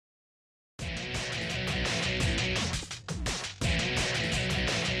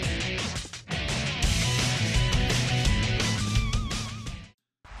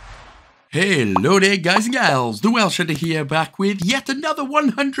Hello there guys and gals, the Welsh Hunter here, back with yet another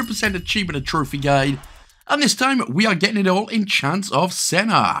 100% achievement and trophy guide, and this time we are getting it all in Chants of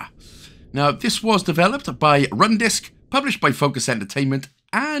Sennaar. Now this was developed by Rundisk, published by Focus Entertainment,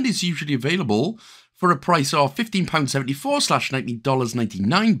 and is usually available for a price of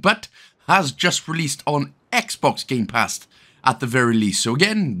 $15.74/$19.99, but has just released on Xbox Gamepass at the very least, so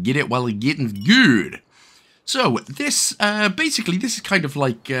again, get it while it's getting good. So, this, basically, this is kind of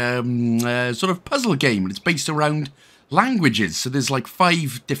like sort of puzzle game, and it's based around languages. So there's like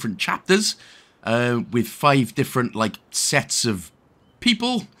 5 different chapters, with 5 different, like, sets of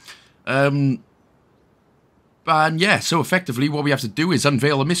people. And yeah, so effectively what we have to do is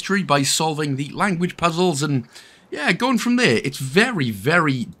unveil a mystery by solving the language puzzles, and yeah, going from there. It's very,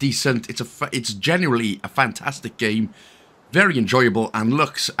 very decent. It's generally a fantastic game. Very enjoyable and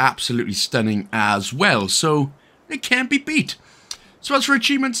looks absolutely stunning as well, so it can't be beat. So as for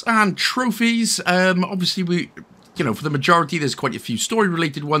achievements and trophies, obviously for the majority there's quite a few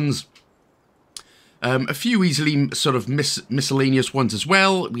story-related ones. A few easily sort of miscellaneous ones as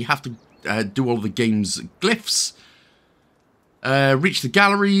well. We have to do all the game's glyphs. Reach the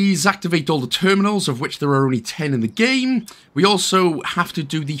galleries, activate all the terminals, of which there are only 10 in the game. We also have to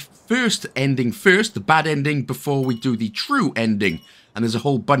do the first ending first, the bad ending, before we do the true ending. And there's a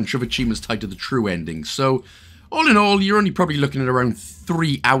whole bunch of achievements tied to the true ending. So, all in all, you're only probably looking at around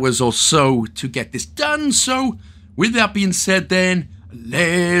 3 hours or so to get this done. So, with that being said then,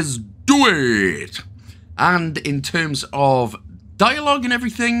 let's do it! And in terms of dialogue and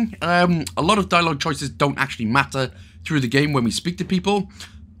everything, a lot of dialogue choices don't actually matter through the game when we speak to people.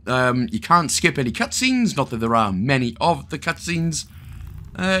 You can't skip any cutscenes, not that there are many of the cutscenes.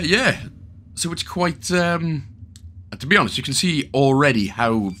 Yeah, so it's quite, to be honest, you can see already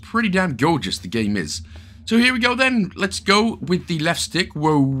how pretty damn gorgeous the game is. So here we go then, let's go with the left stick,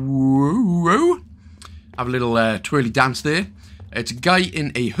 whoa, whoa, whoa. Have a little twirly dance there. It's a guy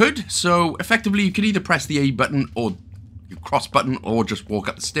in a hood, so effectively you can either press the A button or cross button or just walk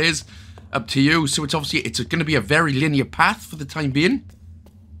up the stairs. Up to you. So it's obviously, it's going to be a very linear path for the time being.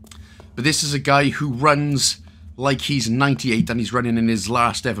 But this is a guy who runs like he's 98 and he's running in his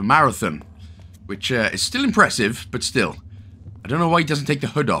last ever marathon. Which is still impressive, but still. I don't know why he doesn't take the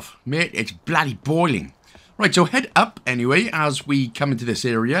hood off. Mate, it's bloody boiling. Right, so head up anyway as we come into this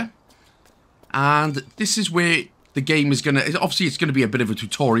area. And this is where the game is going to... Obviously, it's going to be a bit of a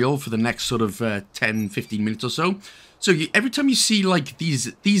tutorial for the next sort of 10-15 minutes or so. So every time you see, like, these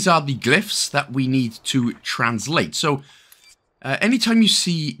are the glyphs that we need to translate. So anytime you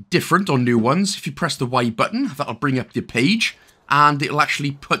see different or new ones, if you press the Y button, that'll bring up the page. And it'll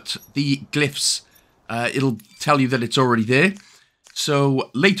actually put the glyphs, it'll tell you that it's already there.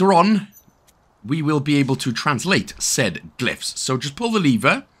 So later on, we will be able to translate said glyphs. So just pull the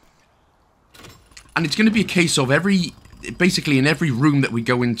lever. And it's going to be a case of basically in every room that we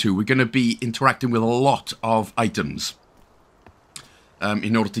go into, we're going to be interacting with a lot of items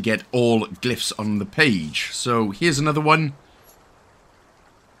in order to get all glyphs on the page. So here's another one.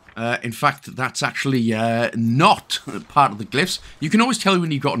 In fact, that's actually not part of the glyphs. You can always tell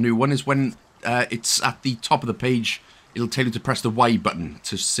when you've got a new one is when it's at the top of the page. It'll tell you to press the Y button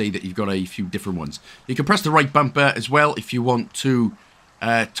to say that you've got a few different ones. You can press the right bumper as well if you want to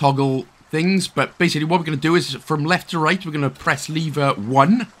toggle things, but basically what we're going to do is from left to right, we're going to press lever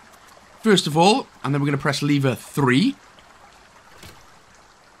 1 first of all, and then we're going to press lever 3,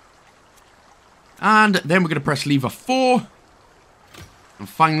 and then we're going to press lever 4, and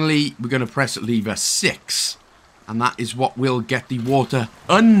finally we're going to press lever 6, and that is what will get the water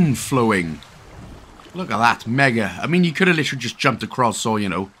unflowing. Look at that, mega. I mean, you could have literally just jumped across or, you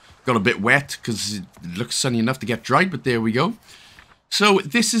know, got a bit wet because it looks sunny enough to get dried, but there we go. So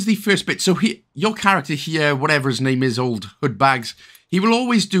this is the first bit. So your character here, whatever his name is, old hoodbags, he will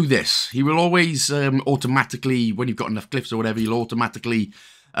always do this. He will always automatically, when you've got enough glyphs or whatever, he'll automatically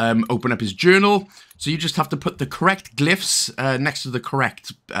open up his journal. So you just have to put the correct glyphs next to the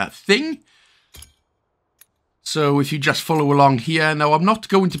correct thing. So if you just follow along here. Now, I'm not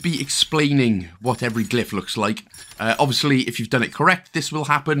going to be explaining what every glyph looks like. Obviously, if you've done it correct, this will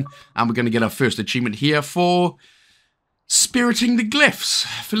happen. And we're going to get our first achievement here for spiriting the glyphs,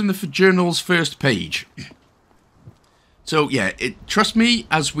 fill in the journal's first page. So yeah, trust me,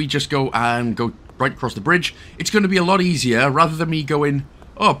 as we just go and go right across the bridge, it's going to be a lot easier rather than me going,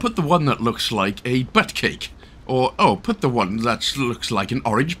 oh, put the one that looks like a butt cake, or oh, put the one that looks like an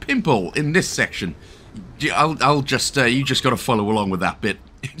orange pimple in this section. I'll just you just got to follow along with that bit.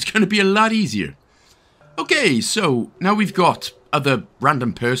 It's going to be a lot easier. Okay, so now we've got other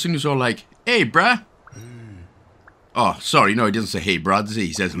random person who's all like, hey, bruh. Oh, sorry, no, he doesn't say hey, Brad, does he?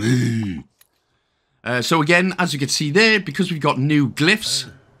 He says, so again, as you can see there, because we've got new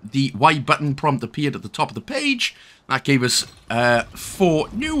glyphs, the Y button prompt appeared at the top of the page. That gave us 4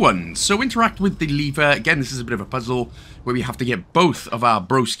 new ones. So interact with the lever. Again, this is a bit of a puzzle where we have to get both of our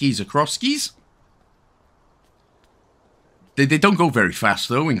broskies across skis. They don't go very fast,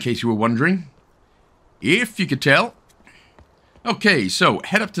 though, in case you were wondering. If you could tell. Okay, so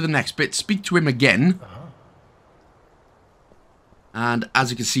head up to the next bit, speak to him again. And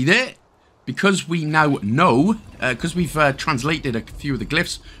as you can see there, because we now know, because we've translated a few of the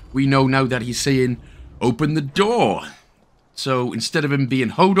glyphs, we know now that he's saying, open the door. So instead of him being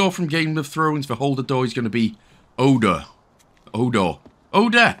Hodor from Game of Thrones, for hold the door, he's going to be Odor. Odor.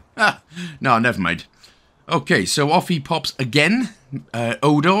 Odor! Ah, no, never mind. Okay, so off he pops again.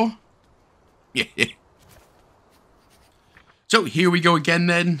 Odor. Yeah. So here we go again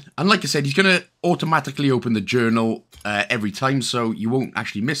then. And like I said, he's going to automatically open the journal every time, so you won't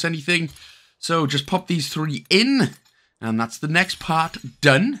actually miss anything. So just pop these 3 in, and that's the next part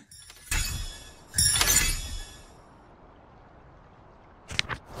done.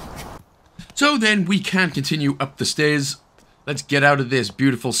 So then we can continue up the stairs. Let's get out of this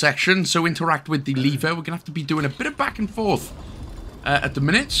beautiful section. So interact with the lever. We're going to have to be doing a bit of back and forth at the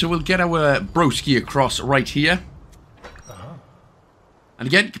minute. So we'll get our broski across right here. And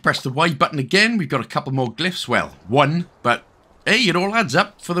again, you can press the Y button again. We've got a couple more glyphs. Well, 1, but hey, it all adds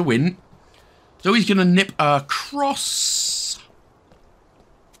up for the win. So he's going to nip across.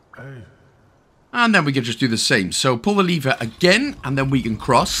 And then we can just do the same. So pull the lever again, and then we can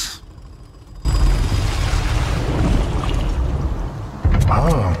cross.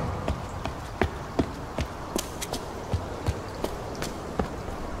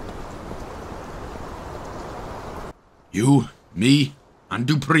 You, me, and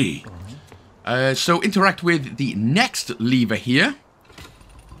Dupree. So interact with the next lever here.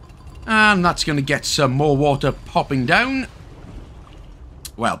 And that's going to get some more water popping down.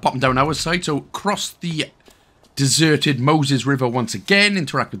 Well, popping down our side. So cross the deserted Moses River once again.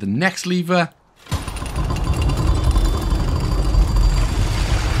 Interact with the next lever.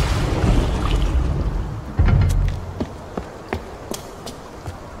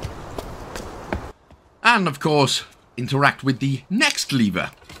 And of course, interact with the next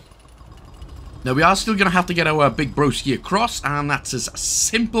lever. Now we are still going to have to get our big broski across, and that's as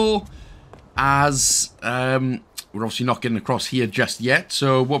simple as, we're obviously not getting across here just yet,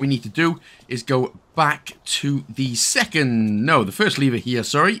 so what we need to do is go back to the first lever here,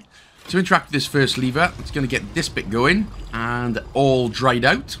 sorry. To interact with this first lever, it's going to get this bit going, and all dried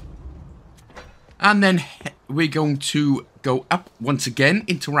out. And then we're going to go up once again,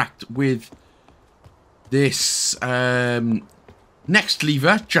 interact with this next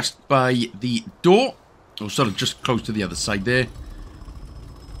lever just by the door, or sort of just close to the other side there.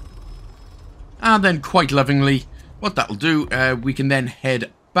 And then quite lovingly, what that'll do, we can then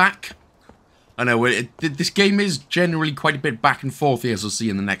head back. I know, this game is generally quite a bit back and forth here, as we'll see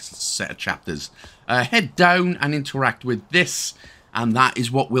in the next set of chapters. Head down and interact with this, and that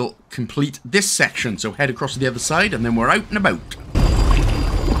is what will complete this section. So head across to the other side, and then we're out and about.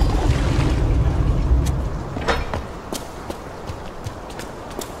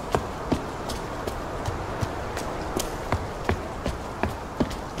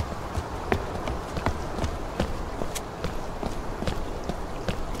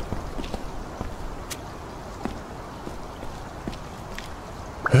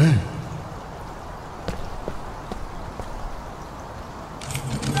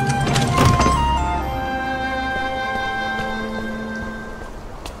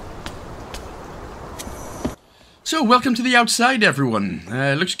 So, welcome to the outside, everyone.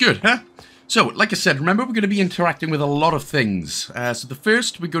 Looks good, huh? So, like I said, remember we're going to be interacting with a lot of things. So the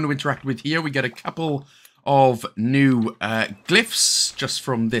first we're going to interact with here, we get a couple of new glyphs just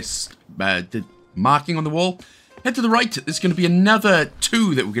from this the marking on the wall. Head to the right, there's going to be another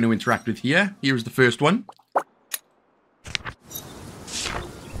 2 that we're going to interact with here. Here is the first one.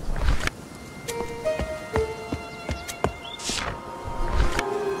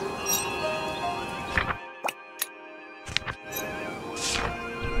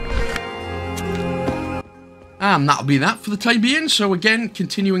 And that'll be that for the time being. So again,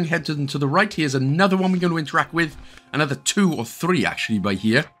 continuing head to the right, here's another one we're going to interact with. Another 2 or 3 actually by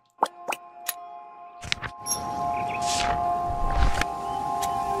here.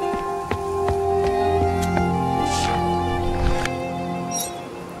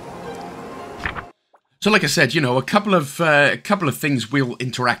 So like I said, you know, a couple of things we'll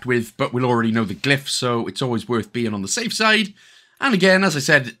interact with, but we'll already know the glyph, so it's always worth being on the safe side. And again, as I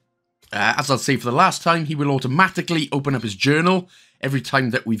said, As I'll say for the last time, he will automatically open up his journal every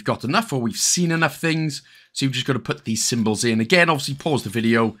time that we've got enough or we've seen enough things. So you've just got to put these symbols in. Again, obviously pause the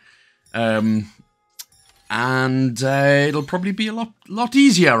video. And it'll probably be a lot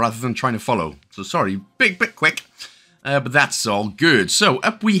easier rather than trying to follow. So sorry, bit quick. But that's all good. So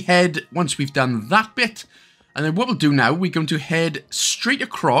up we head once we've done that bit. And then what we'll do now, we're going to head straight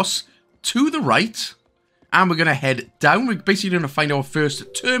across to the right. And we're going to head down. We're basically going to find our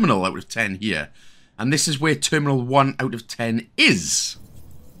first terminal out of 10 here. And this is where terminal 1 out of 10 is.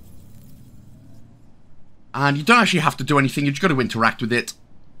 And you don't actually have to do anything. You've just got to interact with it.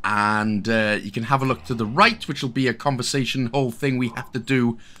 And you can have a look to the right, which will be a conversation whole thing we have to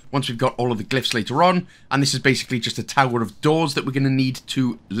do once we've got all of the glyphs later on. And this is basically just a tower of doors that we're going to need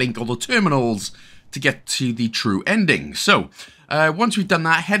to link all the terminals to get to the true ending. So, once we've done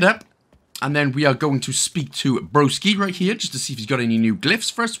that, head up. And then we are going to speak to Broski right here, just to see if he's got any new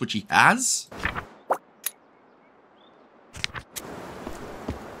glyphs first, which he has.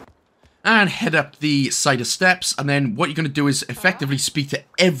 And head up the side of steps, and then what you're going to do is effectively speak to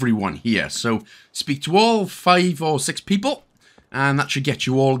everyone here. So, speak to all 5 or 6 people, and that should get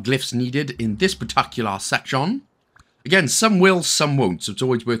you all glyphs needed in this particular section. Again, some will, some won't, so it's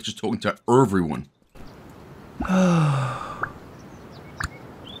always worth just talking to everyone.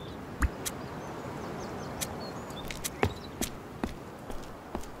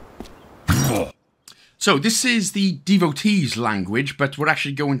 So this is the Devotee's language, but we're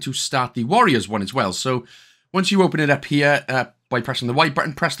actually going to start the Warriors one as well. So once you open it up here by pressing the Y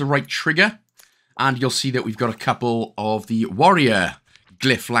button, press the right trigger, and you'll see that we've got a couple of the Warrior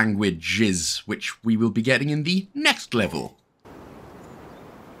glyph languages, which we will be getting in the next level.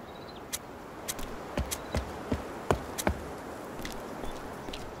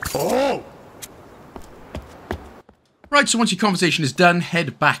 Oh! Right, so once your conversation is done,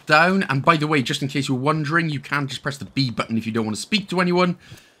 head back down. And by the way, just in case you're wondering, you can just press the B button if you don't want to speak to anyone.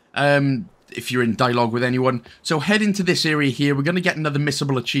 If you're in dialogue with anyone. So head into this area here. We're going to get another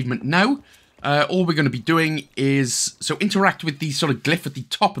missable achievement now. All we're going to be doing is... So interact with the sort of glyph at the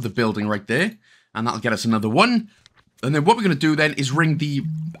top of the building right there. And that'll get us another one. And then what we're going to do then is ring the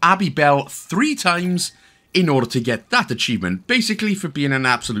Abbey bell 3 times in order to get that achievement. Basically for being an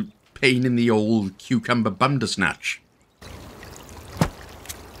absolute pain in the old cucumber bundersnatch.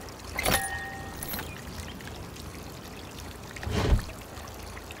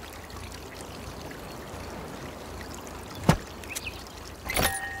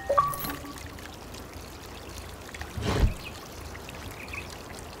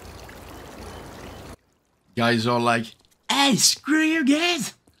 Guys are like, hey, screw you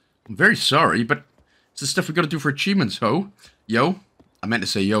guys. I'm very sorry, but it's the stuff we've got to do for achievements, Yo. I meant to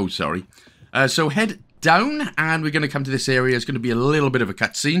say yo, sorry. So head down, and we're going to come to this area. It's going to be a little bit of a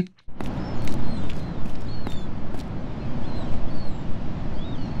cutscene.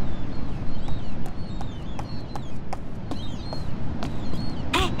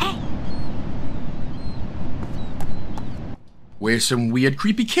 Where some weird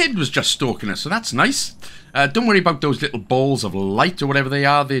creepy kid was just stalking us, so that's nice. Don't worry about those little balls of light or whatever they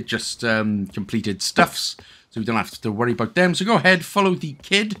are. They're just completed stuffs, so we don't have to worry about them. So go ahead, follow the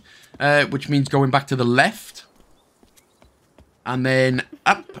kid, which means going back to the left. And then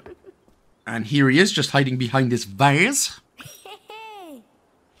up. And here he is, just hiding behind this vase.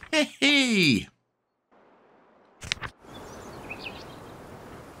 Hey, hey.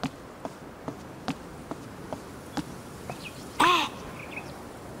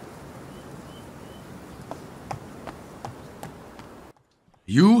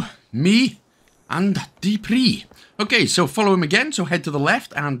 You, me, and Dupree. Okay, so follow him again. So head to the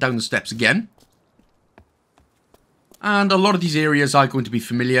left and down the steps again. And a lot of these areas are going to be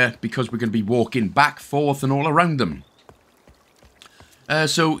familiar because we're going to be walking back, forth, and all around them.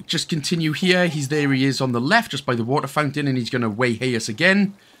 So just continue here. There he is on the left, just by the water fountain, and he's going to way-hey us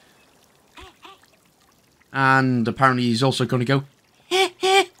again. And apparently he's also going to go, heh,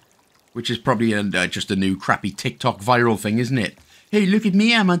 which is probably just a new crappy TikTok viral thing, isn't it? Hey, look at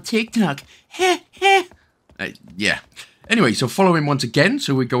me, I'm on TikTok. Yeah. Anyway, so follow him once again.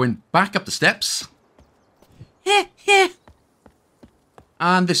 So we're going back up the steps.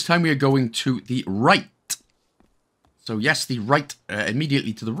 And this time we are going to the right. So yes, the right,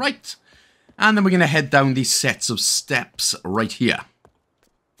 immediately to the right. And then we're going to head down these sets of steps right here.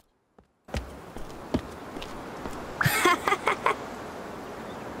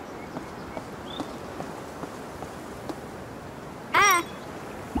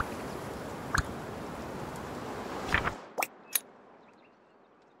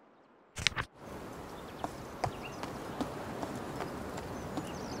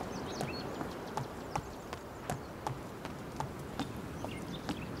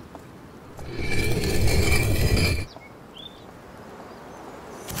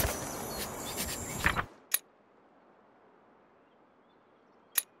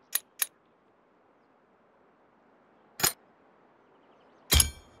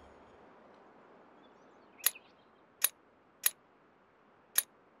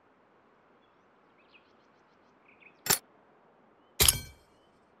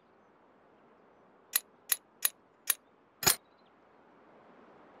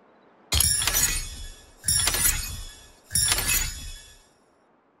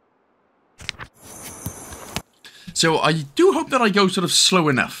 So I do hope that I go sort of slow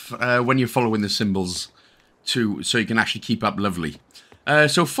enough when you're following the symbols so you can actually keep up lovely.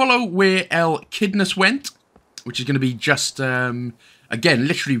 So follow where El Kidness went, which is going to be just, again,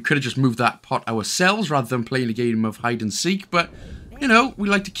 literally we could have just moved that pot ourselves rather than playing a game of hide and seek, but, you know, we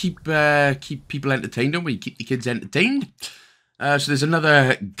like to keep people entertained, don't we? Keep the kids entertained. So there's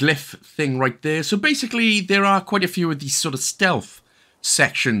another glyph thing right there. So basically, there are quite a few of these sort of stealth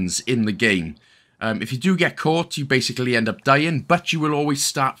sections in the game. If you do get caught, you basically end up dying, but you will always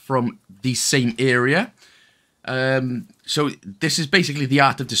start from the same area. So this is basically the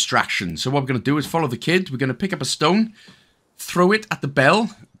art of distraction. So what we're going to do is follow the kid. We're going to pick up a stone, throw it at the bell.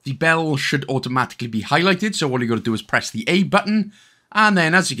 The bell should automatically be highlighted. So all you got to do is press the A button. And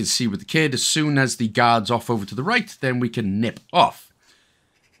then, as you can see with the kid, as soon as the guard's off over to the right, then we can nip off.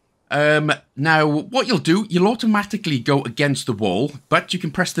 Now, what you'll do, you'll automatically go against the wall, but you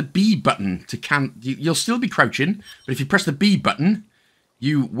can press the B button to you'll still be crouching, but if you press the B button,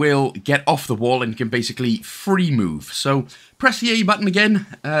 you will get off the wall and you can basically free move. So press the A button again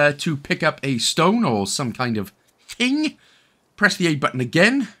to pick up a stone or some kind of thing. Press the A button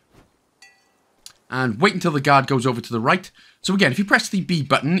again and wait until the guard goes over to the right. So again, if you press the B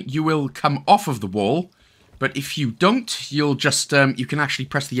button, you will come off of the wall. But if you don't, you'll just, you can actually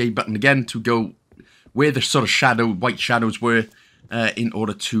press the A button again to go where the sort of white shadows were in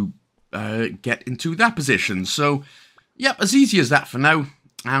order to get into that position. So, yep, as easy as that for now.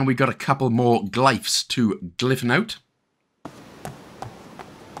 And we got a couple more glyphs to glyph out.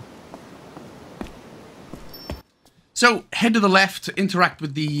 So, head to the left, interact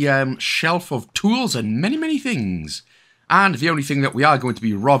with the shelf of tools and many, many things. And the only thing that we are going to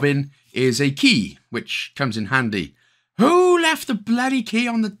be robbing is a key, which comes in handy. Who left the bloody key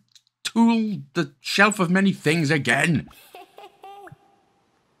on the shelf of many things again?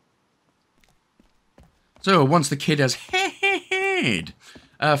 So, once the kid has head,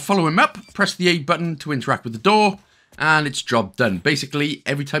 follow him up, press the A button to interact with the door, and it's job done. Basically,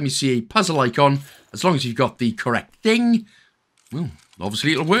 every time you see a puzzle icon, as long as you've got the correct thing, well,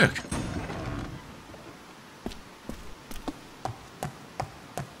 obviously it'll work.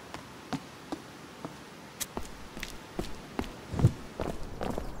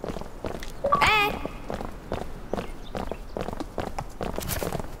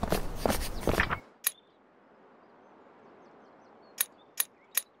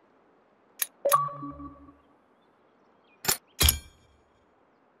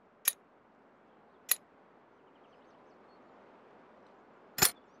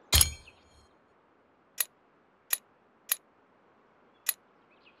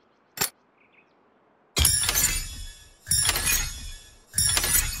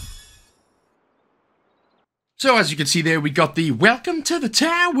 So as you can see there, we got the welcome to the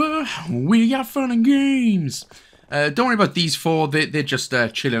tower. We got fun and games. Don't worry about these four. They're just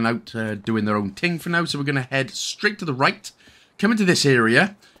chilling out, doing their own thing for now. So we're going to head straight to the right, come into this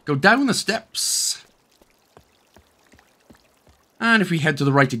area, go down the steps. And if we head to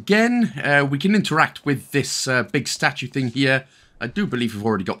the right again, we can interact with this big statue thing here. I do believe we've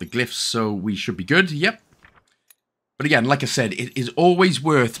already got the glyphs, so we should be good. Yep. But again, like I said, it is always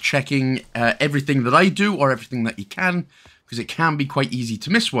worth checking everything that I do or everything that you can, because it can be quite easy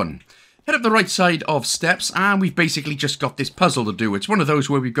to miss one. Head up the right side of steps, and we've basically just got this puzzle to do. It's one of those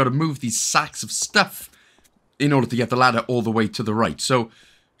where we've got to move these sacks of stuff in order to get the ladder all the way to the right. So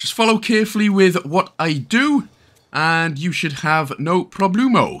just follow carefully with what I do, and you should have no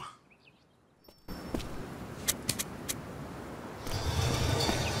problemo.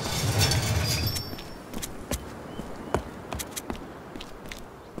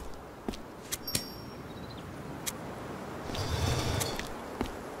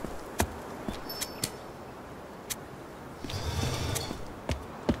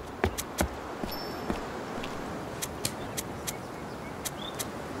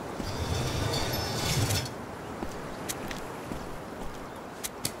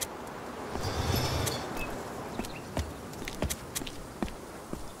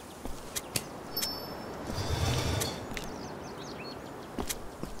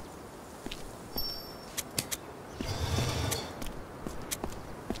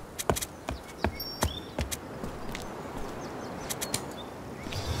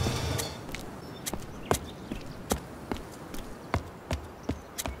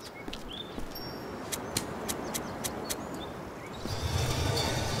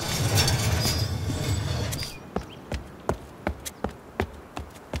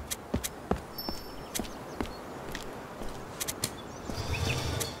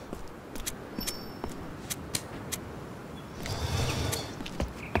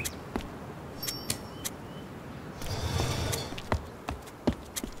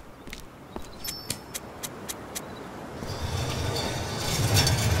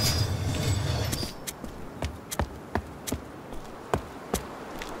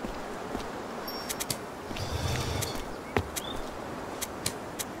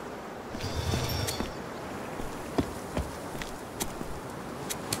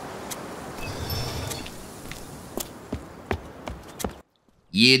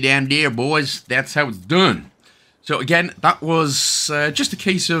 Yeah, damn dear, boys. That's how it's done. So again, that was just a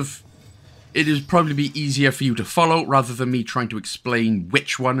case of it would probably be easier for you to follow rather than me trying to explain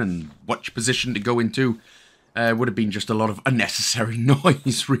which one and which position to go into. Would have been just a lot of unnecessary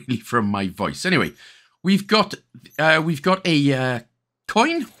noise, really, from my voice. Anyway, we've got a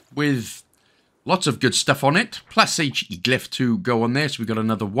coin with lots of good stuff on it, plus a glyph to go on there, so we've got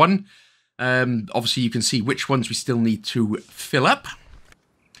another one. Obviously, you can see which ones we still need to fill up.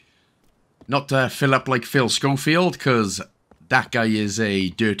 Not fill up like Phil Schofield, because that guy is a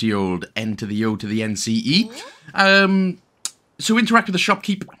dirty old N to the O to the NCE. So interact with the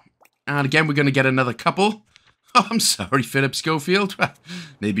shopkeep, and again, we're going to get another couple. Oh, I'm sorry, Philip Schofield.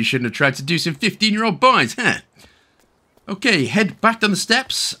 Maybe you shouldn't have tried to do some 15-year-old boys, huh? Okay, head back down the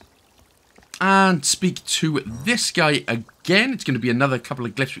steps and speak to this guy again. It's going to be another couple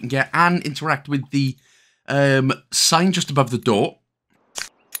of glyphs we can get, and interact with the sign just above the door.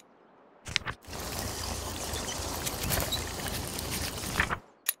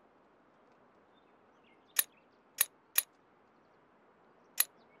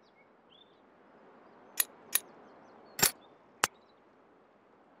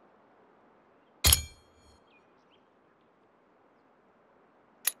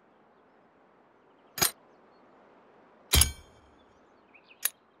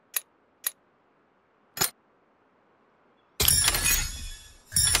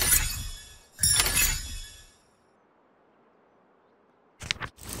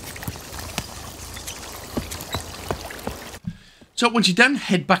 So once you're done,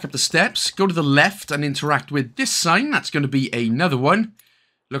 head back up the steps, go to the left and interact with this sign. That's going to be another one.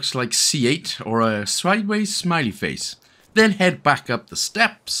 Looks like C8 or a sideways smiley face. Then head back up the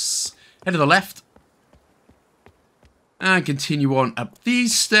steps, head to the left, and continue on up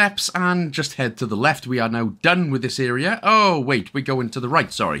these steps and just head to the left. We are now done with this area. Oh, wait, we're going to the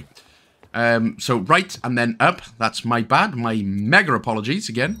right, sorry. So right and then up. That's my bad. My mega apologies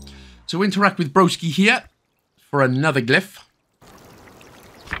again. So interact with Broski here for another glyph.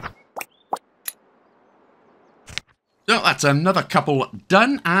 So that's another couple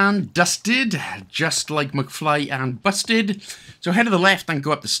done and dusted, just like McFly and Busted. So head to the left and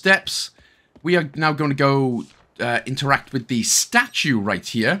go up the steps. We are now going to go interact with the statue right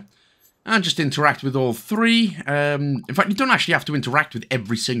here. And just interact with all three. In fact, you don't actually have to interact with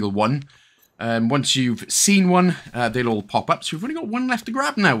every single one. Once you've seen one, they'll all pop up. So we've only got one left to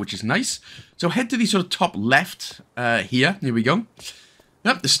grab now, which is nice. So head to the sort of top left here. Here we go.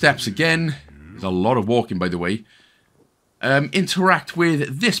 Up the steps again. There's a lot of walking, by the way. Interact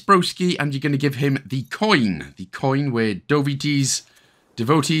with this broski, and you're going to give him the coin. The coin where devotees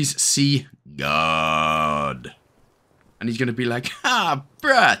see God. And he's going to be like, ah,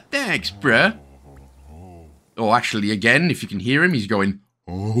 bruh, thanks, bruh. Oh, actually, again, if you can hear him, he's going,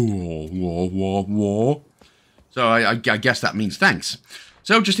 oh, wah, wah, wah. So I guess that means thanks.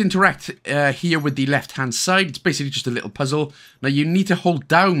 So just interact here with the left-hand side. It's basically just a little puzzle. Now, you need to hold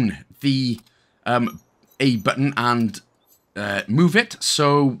down the A button and move it.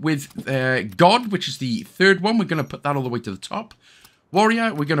 So with God, which is the third one, we're going to put that all the way to the top.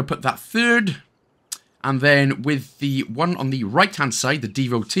 Warrior, we're going to put that third. And then with the one on the right-hand side, the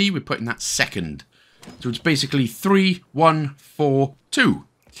Devotee, we're putting that second. So it's basically 3, 1, 4, 2.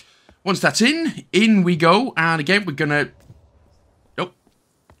 Once that's in we go. And again, we're going to... Oh,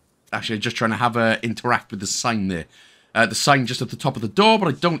 actually, just trying to have interact with the sign there. The sign just at the top of the door, but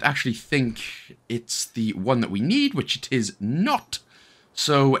I don't actually think it's the one that we need, which it is not.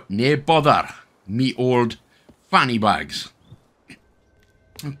 So, nae bother, me old fanny bags.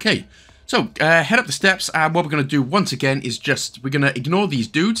 Okay, so head up the steps, and what we're going to do once again is we're going to ignore these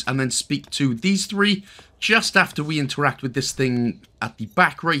dudes and then speak to these three just after we interact with this thing at the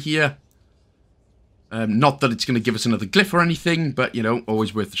back right here. Not that it's going to give us another glyph or anything, but, you know,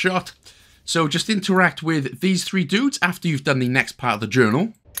 always worth a shot. So just interact with these three dudes after you've done the next part of the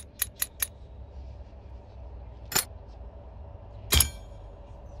journal.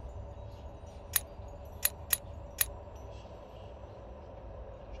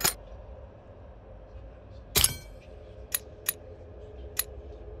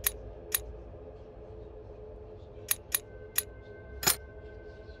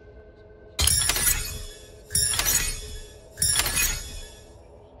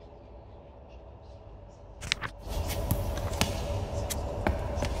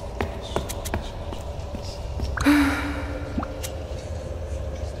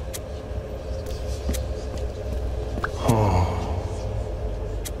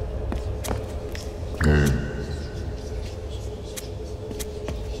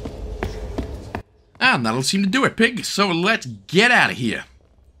 And that'll seem to do it, pig. So let's get out of here.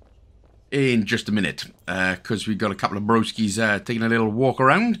 in just a minute, because we've got a couple of broskies taking a little walk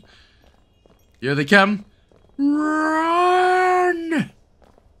around. Here they come. Run!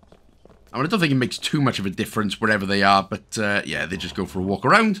 I mean, I don't think it makes too much of a difference wherever they are, but yeah, they just go for a walk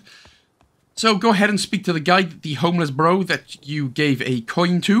around. So go ahead and speak to the guy, the homeless bro that you gave a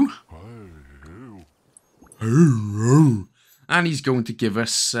coin to. And he's going to give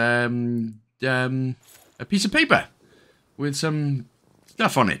us a piece of paper with some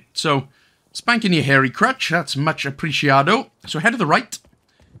stuff on it. So, spanking your hairy crutch, that's much appreciado. So head to the right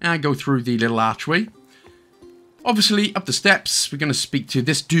and go through the little archway. Obviously, up the steps, we're going to speak to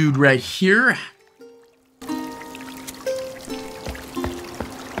this dude right here.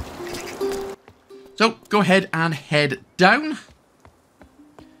 So, go ahead and head down.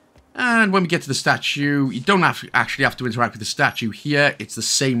 And when we get to the statue, you don't actually have to interact with the statue here. It's the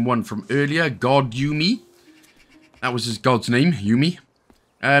same one from earlier, God Yumi. That was his god's name, Yumi.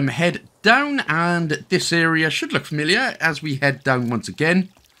 Head down, and this area should look familiar as we head down once again.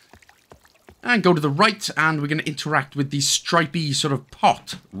 And go to the right, and we're going to interact with the stripy sort of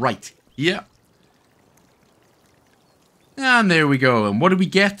pot right here. And there we go. And what do we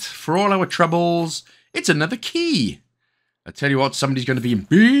get for all our troubles? It's another key. I tell you what, somebody's going to be in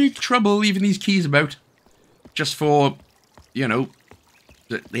big trouble leaving these keys about. Just for, you know,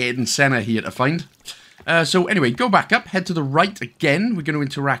 the hidden Sennaar here to find. So anyway, go back up, head to the right again. We're going to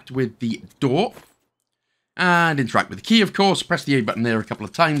interact with the door. And interact with the key, of course. Press the A button there a couple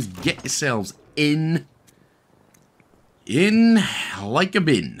of times. Get yourselves in. In like a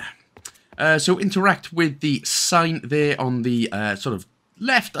bin. So interact with the sign there on the sort of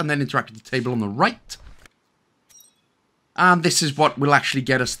left. And then interact with the table on the right. And this is what will actually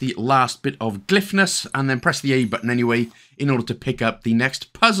get us the last bit of glyphness. And then press the A button anyway in order to pick up the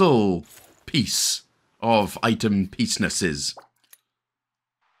next puzzle piece of item piecenesses.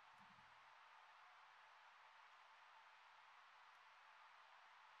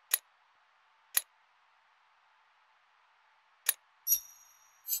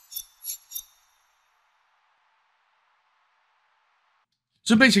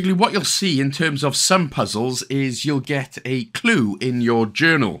 So basically what you'll see in terms of some puzzles is you'll get a clue in your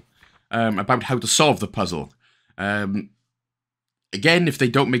journal about how to solve the puzzle. Again, if they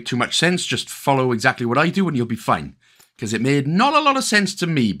don't make too much sense, just follow exactly what I do and you'll be fine. Because it made not a lot of sense to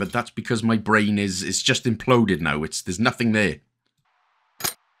me, but that's because my brain is just imploded now. There's nothing there.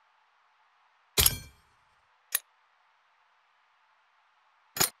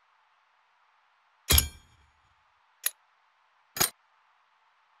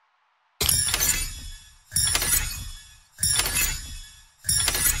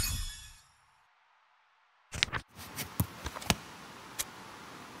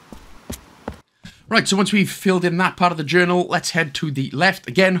 Right, so once we've filled in that part of the journal, let's head to the left.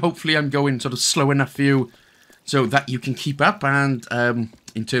 Again, hopefully I'm going sort of slow enough for you so that you can keep up and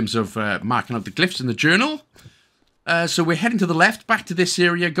in terms of marking out the glyphs in the journal. So we're heading to the left, back to this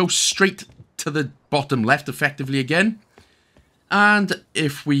area, go straight to the bottom left effectively again. And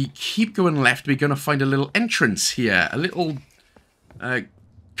if we keep going left, we're going to find a little entrance here. A little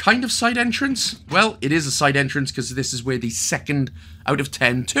kind of side entrance. Well, it is a side entrance because this is where the 2nd out of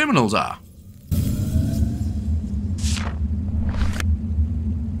 10 terminals are.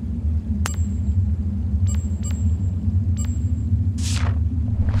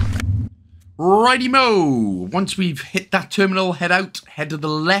 Righty-mo! Once we've hit that terminal, head out, head to the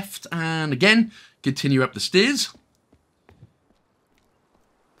left, and again, continue up the stairs.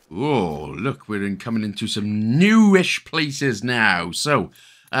 Oh, look, we're coming into some newish places now. So,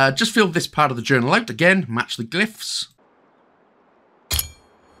 just fill this part of the journal out. Again, match the glyphs.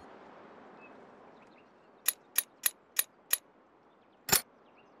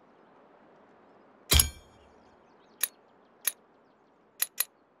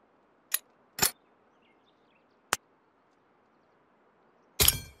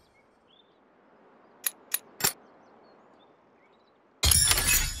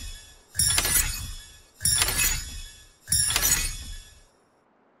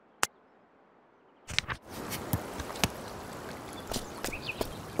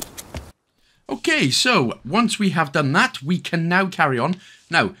 Okay, so once we have done that, we can now carry on.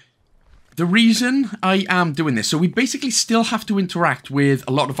 Now, the reason I am doing this, so we basically still have to interact with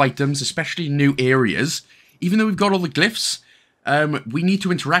a lot of items, especially new areas. Even though we've got all the glyphs, we need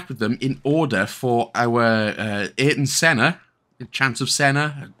to interact with them in order for our Sennaar, Chants of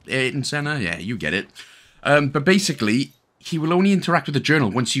Sennaar, Sennaar, yeah, you get it. But basically, he will only interact with the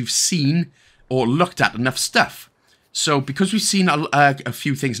journal once you've seen or looked at enough stuff. So because we've seen a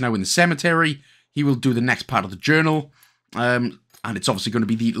few things now in the cemetery, he will do the next part of the journal. And it's obviously going to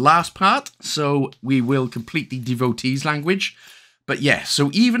be the last part, so we will complete the Devotee's language. But yeah, so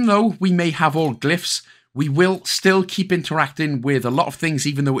even though we may have all glyphs, we will still keep interacting with a lot of things,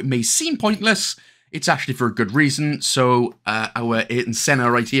 even though it may seem pointless. It's actually for a good reason. So our Chants of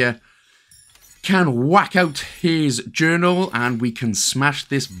Sennaar right here can whack out his journal, and we can smash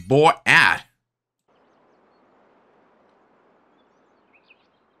this boy out.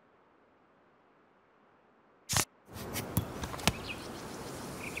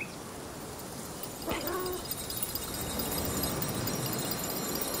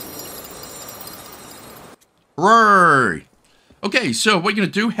 Roar! Okay, so what you're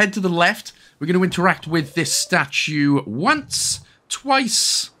going to do, head to the left. We're going to interact with this statue once,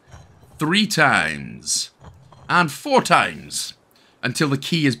 twice, 3 times, and 4 times, until the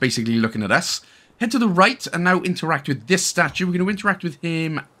key is basically looking at us. Head to the right and now interact with this statue. We're going to interact with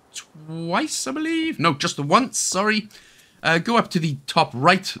him twice, I believe. No, just the once, sorry. Go up to the top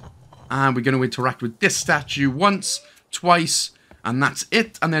right, and we're going to interact with this statue once, twice, and that's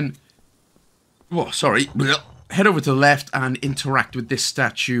it. And then, oh, sorry, head over to the left and interact with this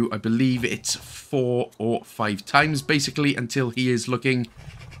statue. I believe it's 4 or 5 times, basically, until he is looking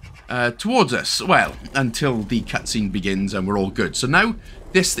towards us. Well, until the cutscene begins and we're all good. So now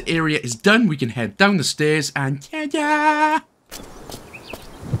this area is done. We can head down the stairs and ta-da!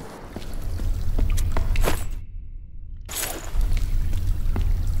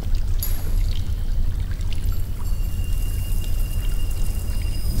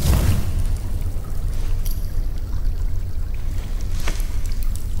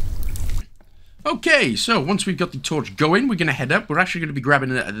 Okay, so once we've got the torch going, we're going to head up. We're actually going to be grabbing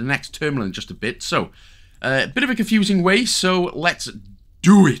the next terminal in just a bit. So, a bit of a confusing way, so let's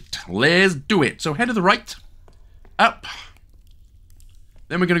do it. Let's do it. So, head to the right, up.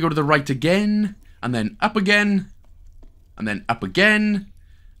 Then we're going to go to the right again, and then up again, and then up again.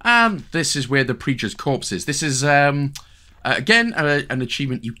 And this is where the preacher's corpse is. This is, again, an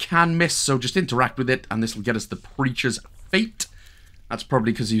achievement you can miss, so just interact with it, and this will get us the preacher's fate. That's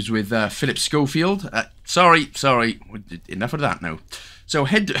probably because he was with Philip Schofield. Sorry. Enough of that now. So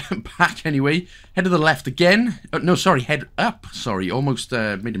head back anyway. Head to the left again. No, sorry, head up. Sorry, almost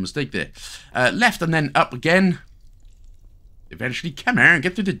made a mistake there. Left and then up again. Eventually, come here and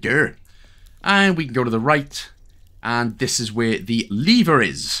get through the door. And we can go to the right. And this is where the lever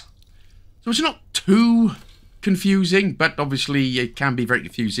is. So it's not too confusing, but obviously it can be very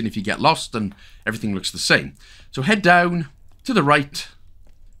confusing if you get lost and everything looks the same. So head down. To the right,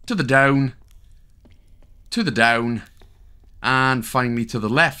 to the down, and finally to the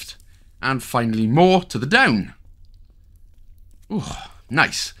left, and finally more to the down. Ooh,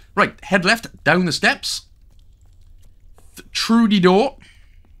 nice. Right, head left, down the steps, through the door,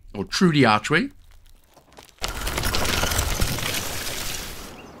 or through the archway.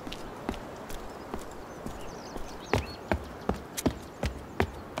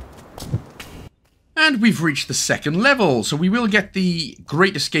 And we've reached the 2nd level, so we will get the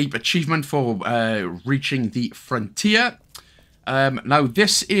Great Escape achievement for reaching the frontier. Now,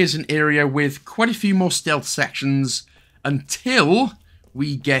 this is an area with quite a few more stealth sections until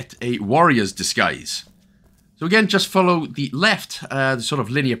we get a warrior's disguise. So again, just follow the left, the sort of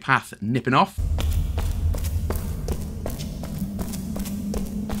linear path nipping off.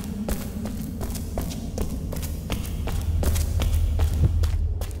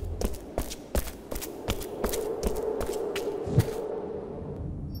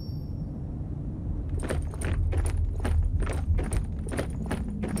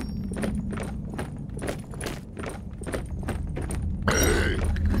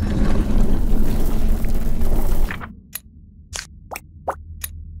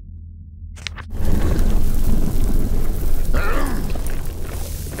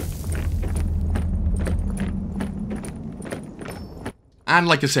 And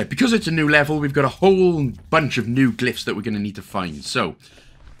like I said, because it's a new level, we've got a whole bunch of new glyphs that we're going to need to find. So,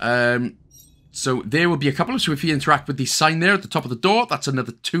 there will be a couple. So if you interact with the sign there at the top of the door, that's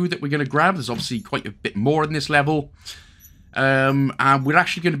another 2 that we're going to grab. There's obviously quite a bit more in this level. And we're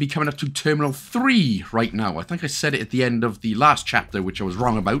actually going to be coming up to Terminal 3 right now. I think I said it at the end of the last chapter, which I was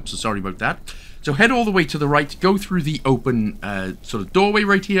wrong about, so sorry about that. So head all the way to the right, go through the open sort of doorway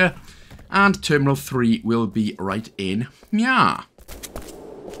right here, and Terminal 3 will be right in here.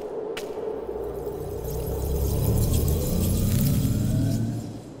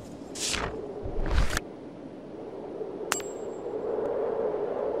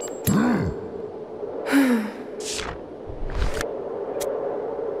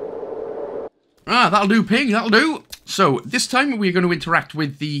 That'll do, pig, that'll do. So, this time we're going to interact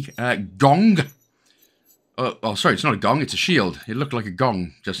with the gong. Oh, sorry, it's not a gong, it's a shield. It looked like a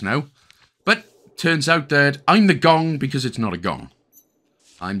gong just now. But turns out that I'm the gong because it's not a gong.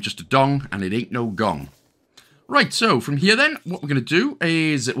 I'm just a dong, and it ain't no gong. Right, so from here then, what we're going to do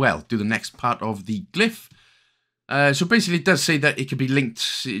is, well, do the next part of the glyph. So basically it does say that it can be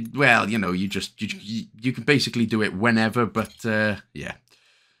linked, well, you know, you can basically do it whenever, but, yeah.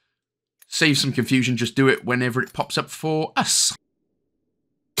 Save some confusion, just do it whenever it pops up for us.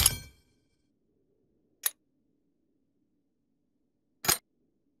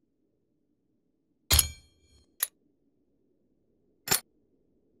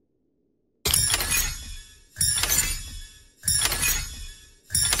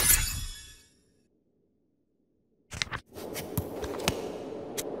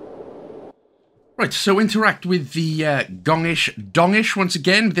 Right, so interact with the gongish dongish once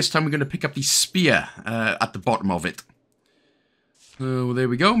again. This time we're going to pick up the spear at the bottom of it. So there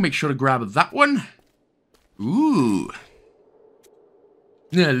we go. Make sure to grab that one. Ooh.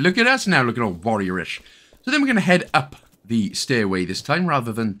 Yeah, look at us now, looking all warriorish. So then we're going to head up the stairway this time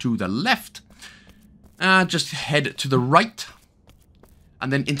rather than to the left. Just head to the right.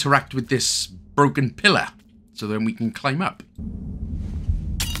 And then interact with this broken pillar. So then we can climb up.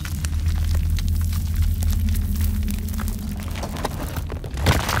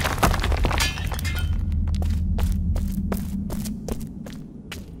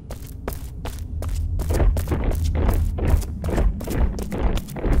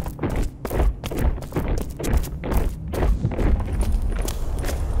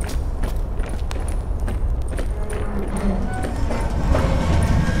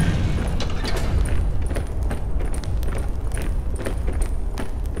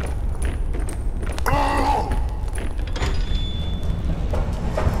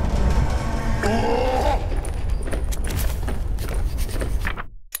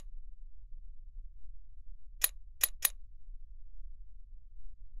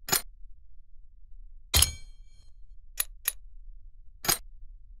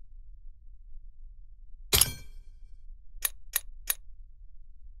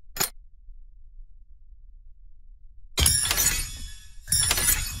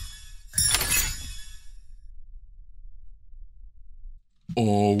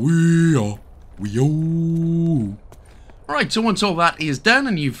 Alright, so once all that is done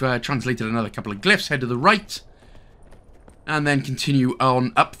and you've translated another couple of glyphs, head to the right. And then continue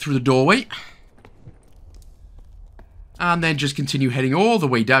on up through the doorway. And then just continue heading all the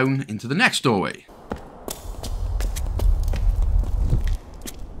way down into the next doorway.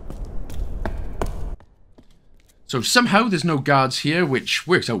 So somehow there's no guards here, which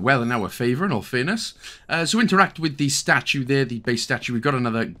works out well in our favour, in all fairness. So interact with the statue there, the base statue. We've got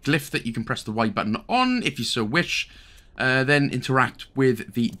another glyph that you can press the Y button on if you so wish. Then interact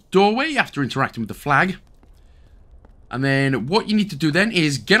with the doorway after interacting with the flag. And then what you need to do then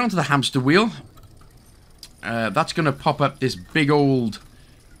is get onto the hamster wheel. That's going to pop up this big old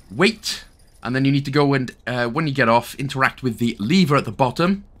weight. And then you need to go and, when you get off, interact with the lever at the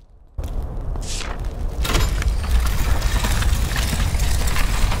bottom.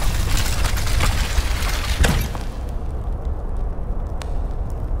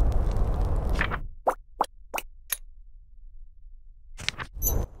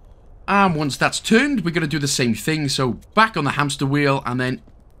 And once that's turned, we're going to do the same thing. So back on the hamster wheel and then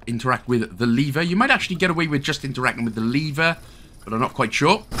interact with the lever. You might actually get away with just interacting with the lever, but I'm not quite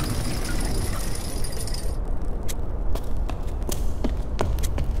sure.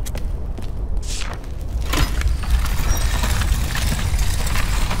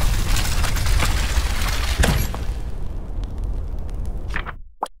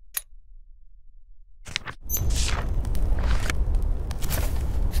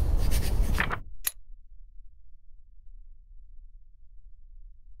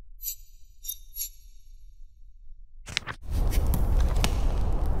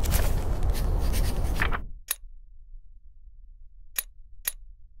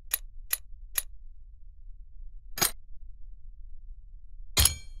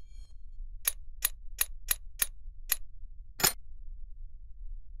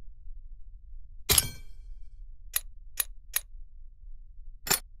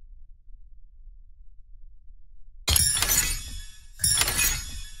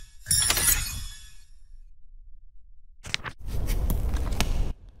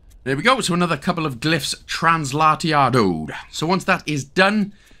 There we go, so another couple of glyphs translatiadoed. So once that is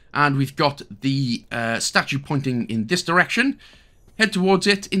done, and we've got the statue pointing in this direction, head towards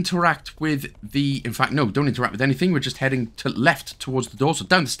it, interact with the... In fact, no, don't interact with anything. We're just heading to left towards the door, so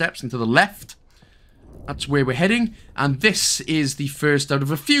down the steps and to the left. That's where we're heading, and this is the first out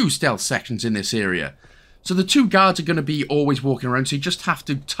of a few stealth sections in this area. So the two guards are going to be always walking around, so you just have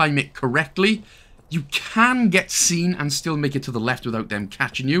to time it correctly. You can get seen and still make it to the left without them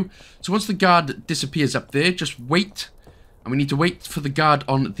catching you. So once the guard disappears up there, just wait. And we need to wait for the guard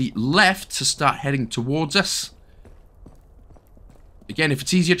on the left to start heading towards us. Again, if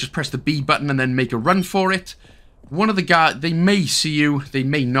it's easier, just press the B button and then make a run for it. One of the guards, they may see you, they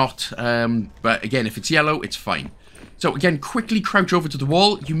may not. But again, if it's yellow, it's fine. So again, quickly crouch over to the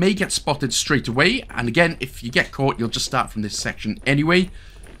wall. You may get spotted straight away. And again, if you get caught, you'll just start from this section anyway.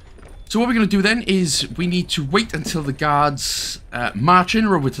 So what we're going to do then is we need to wait until the guards march in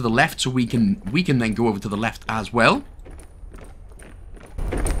or over to the left, so we can then go over to the left as well.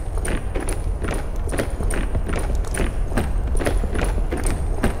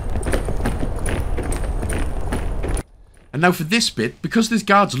 And now for this bit, because there's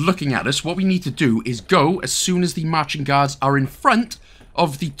guards looking at us, what we need to do is go as soon as the marching guards are in front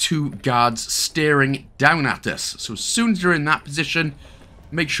of the two guards staring down at us. So as soon as you're in that position,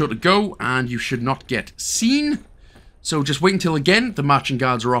 make sure to go, and you should not get seen. So just wait until, again, the marching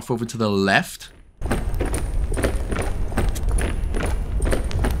guards are off over to the left.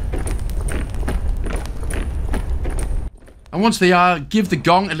 And once they are, give the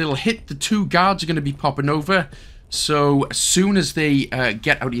gong a little hit. The two guards are going to be popping over. So as soon as they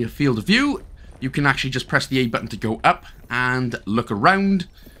get out of your field of view, you can actually just press the A button to go up and look around.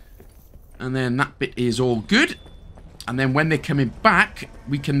 And then that bit is all good. And then when they're coming back,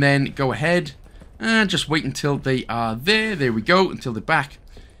 we can then go ahead and just wait until they are there. There we go, until they're back.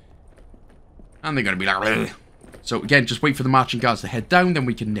 And they're going to be like... Ugh. So again, just wait for the marching guards to head down, then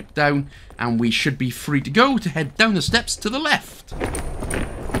we can nip down. And we should be free to go to head down the steps to the left.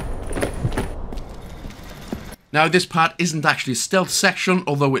 Now, this part isn't actually a stealth section,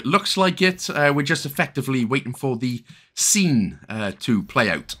 although it looks like it. We're just effectively waiting for the scene to play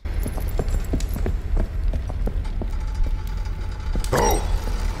out.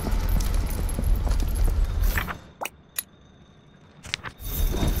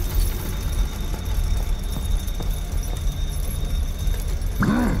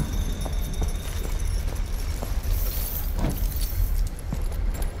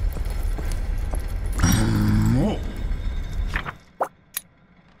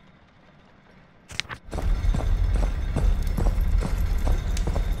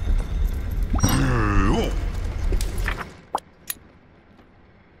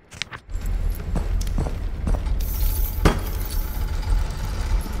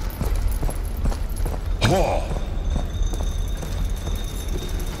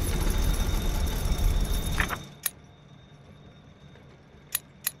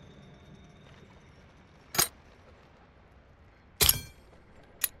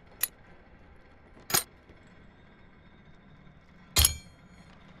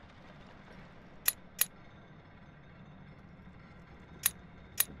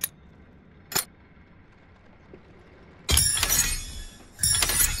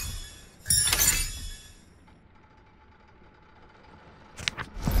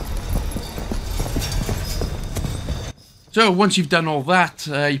 So once you've done all that,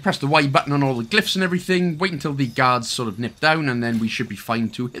 you press the Y button on all the glyphs and everything, wait until the guards sort of nip down, and then we should be fine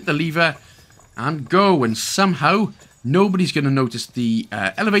to hit the lever and go. And somehow, nobody's going to notice the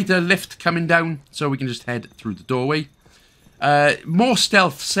elevator lift coming down, so we can just head through the doorway. More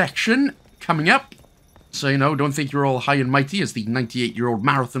stealth section coming up. So, you know, don't think you're all high and mighty as the 98-year-old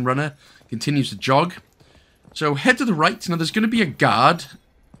marathon runner continues to jog. So head to the right. Now, there's going to be a guard.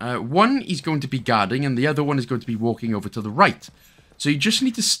 One is going to be guarding, and the other one is going to be walking over to the right. So you just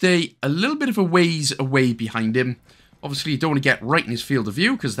need to stay a little bit of a ways away behind him. Obviously, you don't want to get right in his field of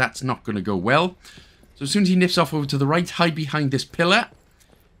view, because that's not going to go well. So as soon as he nips off over to the right, hide behind this pillar.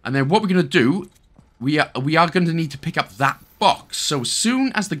 And then what we're going to do, we are going to need to pick up that box. So as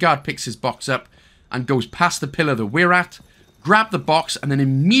soon as the guard picks his box up and goes past the pillar that we're at, grab the box, and then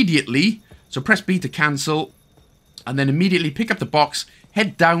immediately, so press B to cancel, and then immediately pick up the box,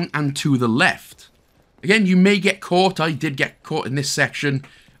 head down and to the left. Again, you may get caught. I did get caught in this section,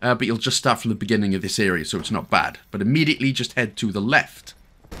 but you'll just start from the beginning of this area, so it's not bad. But immediately just head to the left.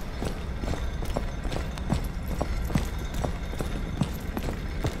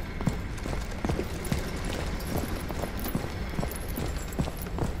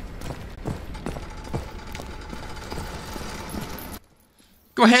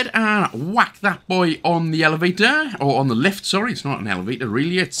 Go ahead and whack that boy on the elevator, or on the lift, sorry. It's not an elevator,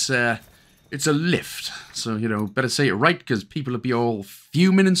 really. It's a lift. So, you know, better say it right, because people will be all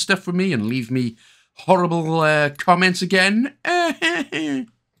fuming and stuff with me and leave me horrible comments again.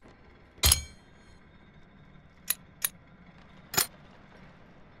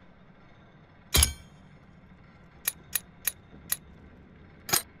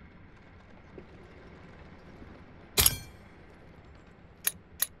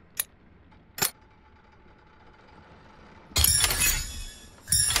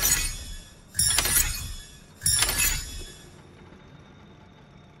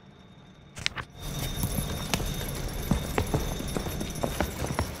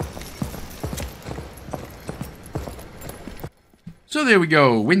 So there we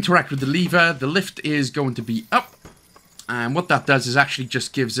go. We interact with the lever. The lift is going to be up. And what that does is actually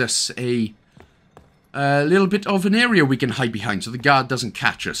just gives us a little bit of an area we can hide behind so the guard doesn't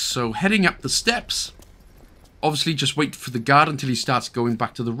catch us. So heading up the steps. Obviously just wait for the guard until he starts going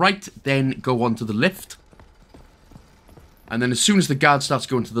back to the right. Then go on to the lift. And then as soon as the guard starts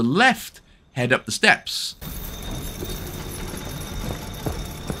going to the left, head up the steps.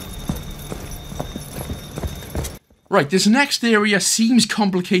 Right, this next area seems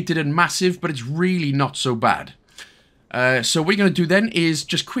complicated and massive, but it's really not so bad. So what we're going to do then is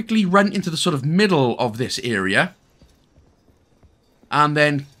just quickly run into the sort of middle of this area. And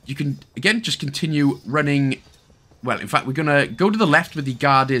then you can, again, just continue running. Well, in fact, we're going to go to the left where the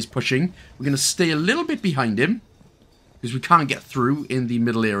guard is pushing. We're going to stay a little bit behind him, because we can't get through in the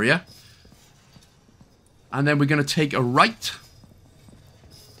middle area. And then we're going to take a right.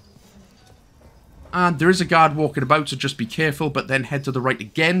 And there is a guard walking about, so just be careful, but then head to the right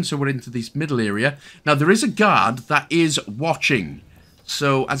again, so we're into this middle area. Now, there is a guard that is watching.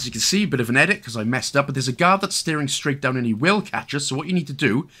 So, as you can see, a bit of an edit, because I messed up, but there's a guard that's staring straight down and he will catch us. So what you need to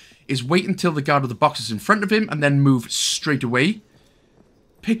do is wait until the guard with the box is in front of him, and then move straight away.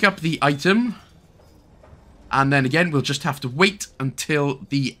 Pick up the item. And then again, we'll just have to wait until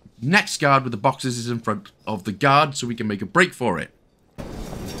the next guard with the boxes is in front of the guard, so we can make a break for it.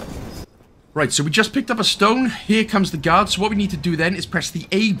 Right, so we just picked up a stone. Here comes the guard. So what we need to do then is press the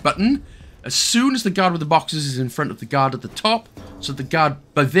A button as soon as the guard with the boxes is in front of the guard at the top. So the guard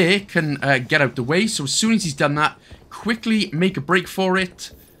by there can get out the way. So as soon as he's done that, quickly make a break for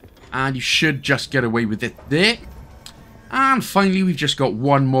it. And you should just get away with it there. And finally, we've just got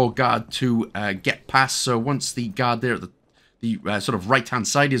one more guard to get past. So once the guard there at the sort of right-hand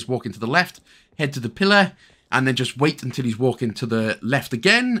side is walking to the left, head to the pillar. And then just wait until he's walking to the left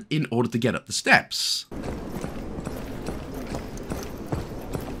again in order to get up the steps.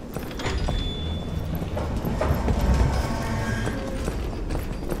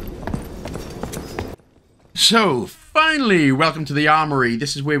 So, finally, welcome to the armory.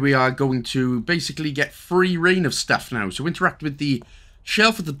 This is where we are going to basically get free reign of stuff now. So interact with the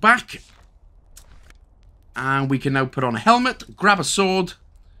shelf at the back. And we can now put on a helmet, grab a sword.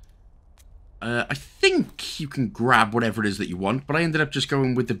 I think you can grab whatever it is that you want, but I ended up just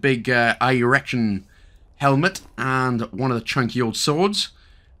going with the big eye erection helmet and one of the chunky old swords.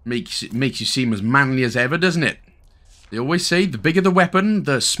 Makes you seem as manly as ever, doesn't it? They always say the bigger the weapon,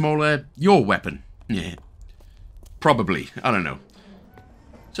 the smaller your weapon. Yeah. Probably. I don't know.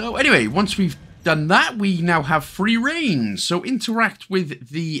 So anyway, once we've done that, we now have free reign. So interact with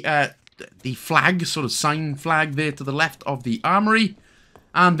the flag, sort of sign flag there to the left of the armory.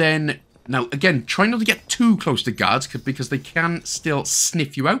 And then... Now, again, try not to get too close to guards, because they can still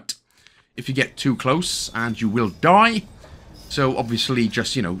sniff you out if you get too close, and you will die. So, obviously,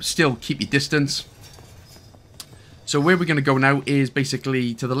 just, you know, still keep your distance. So, where we're going to go now is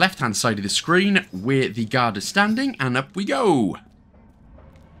basically to the left-hand side of the screen, where the guard is standing, and up we go.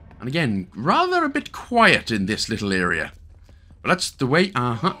 And again, rather a bit quiet in this little area. But that's the way,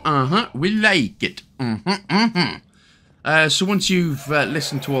 we like it. So once you've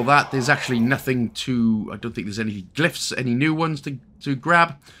listened to all that, there's actually nothing to... I don't think there's any glyphs, any new ones to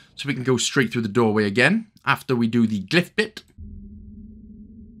grab. So we can go straight through the doorway again, after we do the glyph bit.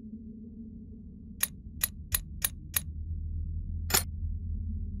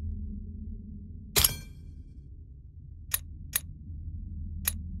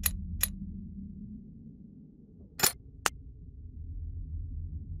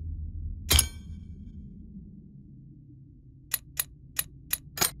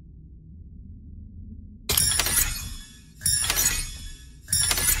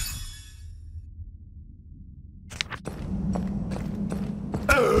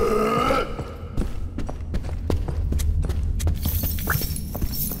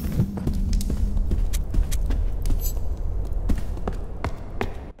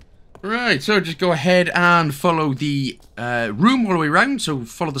 Right, so just go ahead and follow the room all the way around. So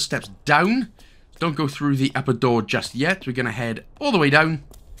follow the steps down. Don't go through the upper door just yet. We're going to head all the way down.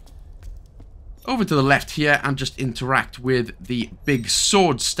 Over to the left here and just interact with the big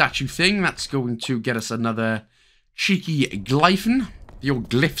sword statue thing. That's going to get us another cheeky glyphon. The old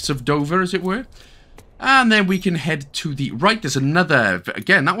glyphs of Dover, as it were. And then we can head to the right. There's another...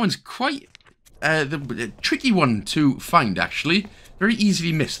 Again, that one's quite the tricky one to find, actually. Very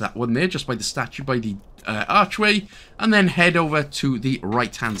easily missed that one there, just by the statue, by the archway. And then head over to the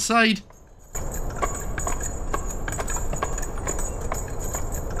right-hand side.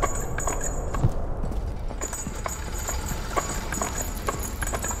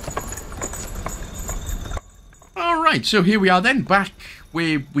 Right, so here we are then, back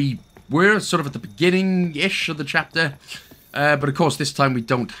where we were, sort of at the beginning-ish of the chapter. But of course, this time we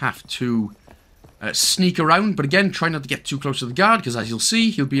don't have to sneak around. But again, try not to get too close to the guard, because as you'll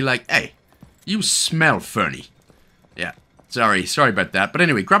see, he'll be like, hey, you smell funny. Yeah, sorry about that. But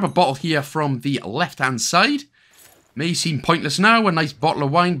anyway, grab a bottle here from the left-hand side. May seem pointless now, a nice bottle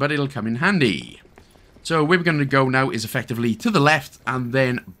of wine, but it'll come in handy. So where we're going to go now is effectively to the left, and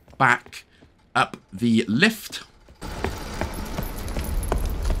then back up the lift.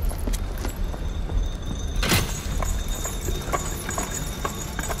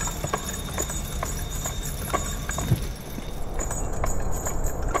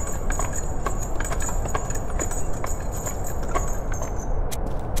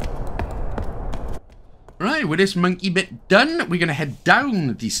 Right, with this monkey bit done, we're going to head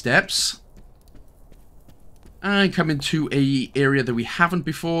down these steps and come into a area that we haven't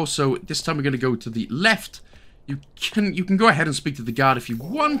before. So this time we're going to go to the left. You can go ahead and speak to the guard if you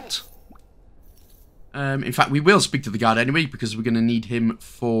want. In fact, we will speak to the guard anyway, because we're going to need him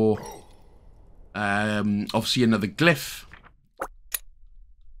for obviously another glyph.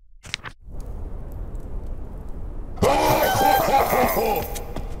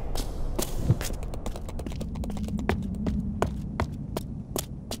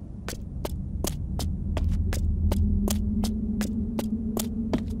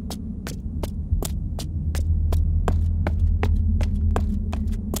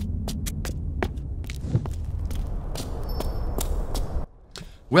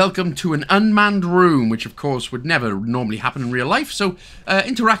 Welcome to an unmanned room, which of course would never normally happen in real life. So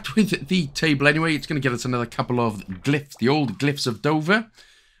interact with the table anyway. It's going to get us another couple of glyphs, the old glyphs of Dover.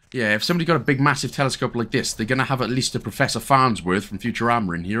 Yeah, if somebody got a big massive telescope like this, they're going to have at least a Professor Farnsworth from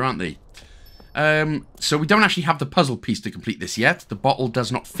Futurama in here, aren't they? So we don't actually have the puzzle piece to complete this yet. The bottle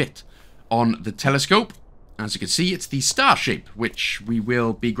does not fit on the telescope. As you can see, it's the star shape, which we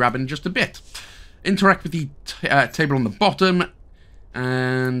will be grabbing in just a bit. Interact with the table on the bottom.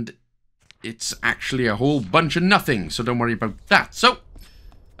 And it's actually a whole bunch of nothing, so don't worry about that. So,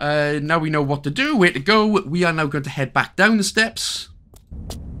 now we know what to do, where to go. We are now going to head back down the steps.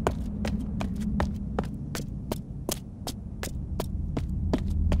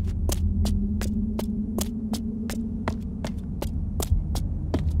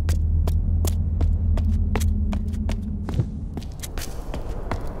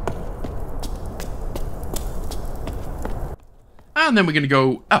 And then we're going to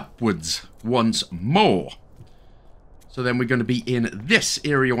go upwards once more. So then we're going to be in this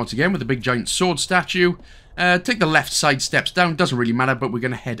area once again with the big giant sword statue. Take the left side steps down, doesn't really matter, but we're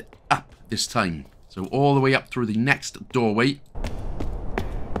going to head up this time. So all the way up through the next doorway.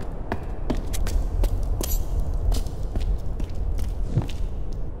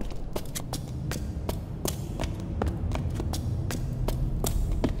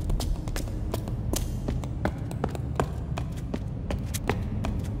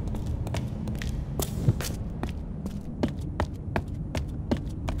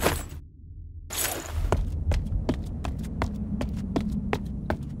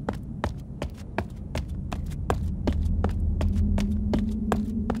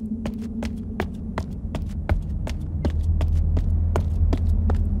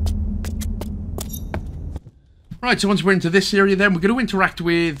 Right, so once we're into this area then, we're going to interact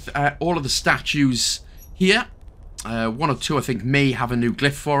with all of the statues here. One or two, I think, may have a new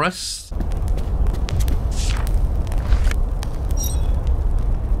glyph for us.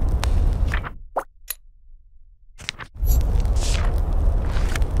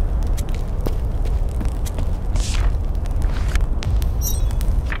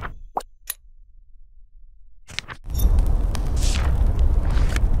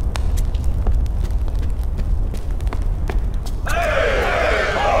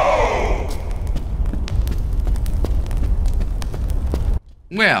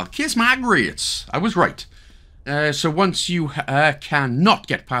 Well, kiss my grits. I was right. So once you cannot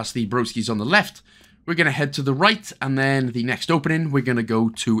get past the broskies on the left, we're going to head to the right, and then the next opening, we're going to go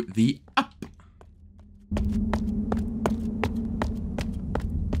to the up.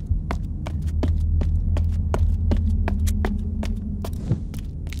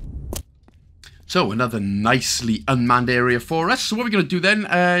 So another nicely unmanned area for us. So what we're going to do then,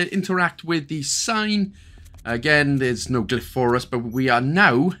 interact with the sign. Again, there's no glyph for us, but we are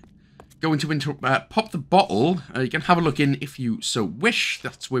now going to pop the bottle. You can have a look in if you so wish.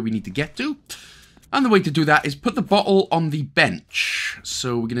 That's where we need to get to. And the way to do that is put the bottle on the bench.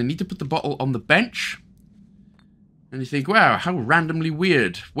 So we're going to need to put the bottle on the bench. And you think, wow, how randomly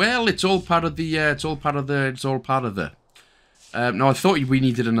weird. Well, it's all part of the, No, I thought we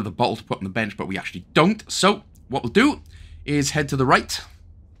needed another bottle to put on the bench, but we actually don't. So what we'll do is head to the right.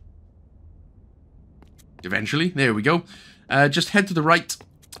 Eventually, there we go. Just head to the right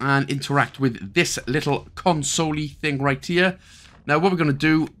and interact with this little console-y thing right here. Now, what we're going to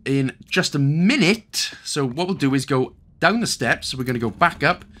do in just a minute, so what we'll do is go down the steps. So we're going to go back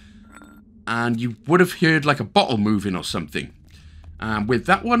up, and you would have heard like a bottle moving or something. And with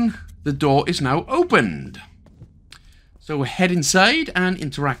that one, the door is now opened. So we'll head inside and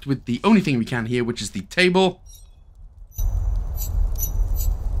interact with the only thing we can here, which is the table.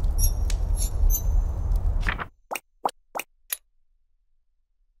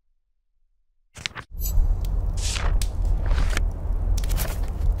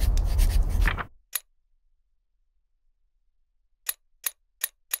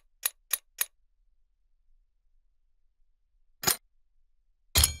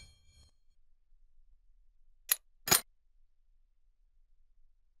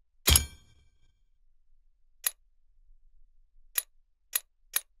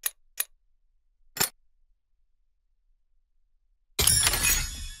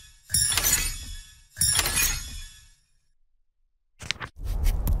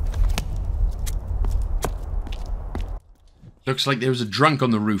 Looks like there was a drunk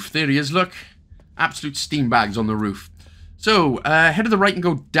on the roof. There he is, look. Absolute steam bags on the roof. So, head to the right and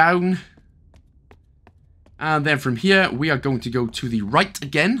go down. And then from here, we are going to go to the right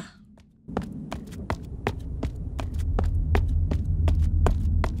again.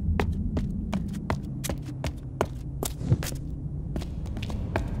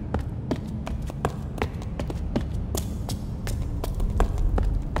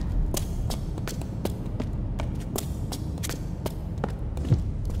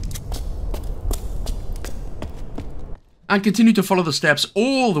 And continue to follow the steps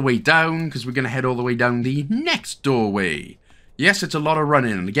all the way down, because we're going to head all the way down the next doorway. Yes, it's a lot of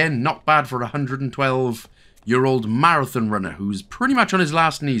running, and again, not bad for a 112-year-old marathon runner who's pretty much on his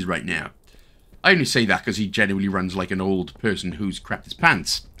last knees right now. I only say that because he genuinely runs like an old person who's crapped his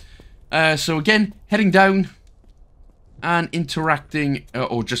pants. So again, heading down and interacting,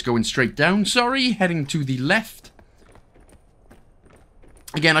 or just going straight down, sorry, heading to the left.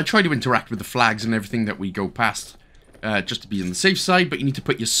 Again, I try to interact with the flags and everything that we go past. Just to be on the safe side, but you need to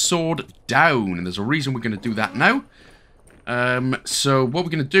put your sword down, and there's a reason we're going to do that now. So what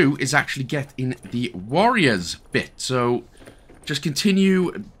we're going to do is actually get in the warriors bit. So just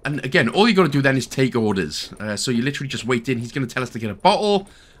continue, and again, all you got to do then is take orders. So you literally just wait in. He's going to tell us to get a bottle,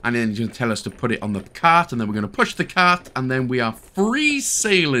 and then he's going to tell us to put it on the cart, and then we're going to push the cart, and then we are free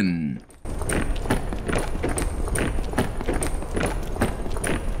sailing.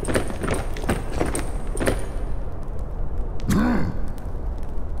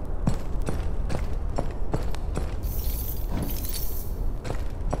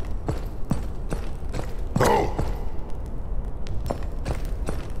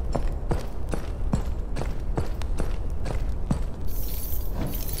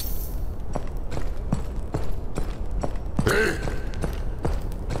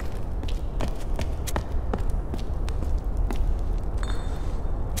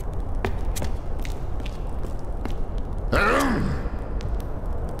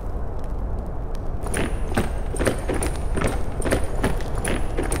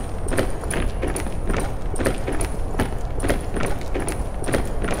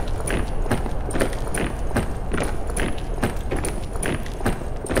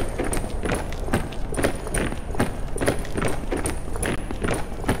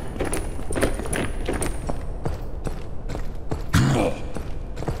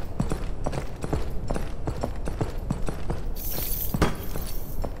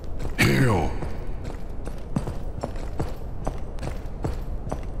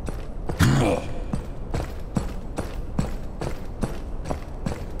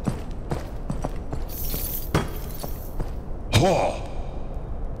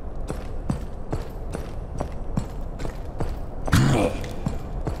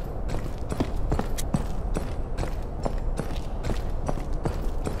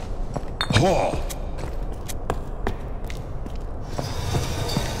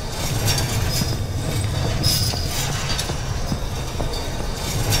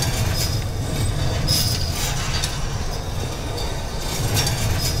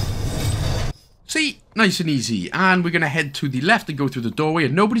 See, nice and easy. And we're going to head to the left and go through the doorway,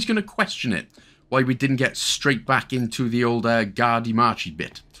 and nobody's going to question it why we didn't get straight back into the old Guardy Marchy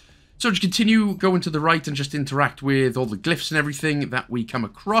bit. So just continue going to the right and just interact with all the glyphs and everything that we come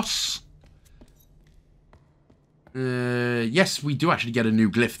across. Yes, we do actually get a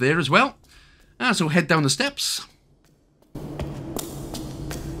new glyph there as well. So head down the steps.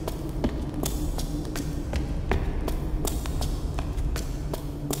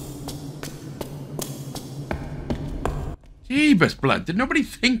 Jeebus blood. Did nobody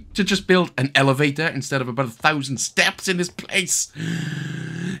think to just build an elevator instead of about 1,000 steps in this place?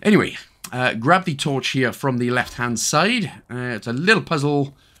 Anyway, grab the torch here from the left-hand side. It's a little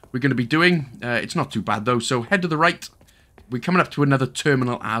puzzle we're going to be doing. It's not too bad, though. So head to the right. We're coming up to another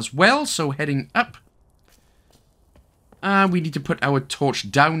terminal as well. So heading up. We need to put our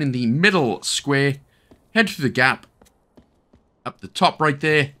torch down in the middle square. Head through the gap. Up the top right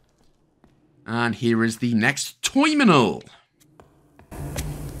there. And here is the next terminal.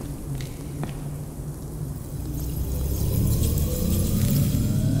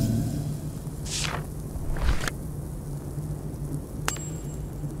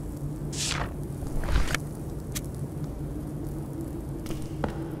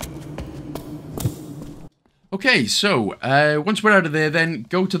 Okay, so once we're out of there, then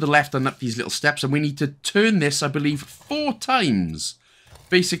go to the left and up these little steps, and we need to turn this, I believe, 4 times.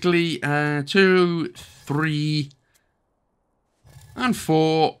 Basically, 2, 3, and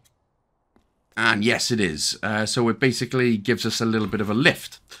 4, and yes, it is. So it basically gives us a little bit of a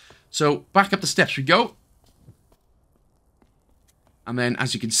lift. So back up the steps we go. And then,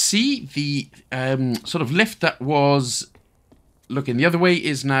 as you can see, the sort of lift that was looking the other way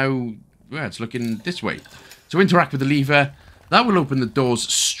is now, well, it's looking this way. So interact with the lever. That will open the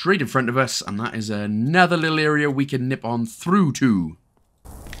doors straight in front of us, and that is another little area we can nip on through to.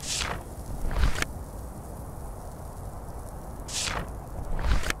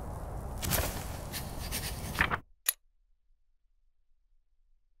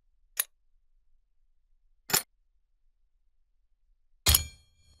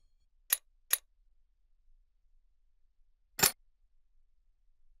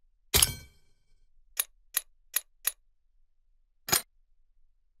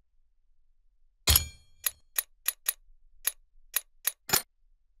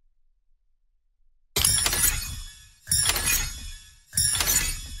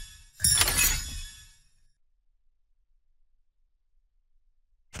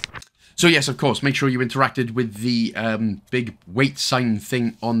 So yes, of course, make sure you interacted with the big wait sign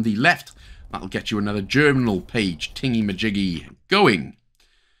thing on the left. That'll get you another journal page, tingy-majiggy, going.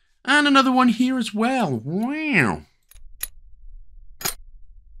 And another one here as well. Wow.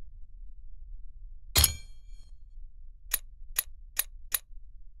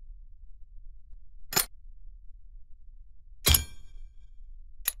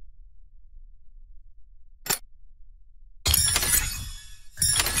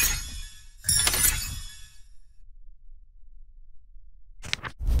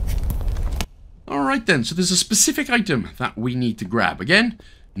 Alright then, so there's a specific item that we need to grab. Again,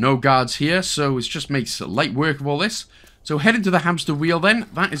 no guards here, so it just makes light work of all this. So head into the hamster wheel then.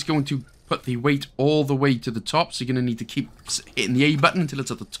 That is going to put the weight all the way to the top, so you're going to need to keep hitting the A button until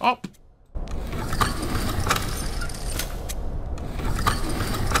it's at the top.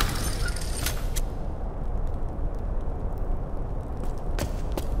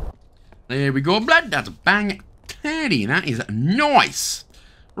 There we go, blood. That's bang teddy. That is nice.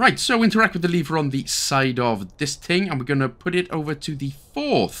 Right, so interact with the lever on the side of this thing, and we're going to put it over to the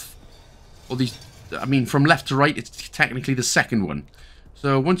 4th. Or the, I mean, from left to right, it's technically the 2nd one.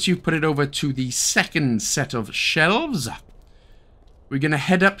 So once you put it over to the 2nd set of shelves, we're going to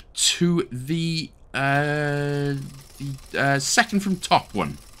head up to the 2nd from top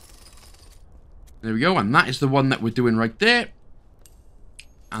one. There we go, and that is the one that we're doing right there.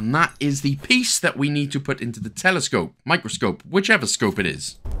 And that is the piece that we need to put into the telescope, microscope, whichever scope it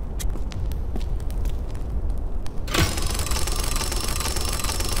is.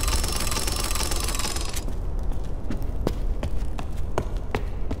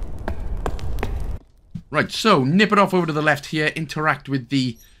 Right, so nip it off over to the left here, interact with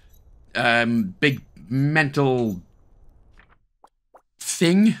the big mental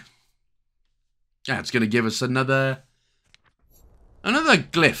thing. That's going to give us another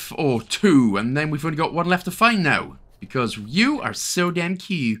glyph or 2, and then we've only got 1 left to find now, because you are so damn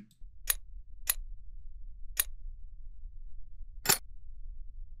cute.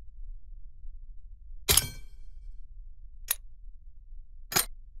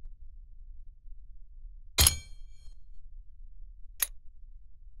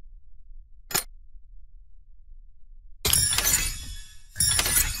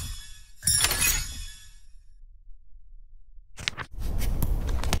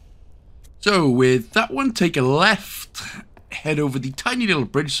 So with that one, take a left, head over the tiny little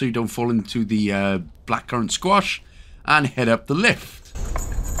bridge so you don't fall into the blackcurrant squash, and head up the lift.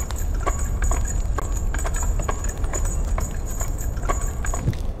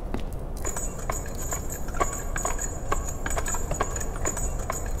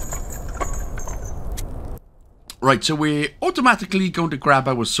 Right, so we're automatically going to grab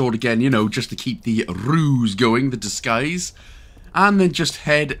our sword again, you know, just to keep the ruse going, the disguise. And then just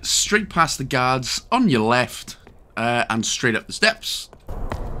head straight past the guards on your left and straight up the steps.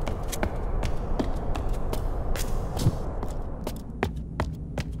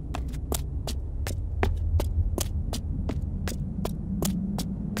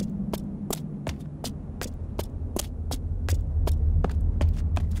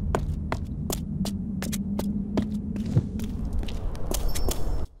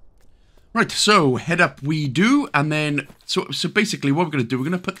 Right, so head up we do, and then, so basically what we're going to do, we're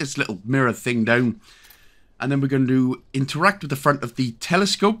going to put this little mirror thing down, and then we're going to interact with the front of the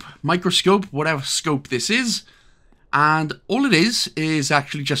telescope, microscope, whatever scope this is, and all it is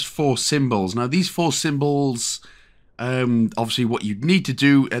actually just 4 symbols. Now these 4 symbols, obviously what you'd need to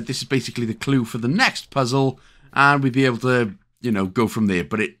do, this is basically the clue for the next puzzle, and we'd be able to, you know, go from there.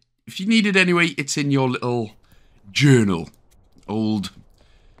 But if you need it anyway, it's in your little journal, old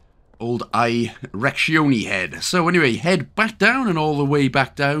Reccioni head. So anyway, head back down and all the way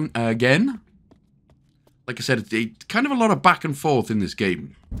back down again. Like I said, it's kind of a lot of back and forth in this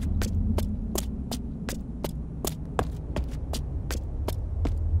game.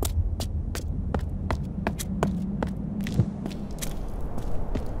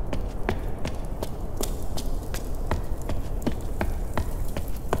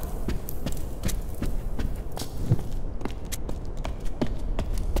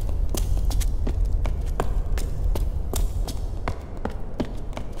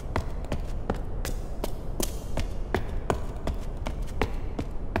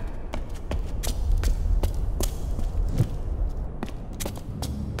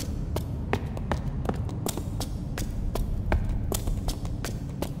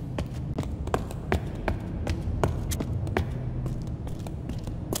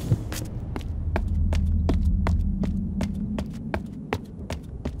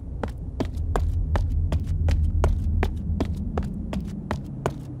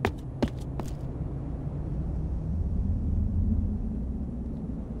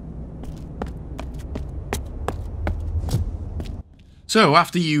 So,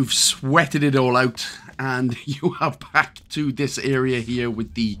 after you've sweated it all out, and you are back to this area here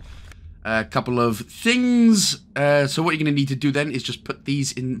with the couple of things. So what you're going to need to do then is just put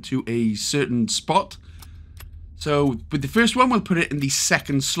these into a certain spot. So, with the first one, we'll put it in the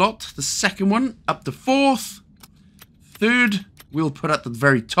second slot. The second one, up the 4th. Third, we'll put at the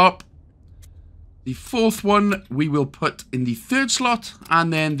very top. The 4th one, we will put in the 3rd slot.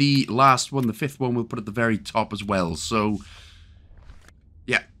 And then the last one, the 5th one, we'll put at the very top as well. So...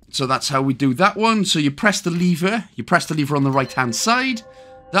 yeah, so that's how we do that one. So you press the lever on the right hand side.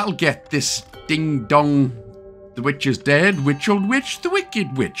 That'll get this ding dong, the witch is dead, witch old witch, the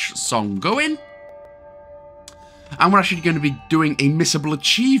wicked witch song going. And we're actually going to be doing a missable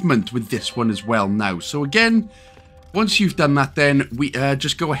achievement with this one as well now. So again, once you've done that, then we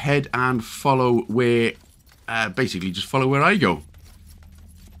just go ahead and follow where, basically just follow where I go.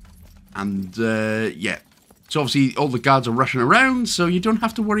 And yeah. So obviously all the guards are rushing around, so you don't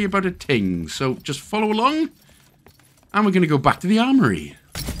have to worry about a thing. So just follow along, and we're going to go back to the armory.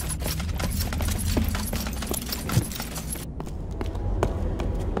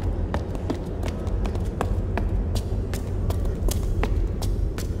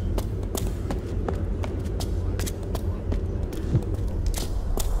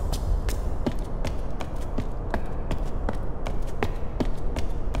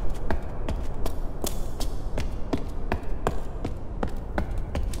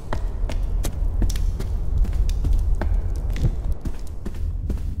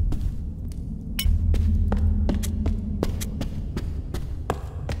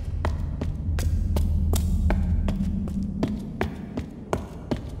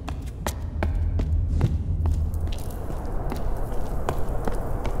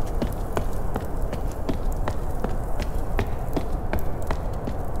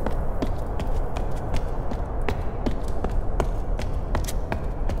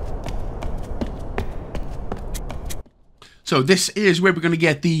 So this is where we're going to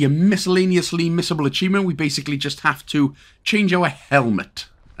get the miscellaneously missable achievement. We basically just have to change our helmet.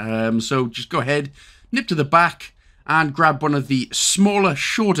 So just go ahead, nip to the back, and grab one of the smaller,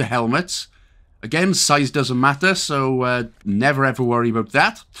 shorter helmets. Again, size doesn't matter, so never ever worry about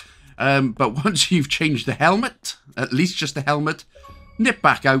that. But once you've changed the helmet, at least just the helmet, nip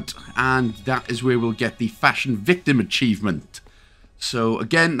back out, and that is where we'll get the Fashion Victim achievement. So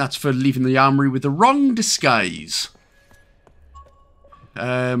again, that's for leaving the armory with the wrong disguise.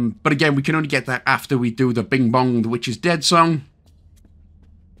 But again, we can only get that after we do the Bing Bong, the Witch is Dead song.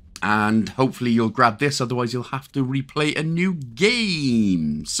 And hopefully you'll grab this, otherwise you'll have to replay a new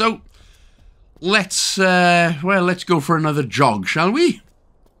game. So, let's go for another jog, shall we?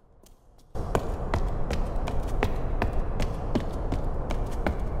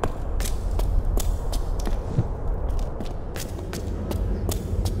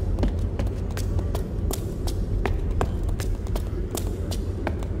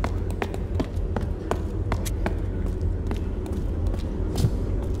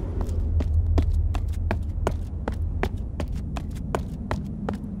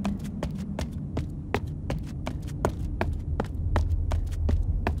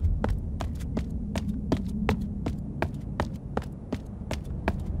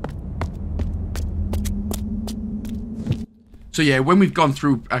 So yeah, when we've gone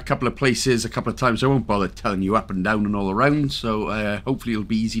through a couple of places a couple of times, I won't bother telling you up and down and all around, so hopefully it'll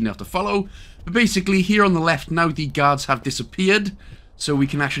be easy enough to follow. But basically, here on the left now, the guards have disappeared, so we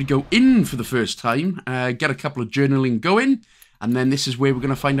can actually go in for the first time, get a couple of journaling going, and then this is where we're going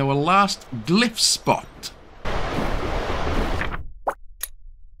to find our last glyph spot.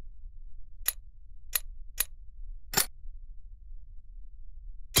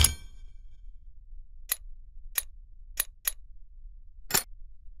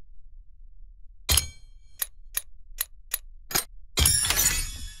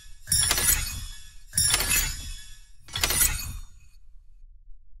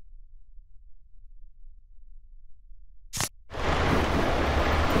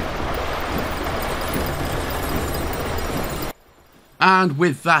 And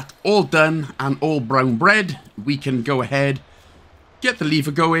with that all done and all brown bread, we can go ahead, get the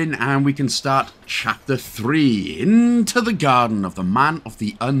lever going, and we can start Chapter 3, Into the Garden of the Man of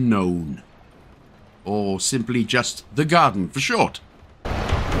the Unknown. Or simply just The Garden for short.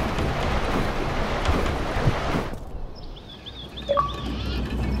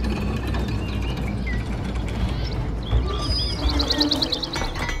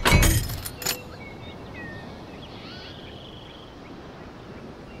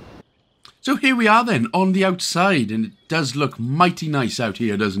 So here we are then, on the outside, and it does look mighty nice out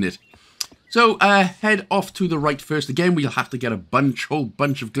here, doesn't it? So, head off to the right first. Again, we'll have to get a whole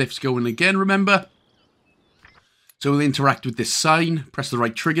bunch of glyphs going again, remember? So we'll interact with this sign, press the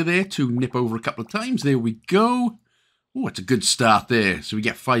right trigger there to nip over a couple of times. There we go. Oh, it's a good start there. So we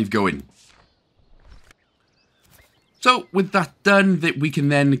get 5 going. So, with that done, we can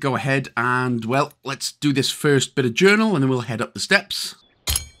then go ahead and, well, let's do this first bit of journal, and then we'll head up the steps.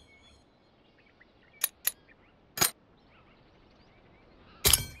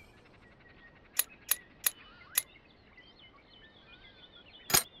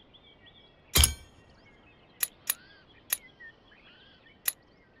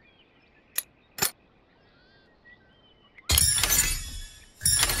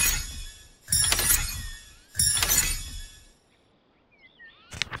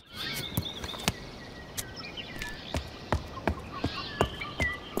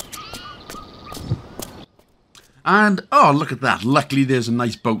 And, oh, look at that. Luckily, there's a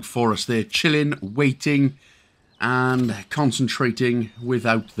nice boat for us there, chilling, waiting, and concentrating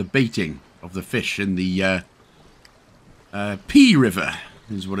without the baiting of the fish in the P River,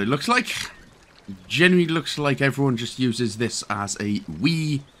 is what it looks like. It generally looks like everyone just uses this as a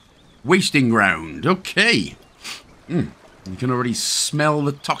wee wasting ground. Okay. You can already smell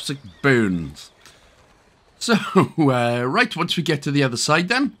the toxic burns. So, right, once we get to the other side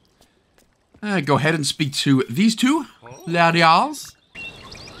then, go ahead and speak to these two ladies.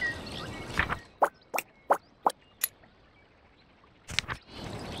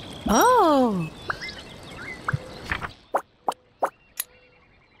 Oh.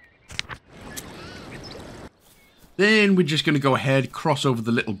 Then we're just going to go ahead, cross over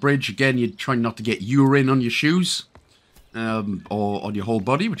the little bridge. Again, you're trying not to get urine on your shoes. Or on your whole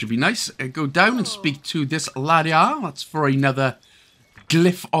body, which would be nice. Go down and speak to this laddie. That's for another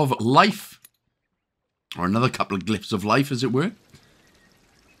glyph of life. Or another couple of glyphs of life, as it were.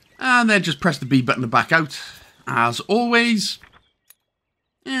 And then just press the B button to back out, as always.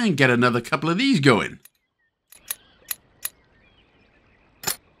 And get another couple of these going.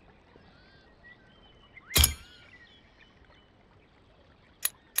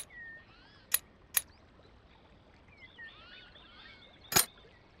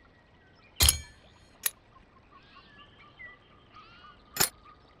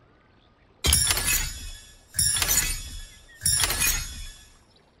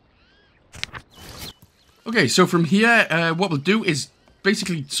 Okay, so from here, what we'll do is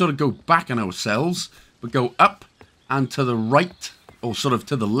basically sort of go back on ourselves, but go up and to the right, or sort of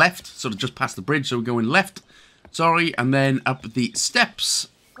to the left, sort of just past the bridge, so we're going left, sorry, and then up the steps,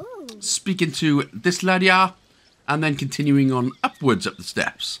 speaking to this lad here, and then continuing on upwards up the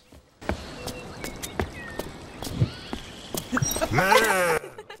steps.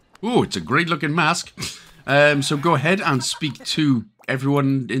 Oh, it's a great looking mask. So go ahead and speak to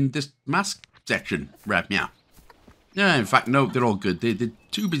everyone in this mask section. Right, yeah. Yeah, in fact, no, they're all good. They're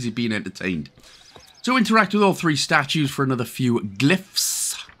too busy being entertained. So interact with all 3 statues for another few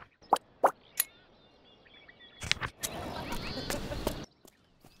glyphs.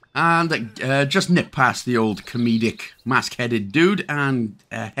 And just nip past the old comedic mask-headed dude and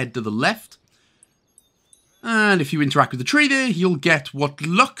head to the left. And if you interact with the tree there, you'll get what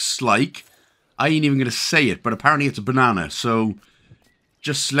looks like, I ain't even going to say it, but apparently it's a banana. So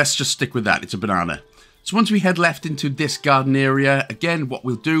let's just stick with that. It's a banana. So once we head left into this garden area, again, what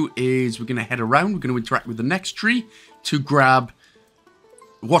we'll do is we're going to head around. We're going to interact with the next tree to grab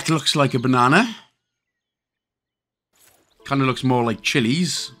what looks like a banana. Kind of looks more like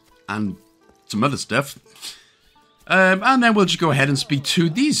chilies and some other stuff. And then we'll just go ahead and speak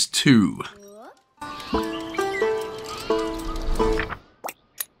to these 2.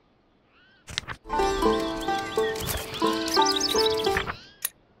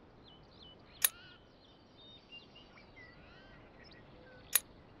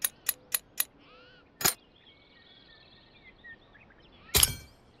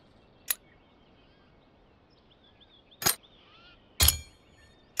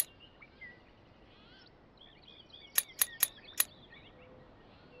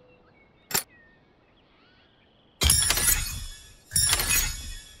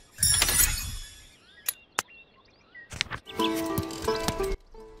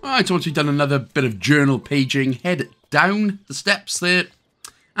 Alright, so once we've done another bit of journal paging, head down the steps there,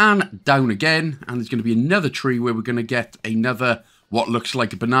 and down again, and there's going to be another tree where we're going to get another what looks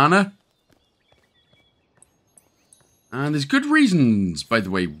like a banana. And there's good reasons, by the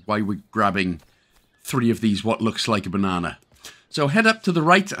way, why we're grabbing 3 of these what looks like a banana. So head up to the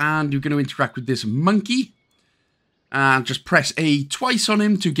right, and you're going to interact with this monkey. And just press A twice on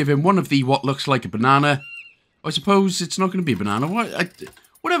him to give him one of the what looks like a banana. I suppose it's not going to be a banana.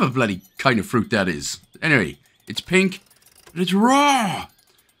 Whatever bloody kind of fruit that is. Anyway, it's pink, and it's raw.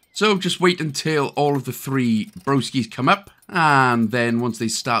 So just wait until all of the 3 broskies come up, and then once they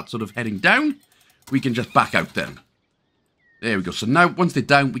start sort of heading down, we can just back out then. There we go. So now, once they're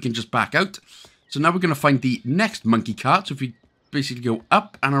down, we can just back out. So now we're going to find the next monkey cart. So if we basically go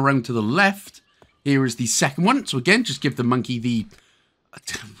up and around to the left, here is the second one. So again, just give the monkey the...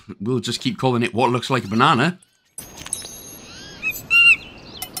 We'll just keep calling it what looks like a banana.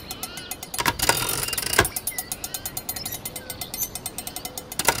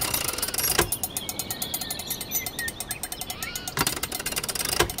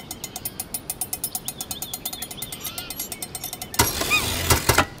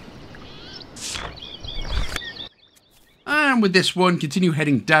 And with this one, continue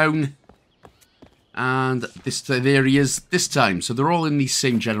heading down. And there he is this time. So they're all in the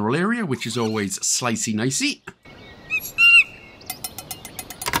same general area, which is always slicey nicey.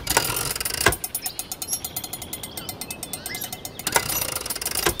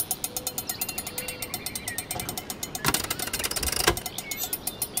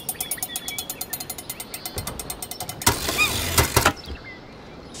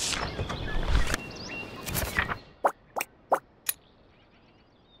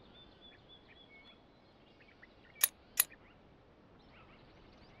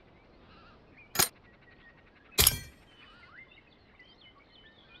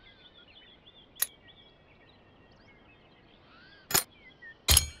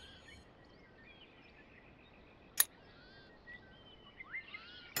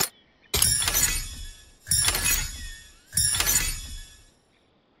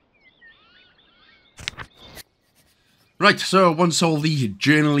 Right, so once all the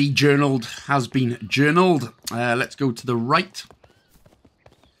journaled has been journaled, let's go to the right.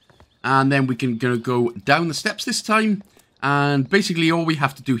 And then we can go down the steps this time. And basically all we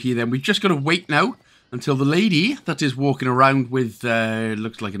have to do here then, we've just got to wait now until the lady that is walking around with,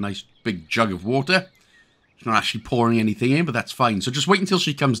 looks like a nice big jug of water. She's not actually pouring anything in, but that's fine. So just wait until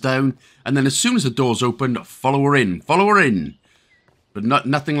she comes down. And then as soon as the door's open, follow her in. Follow her in. But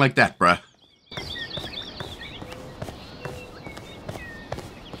nothing like that, bruh.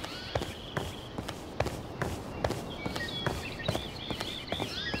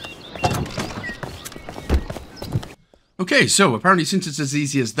 Okay, so apparently since it's as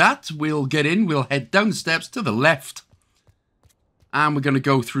easy as that, we'll get in, we'll head down the steps to the left. And we're going to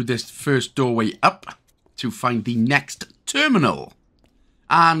go through this first doorway up to find the next terminal.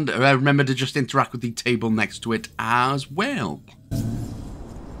 And remember to just interact with the table next to it as well.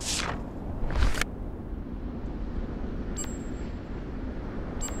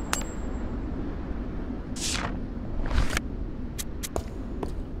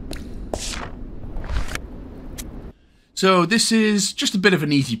 So this is just a bit of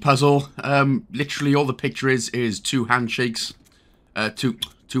an easy puzzle. Literally all the picture is two handshakes.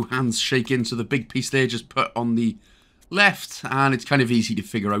 Two hands shaking. So the big piece there just put on the left. And it's kind of easy to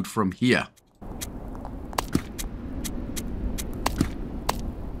figure out from here.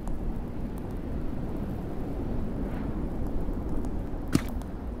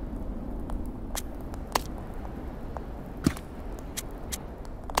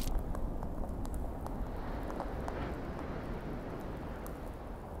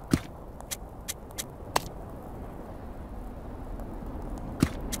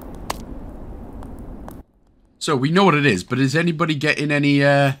 So we know what it is, but is anybody getting any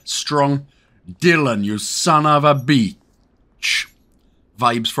strong Dylan, you son of a bitch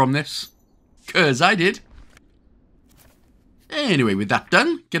vibes from this? 'Cause I did. Anyway, with that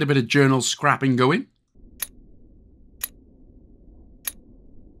done, get a bit of journal scrapping going.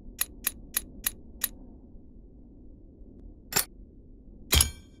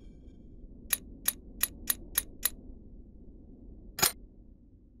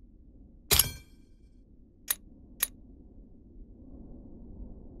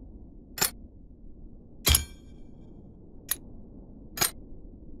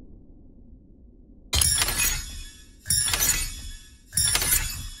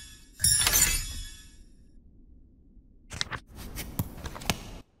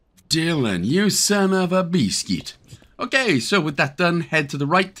 Dylan, you son of a biscuit. Okay, so with that done, head to the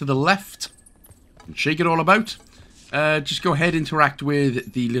right, to the left, and shake it all about. Just go ahead, interact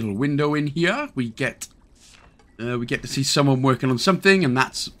with the little window in here. We get to see someone working on something, and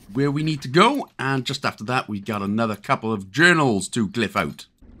that's where we need to go. And just after that, we got another couple of journals to glyph out.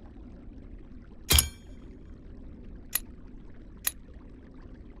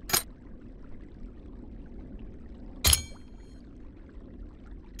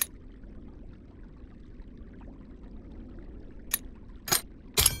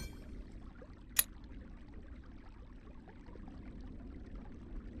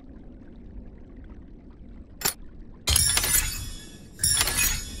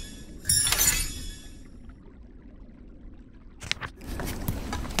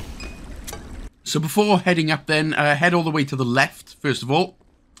 So before heading up then, head all the way to the left, first of all,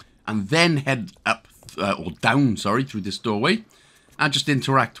 and then head up, or down, sorry, through this doorway, and just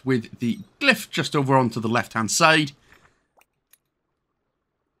interact with the glyph just over onto the left-hand side.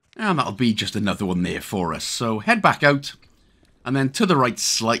 And that'll be just another one there for us. So head back out, and then to the right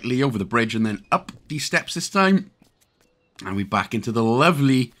slightly over the bridge, and then up these steps this time. And we're back into the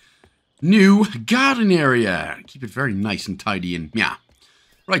lovely new garden area. Keep it very nice and tidy and yeah.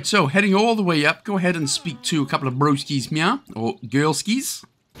 Right, so heading all the way up, go ahead and speak to a couple of broskies, meow, or girlskies.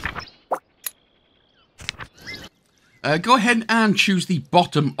 Go ahead and choose the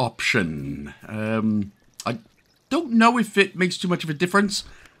bottom option. I don't know if it makes too much of a difference.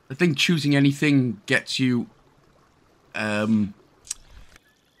 I think choosing anything gets you that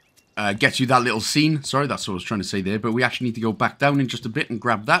little scene. Sorry, that's what I was trying to say there. But we actually need to go back down in just a bit and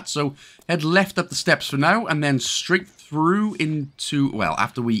grab that. So head left up the steps for now, and then straight through into, well,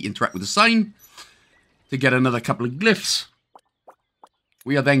 after we interact with the sign, to get another couple of glyphs.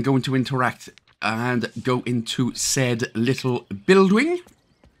 We are then going to interact and go into said little building.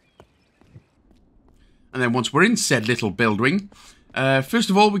 And then once we're in said little building, first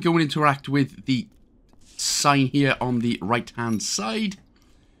of all, we're going to interact with the sign here on the right-hand side.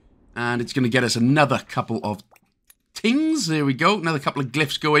 And it's going to get us another couple of things. There we go. Another couple of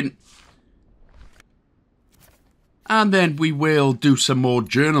glyphs going. And then we will do some more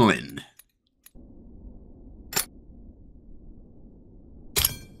journaling.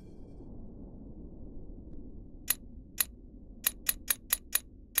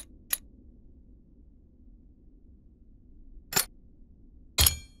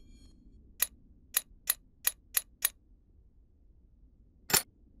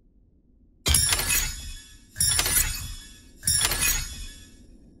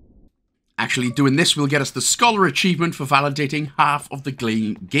 Actually, doing this will get us the Scholar achievement for validating half of the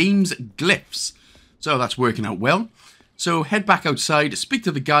game's glyphs. So that's working out well. So head back outside, speak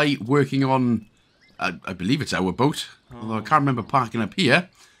to the guy working on, I believe it's our boat, although I can't remember parking up here.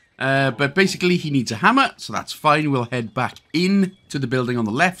 But basically he needs a hammer, so that's fine. We'll head back in to the building on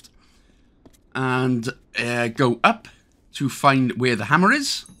the left and go up to find where the hammer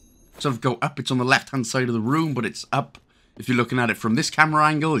is. Sort of go up, it's on the left-hand side of the room, but it's up. If you're looking at it from this camera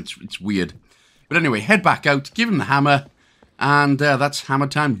angle, it's weird. But anyway, head back out, give him the hammer, and that's hammer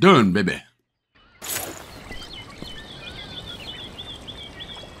time done, baby.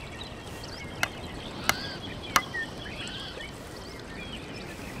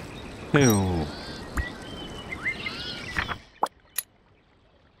 Ew.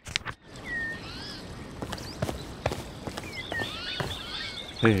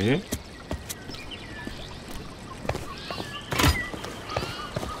 Hey.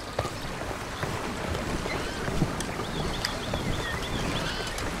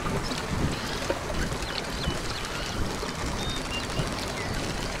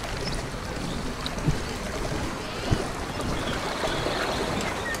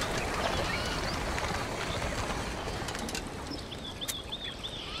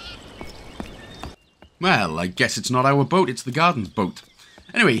 Well, I guess it's not our boat, it's the garden's boat.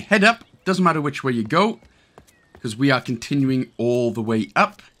 Anyway, head up. Doesn't matter which way you go, because we are continuing all the way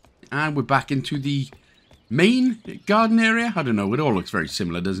up. And we're back into the main garden area. I don't know, it all looks very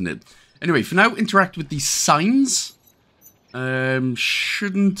similar, doesn't it? Anyway, for now, interact with these signs.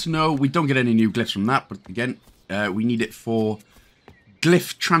 Shouldn't know. We don't get any new glyphs from that, but again, we need it for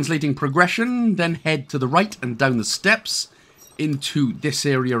glyph translating progression. Then head to the right and down the steps into this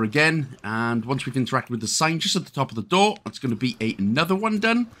area again, and once we've interacted with the sign just at the top of the door, that's going to be another one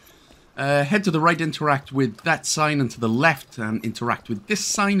done. Head to the right, interact with that sign, and to the left and interact with this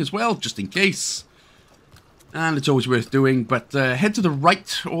sign as well, just in case. And it's always worth doing, but head to the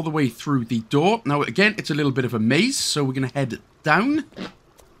right all the way through the door. Now again, it's a little bit of a maze, so we're going to head down.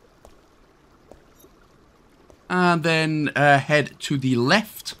 And then head to the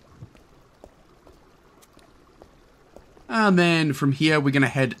left. And then from here, we're going to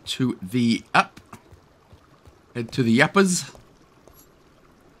head to the up. Head to the uppers.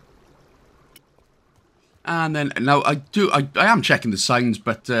 And then, now I am checking the signs,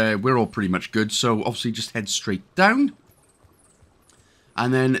 but we're all pretty much good. So obviously just head straight down.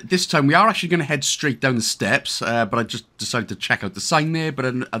 And then this time we are actually going to head straight down the steps. But I just decided to check out the sign there, but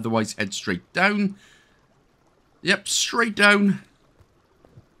otherwise head straight down. Yep, straight down.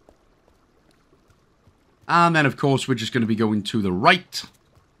 And then, of course, we're just going to be going to the right.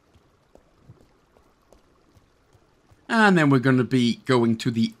 And then we're going to be going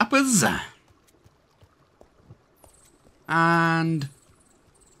to the uppers. And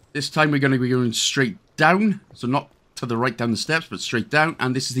this time we're going to be going straight down. So not to the right down the steps, but straight down.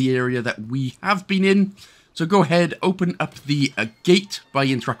 And this is the area that we have been in. So go ahead, open up the gate by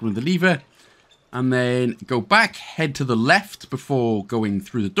interacting with the lever. And then go back, head to the left before going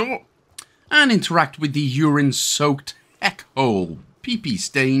through the door. And interact with the urine-soaked heck hole. Pee-pee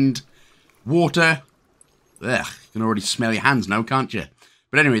stained water. Ugh, you can already smell your hands now, can't you?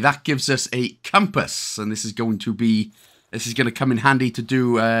 But anyway, that gives us a compass. And this is going to come in handy to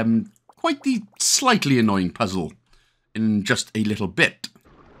do quite the slightly annoying puzzle in just a little bit.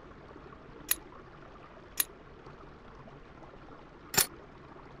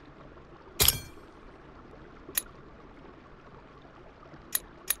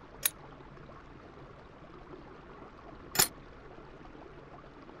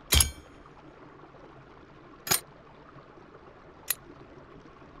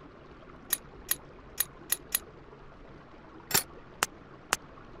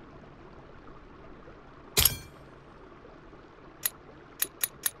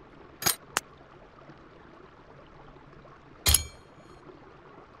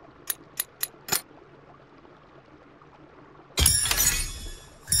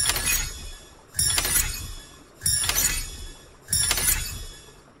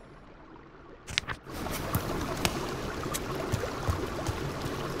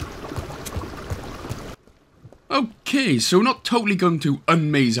 Okay, so we're not totally going to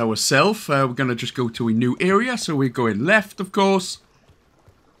unmaze ourselves. We're going to just go to a new area. So we're going left, of course.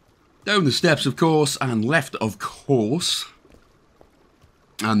 Down the steps, of course. And left, of course.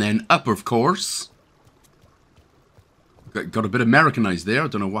 And then up, of course. Got a bit Americanized there. I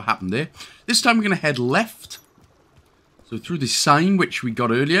don't know what happened there. This time we're going to head left. So through the sign, which we got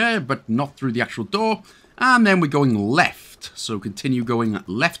earlier, but not through the actual door. And then we're going left. So continue going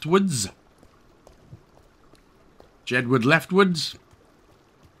leftwards. Jedward leftwards.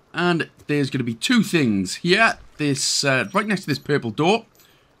 And there's going to be two things here. This right next to this purple door,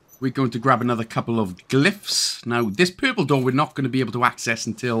 we're going to grab another couple of glyphs. Now, this purple door we're not going to be able to access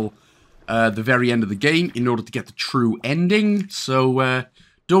until the very end of the game in order to get the true ending. So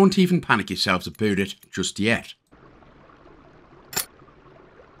don't even panic yourselves about it just yet.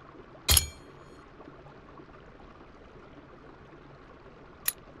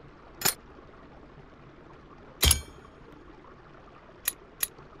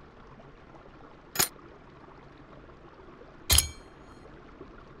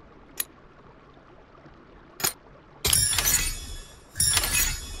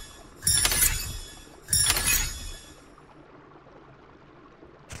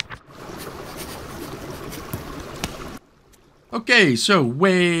 Okay, so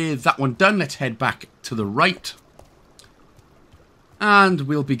with that one done, let's head back to the right. And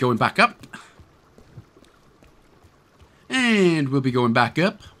we'll be going back up. And we'll be going back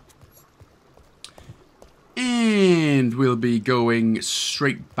up. And we'll be going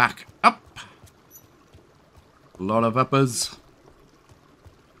straight back up. A lot of uppers.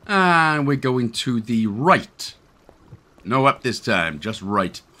 And we're going to the right. No up this time, just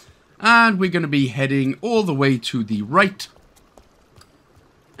right. And we're going to be heading all the way to the right.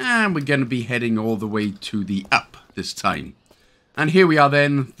 And we're going to be heading all the way to the up this time. And here we are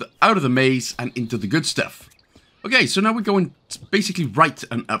then, out of the maze and into the good stuff. Okay, so now we're going basically right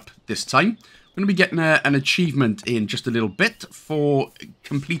and up this time. We're going to be getting an achievement in just a little bit for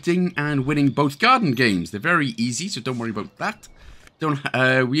completing and winning both garden games. They're very easy, so don't worry about that.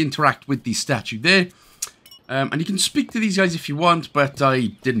 We interact with the statue there. And you can speak to these guys if you want, but I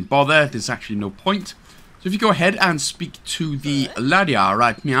didn't bother. There's actually no point. So if you go ahead and speak to the Ladia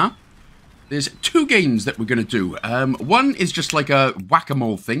right now, there's 2 games that we're going to do. One is just like a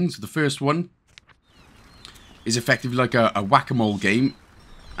whack-a-mole thing. So the first one is effectively like a whack-a-mole game.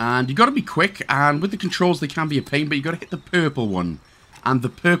 And you got to be quick, and with the controls they can be a pain, but you got to hit the purple one. And the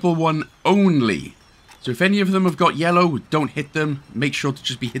purple one only. So if any of them have got yellow, don't hit them. Make sure to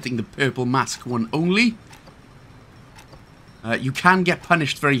just be hitting the purple mask one only. You can get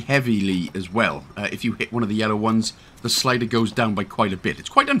punished very heavily as well. If you hit one of the yellow ones, the slider goes down by quite a bit. It's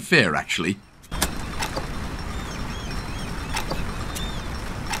quite unfair, actually.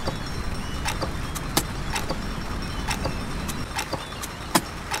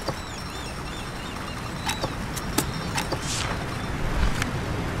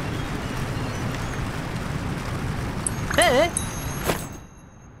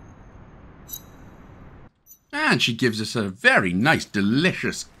 And she gives us a very nice,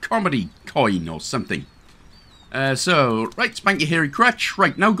 delicious comedy coin or something. So, right, spank your hairy crutch.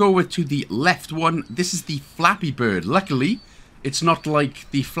 Right, now go over to the left one. This is the Flappy Bird. Luckily, it's not like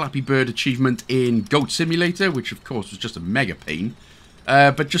the Flappy Bird achievement in Goat Simulator, which of course was just a mega pain.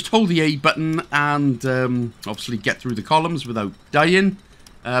 But just hold the A button and obviously get through the columns without dying.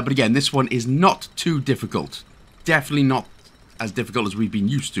 But again, this one is not too difficult. Definitely not as difficult as we've been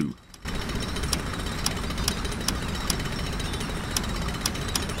used to.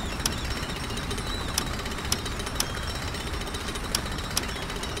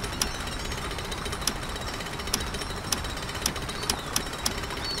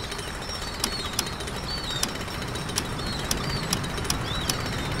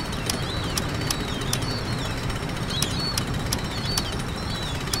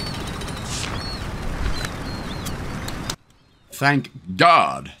 Thank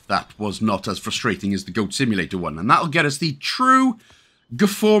God that was not as frustrating as the Goat Simulator one. And that'll get us the true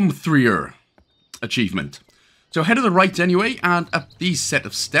Geformthreer achievement. So head to the right anyway, and up these set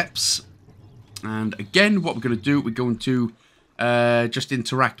of steps. And again, what we're going to do, we're going to just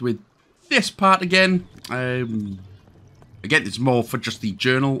interact with this part again. Again, it's more for just the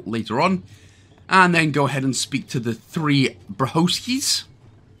journal later on. And then go ahead and speak to the 3 Brahoskis.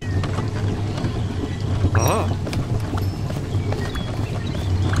 Oh.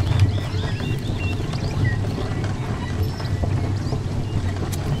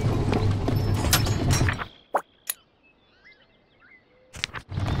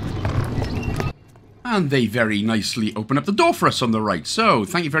 And they very nicely open up the door for us on the right. So,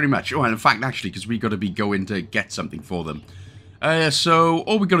 thank you very much. Oh, and in fact, actually, because we got to be going to get something for them. So,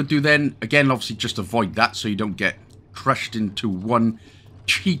 all we got to do then, again, obviously just avoid that so you don't get crushed into one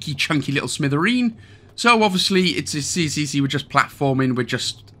cheeky, chunky little smithereen. So, obviously, it's easy. We're just platforming. We're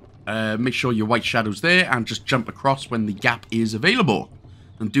just, make sure your white shadow's there and just jump across when the gap is available.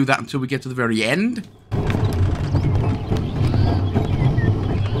 And do that until we get to the very end.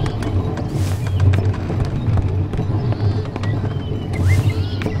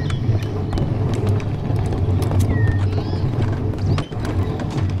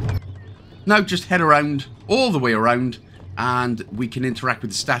 Now just head around, all the way around, and we can interact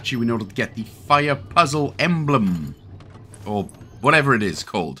with the statue in order to get the fire puzzle emblem. Or whatever it is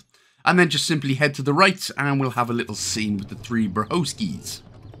called. And then just simply head to the right, and we'll have a little scene with the 3 Brahoskis.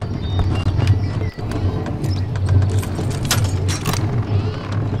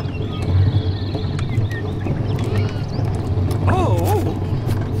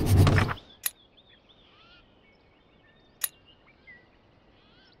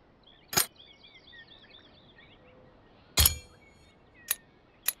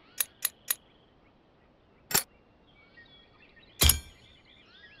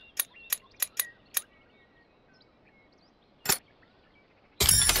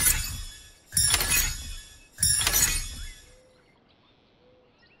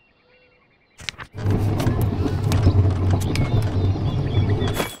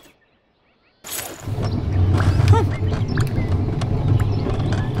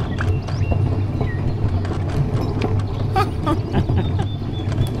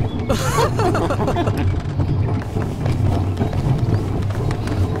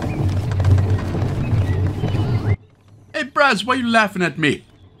 Raz, why are you laughing at me?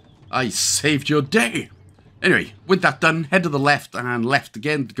 I saved your day. Anyway, with that done, head to the left and left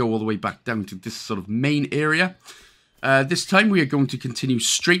again to go all the way back down to this sort of main area. This time we are going to continue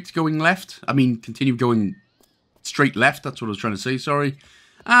straight going left. I mean, continue going straight left. That's what I was trying to say, sorry.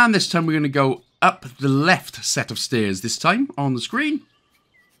 And this time we're going to go up the left set of stairs this time on the screen.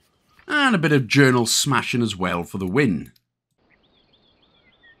 And a bit of journal smashing as well for the win.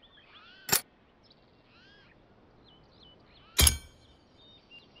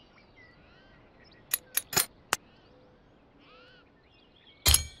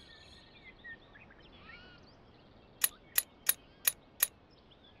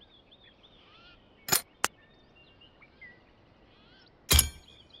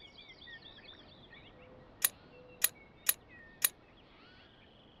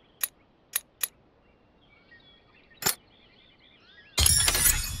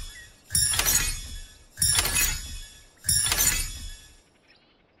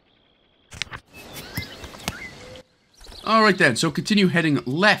 Alright then, so continue heading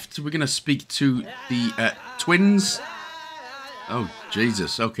left. We're going to speak to the twins. Oh,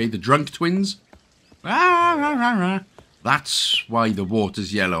 Jesus. Okay, the drunk twins. That's why the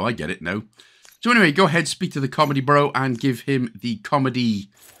water's yellow. I get it now. So anyway, go ahead, speak to the comedy bro and give him the comedy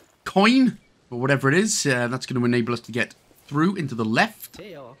coin, or whatever it is. That's going to enable us to get through into the left.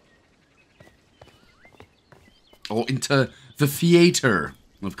 Or into the theater,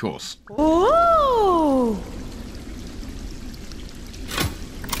 of course. Ooh!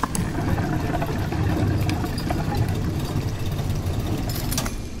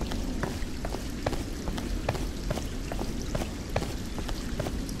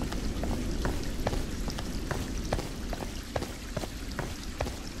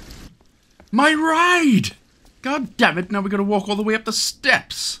 My ride! God damn it, now we've got to walk all the way up the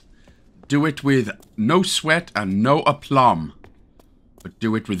steps. Do it with no sweat and no aplomb. But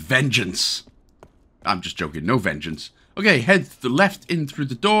do it with vengeance. I'm just joking, no vengeance. Okay, head to the left in through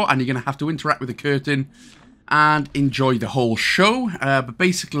the door, and you're going to have to interact with the curtain and enjoy the whole show. But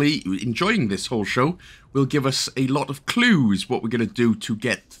basically, enjoying this whole show will give us a lot of clues what we're going to do to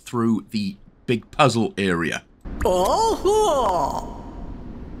get through the big puzzle area. Oh!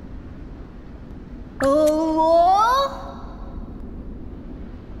 Oh! Oh!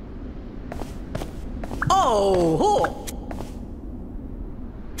 Oh!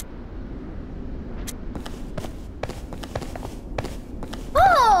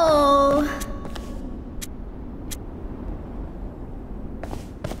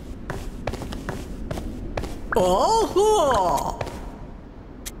 Oh! Oh! Oh!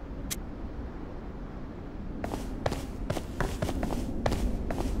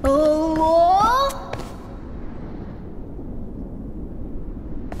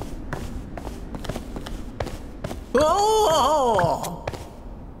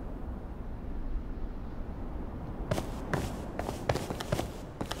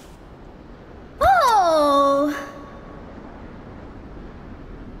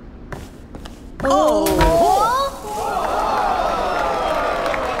 Oh!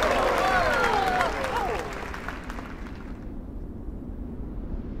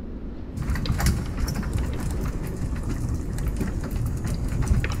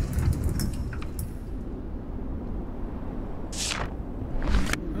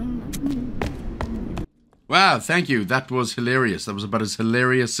 Wow, thank you. That was hilarious. That was about as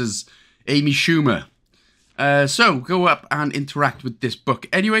hilarious as Amy Schumer. So, go up and interact with this book.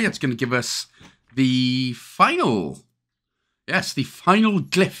 Anyway, it's going to give us the final... Yes, the final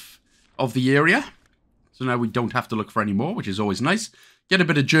glyph of the area. So now we don't have to look for any more, which is always nice. Get a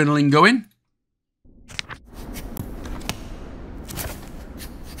bit of journaling going.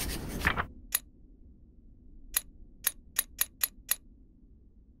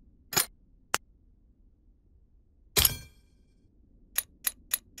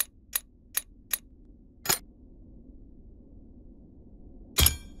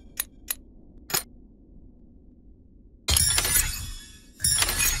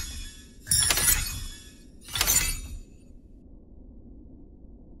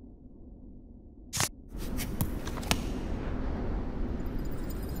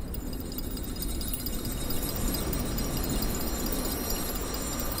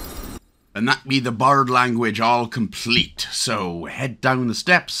 And that be the bird language all complete. So head down the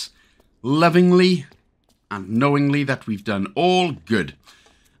steps lovingly and knowingly that we've done all good.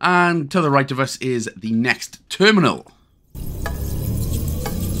 And to the right of us is the next terminal.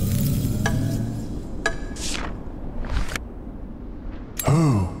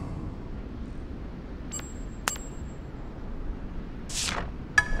 Oh.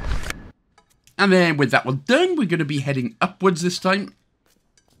 And then with that one done, we're going to be heading upwards this time.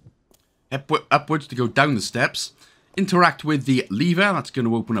 Upwards to go down the steps. Interact with the lever. That's going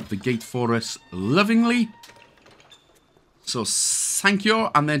to open up the gate for us lovingly. So, thank you.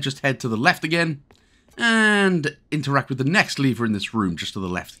 And then just head to the left again. And interact with the next lever in this room, just to the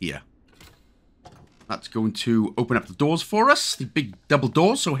left here. That's going to open up the doors for us. The big double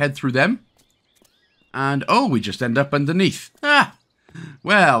doors, so head through them. And, oh, we just end up underneath. Ah!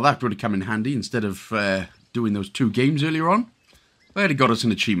 Well, that would have come in handy instead of doing those 2 games earlier on. But it got us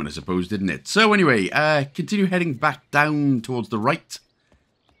an achievement, I suppose, didn't it? So anyway, continue heading back down towards the right.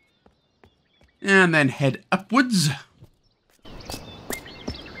 And then head upwards.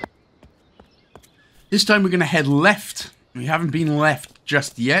 This time we're going to head left. We haven't been left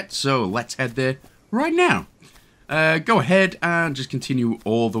just yet, so let's head there right now. Go ahead and just continue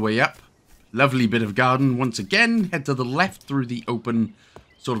all the way up. Lovely bit of garden once again. Head to the left through the open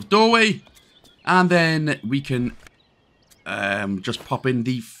sort of doorway. And then we can just pop in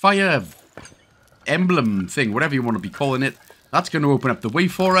the fire emblem thing, whatever you want to be calling it. That's going to open up the way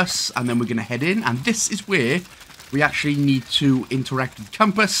for us. And then we're going to head in. And this is where we actually need to interact with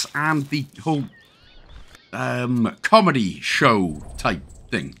Compass and the whole comedy show type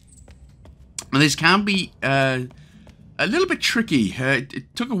thing. And this can be a little bit tricky.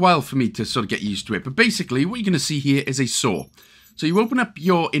 It took a while for me to sort of get used to it. But basically, what you're going to see here is a saw. So you open up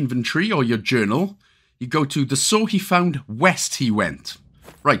your inventory or your journal. You go to the saw he found, west he went.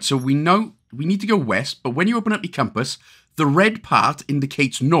 Right, so we know we need to go west. But when you open up your compass, the red part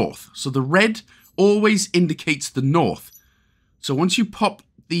indicates north. So the red always indicates the north. So once you pop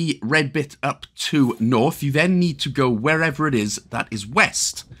the red bit up to north, you then need to go wherever it is that is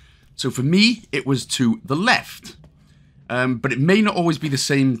west. So for me, it was to the left. But it may not always be the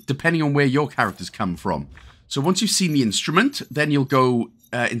same depending on where your characters come from. So once you've seen the instrument, then you'll go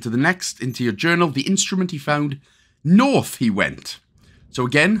into your journal. The instrument he found, north he went. So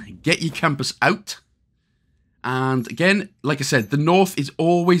again, get your compass out. And again, like I said, the north is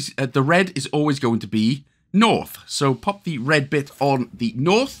always, the red is always going to be north. So pop the red bit on the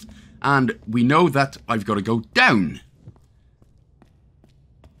north. And we know that I've got to go down.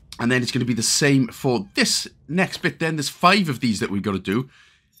 And then it's going to be the same for this next bit then. There's 5 of these that we've got to do.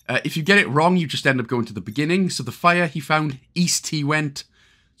 If you get it wrong, you just end up going to the beginning. So the fire he found, east he went.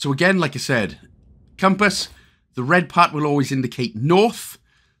 So again, like I said, compass, the red part will always indicate north.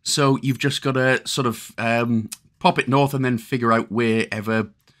 So you've just got to sort of pop it north and then figure out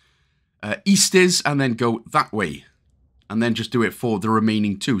wherever east is and then go that way. And then just do it for the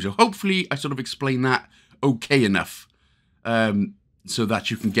remaining 2. So hopefully I sort of explained that okay enough. So that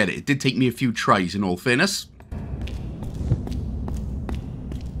you can get it. It did take me a few tries in all fairness.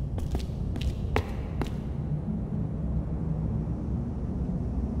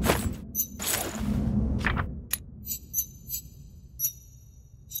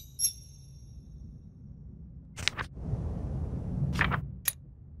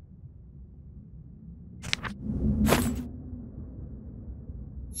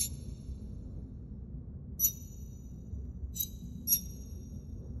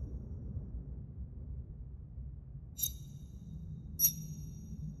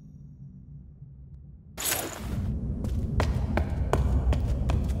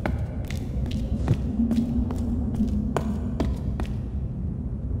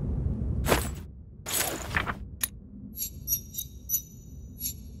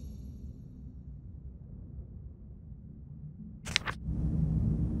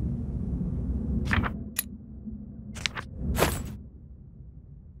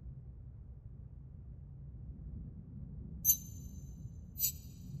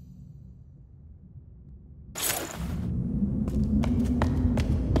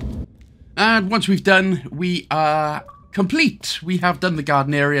 And once we've done, we are complete. We have done the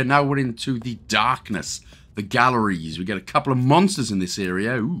garden area. Now we're into the darkness, the galleries. We get a couple of monsters in this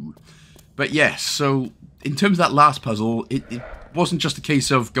area. Ooh. But yes, so in terms of that last puzzle, it wasn't just a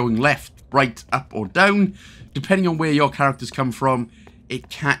case of going left, right, up, or down. Depending on where your characters come from, the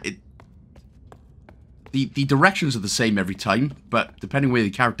directions are the same every time, but depending where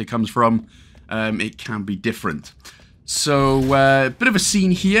the character comes from, it can be different. So, bit of a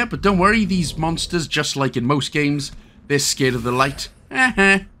scene here, but don't worry, these monsters, just like in most games, they're scared of the light.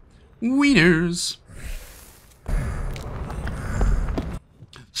 Wieners.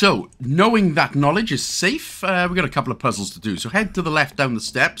 So, knowing that knowledge is safe, we've got a couple of puzzles to do. So head to the left down the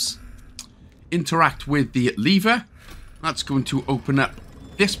steps, interact with the lever. That's going to open up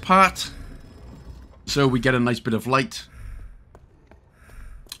this part, so we get a nice bit of light.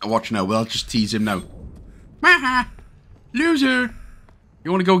 Watch now, we'll just tease him now. Loser!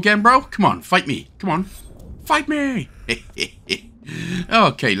 You want to go again, bro? Come on, fight me. Come on. Fight me!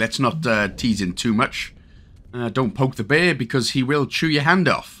 Okay, let's not tease him too much. Don't poke the bear, because he will chew your hand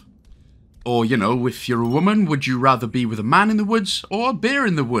off. Or, you know, if you're a woman, would you rather be with a man in the woods or a bear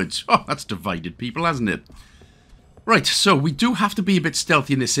in the woods? Oh, that's divided people, hasn't it? Right, so we do have to be a bit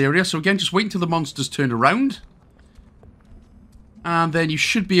stealthy in this area. So again, just wait until the monster's turned around. And then you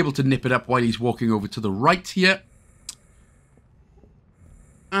should be able to nip it up while he's walking over to the right here.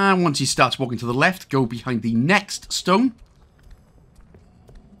 And once he starts walking to the left, go behind the next stone.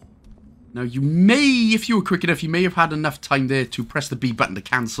 Now you may, if you were quick enough, you may have had enough time there to press the B button to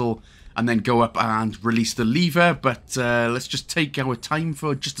cancel and then go up and release the lever. But let's just take our time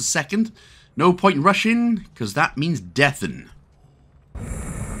for just a second. No point rushing, because that means deathin'.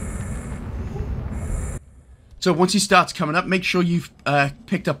 So once he starts coming up, make sure you've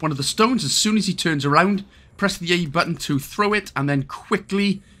picked up one of the stones. As soon as he turns around, press the A button to throw it, and then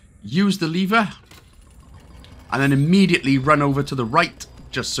quickly use the lever. And then immediately run over to the right,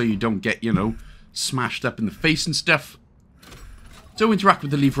 just so you don't get, you know, smashed up in the face and stuff. So interact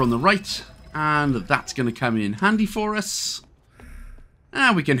with the lever on the right, and that's going to come in handy for us.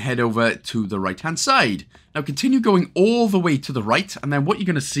 And we can head over to the right-hand side. Now continue going all the way to the right, and then what you're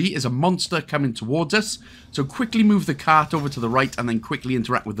going to see is a monster coming towards us. So quickly move the cart over to the right, and then quickly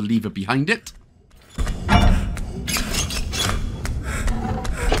interact with the lever behind it.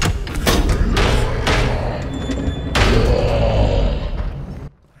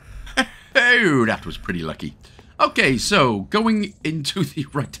 Oh, that was pretty lucky. Okay, so going into the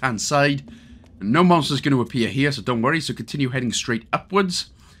right-hand side. No monster's going to appear here, so don't worry. So continue heading straight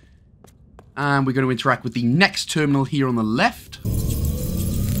upwards. And we're going to interact with the next terminal here on the left.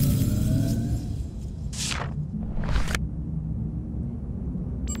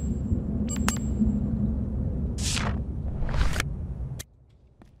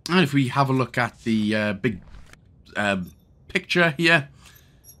 And if we have a look at the big picture here.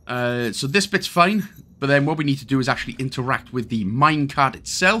 So this bit's fine. But then what we need to do is actually interact with the minecart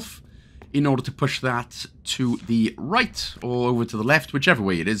itself in order to push that to the right or over to the left, whichever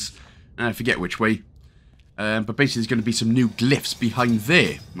way it is. I forget which way. But basically there's going to be some new glyphs behind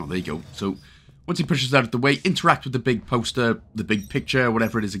there. Oh, there you go. So once he pushes that out of the way, interact with the big poster, the big picture,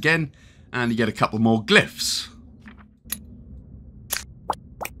 whatever it is again, and you get a couple more glyphs.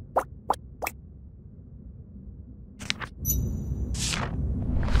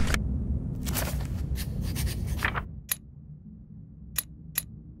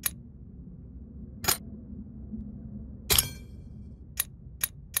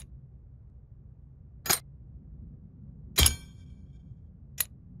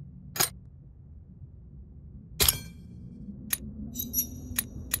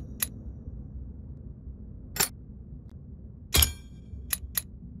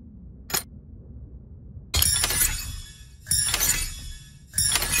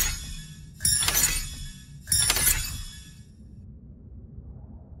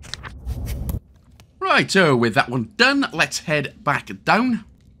 Right, so with that one done, let's head back down.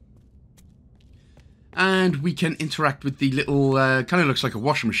 And we can interact with the little, kind of looks like a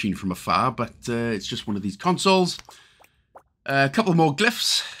washing machine from afar, but it's just one of these consoles. A couple more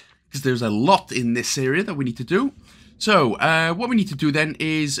glyphs, because there's a lot in this area that we need to do. So, what we need to do then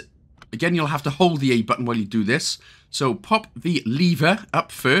is, again, you'll have to hold the A button while you do this. So, pop the lever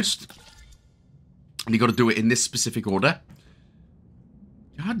up first. And you've got to do it in this specific order.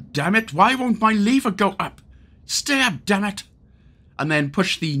 God damn it, why won't my lever go up? Stay up, damn it. And then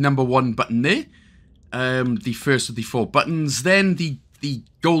push the number 1 button there. The first of the 4 buttons. Then the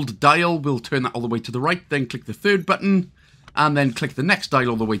gold dial will turn that all the way to the right. Then click the 3rd button. And then click the next dial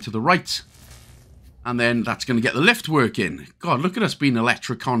all the way to the right. And then that's going to get the lift working. God, look at us being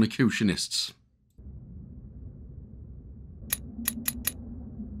electroconocutionists.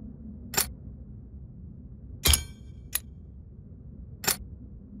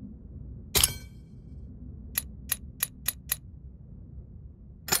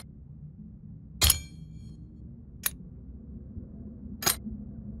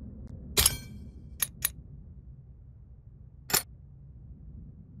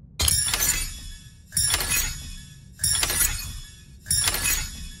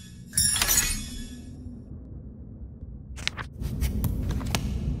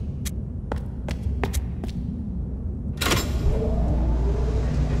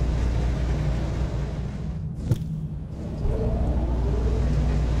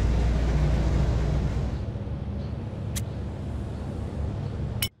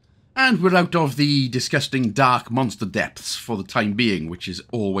 And we're out of the disgusting dark monster depths for the time being, which is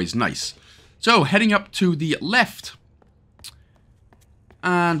always nice. So, heading up to the left.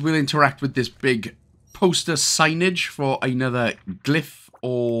 And we'll interact with this big poster signage for another glyph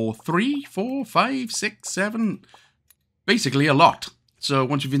or 3, 4, 5, 6, 7. Basically a lot. So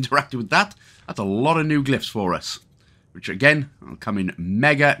once you've interacted with that, that's a lot of new glyphs for us. Which again, will come in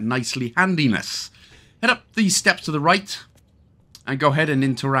mega nicely handiness. Head up these steps to the right. And go ahead and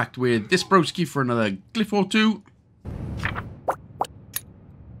interact with this broski for another glyph or 2.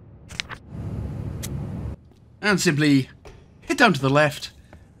 And simply head down to the left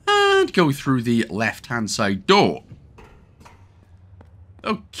and go through the left-hand side door.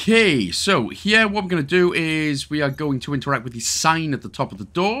 Okay, so here what we're going to do is we are going to interact with the sign at the top of the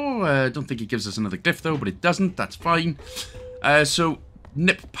door. I don't think it gives us another glyph though, but it doesn't. That's fine. So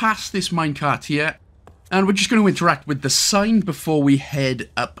nip past this minecart here. And we're just going to interact with the sign before we head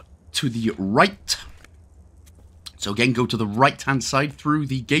up to the right. So again, go to the right-hand side through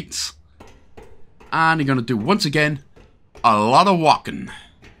the gates. And you're going to do, once again, a lot of walking.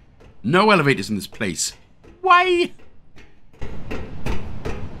 No elevators in this place. Why?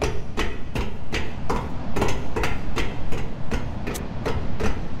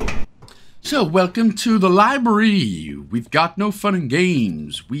 So, welcome to the library. We've got no fun and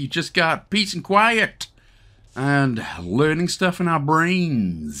games. We just got peace and quiet. And learning stuff in our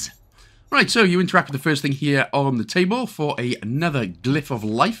brains. Right, so you interact with the first thing here on the table for another glyph of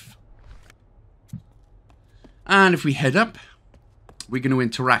life. And if we head up, we're going to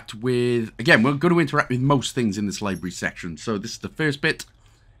interact with... Again, we're going to interact with most things in this library section. So this is the first bit.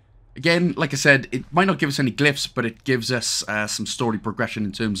 Again, like I said, it might not give us any glyphs, but it gives us some story progression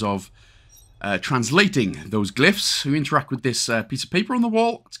in terms of translating those glyphs. We interact with this piece of paper on the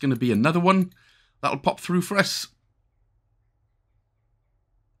wall. It's going to be another one. That'll pop through for us.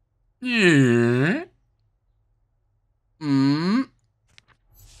 Yeah.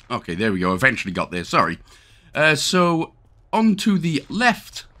 Okay, there we go. Eventually got there. Sorry. So, on to the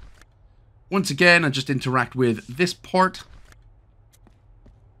left. Once again, I just interact with this part.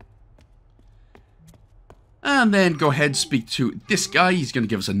 And then go ahead and speak to this guy. He's going to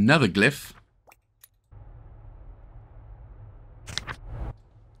give us another glyph.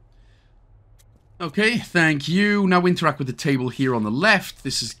 Okay, thank you. Now interact with the table here on the left.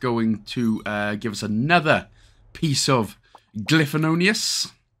 This is going to give us another piece of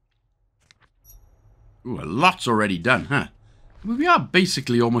Glyphanonius. Ooh, a lot's already done, huh? We are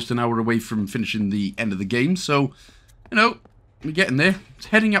basically almost an hour away from finishing the end of the game, so, you know, we're getting there.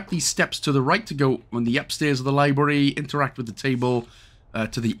 Heading up these steps to the right to go on the upstairs of the library, interact with the table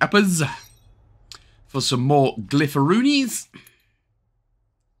to the uppers for some more Glypharoonies.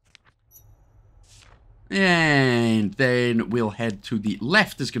 And then we'll head to the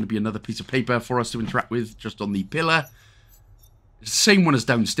left. There's going to be another piece of paper for us to interact with just on the pillar. Same one as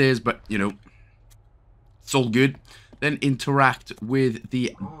downstairs, but, you know, it's all good. Then interact with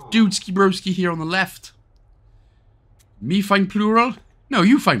the Dudeski Broski here on the left. Me find plural? No,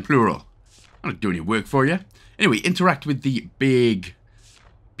 you find plural. I'm not doing any work for you. Anyway, interact with the big,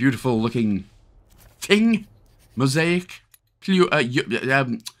 beautiful looking thing. Mosaic.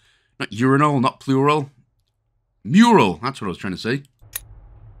 Not urinal, not plural. Mural, that's what I was trying to say.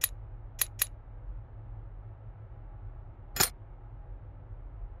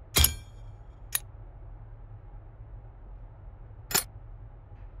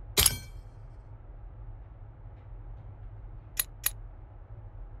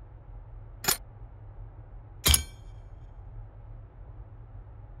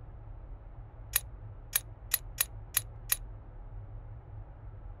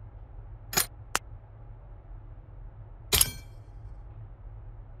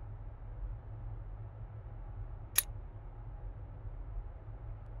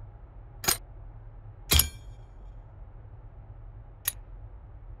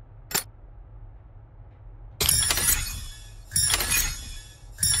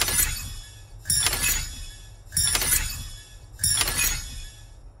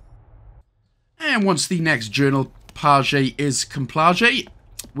 And once the next journal page is complete,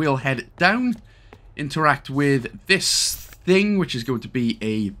 we'll head down, interact with this thing, which is going to be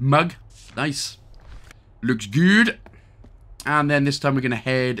a mug. Nice. Looks good. And then this time we're going to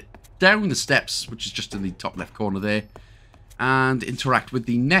head down the steps, which is just in the top left corner there, and interact with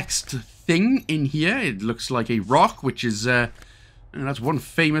the next thing in here. It looks like a rock, which is, that's one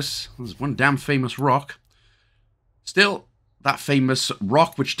damn famous rock. Still, that famous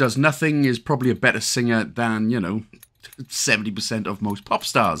rock which does nothing is probably a better singer than, you know, 70% of most pop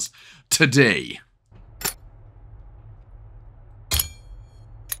stars today.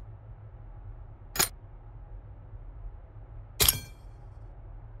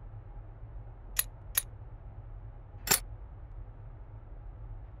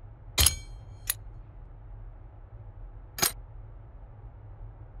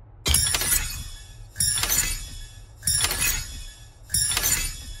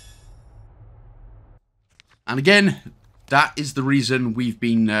 And again, that is the reason we've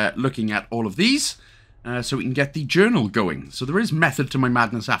been looking at all of these, so we can get the journal going. So there is method to my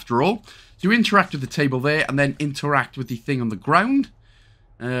madness after all. So you interact with the table there, and then interact with the thing on the ground.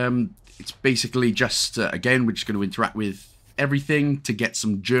 It's basically just, again, we're just going to interact with everything to get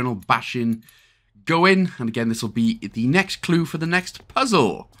some journal bashing going. And again, this will be the next clue for the next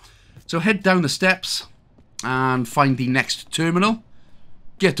puzzle. So head down the steps and find the next terminal.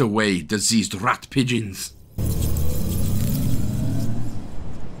 Get away, diseased rat pigeons.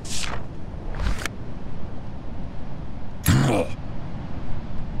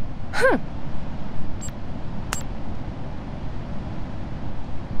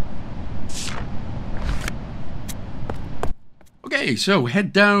 Okay, so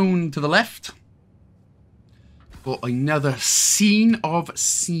head down to the left for another scene of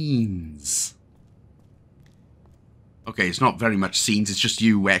scenes. Okay, it's not very much scenes, it's just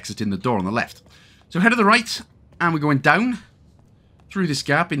you exiting the door on the left. So head to the right, and we're going down through this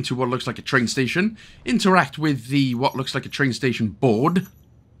gap into what looks like a train station. Interact with the what looks like a train station board.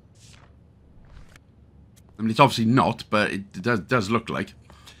 I mean, it's obviously not, but it does look like.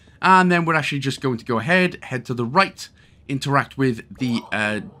 And then we're actually just going to go ahead, head to the right, interact with the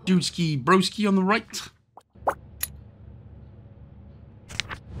Dudeski Broski on the right.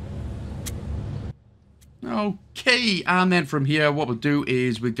 Okay, and then from here, what we'll do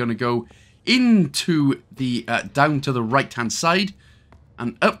is we're going to go into the, down to the right-hand side,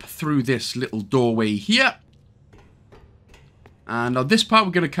 and up through this little doorway here. And now this part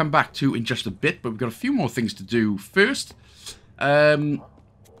we're going to come back to in just a bit, but we've got a few more things to do first.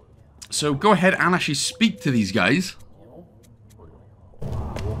 So go ahead and actually speak to these guys.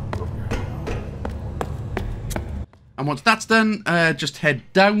 And once that's done, just head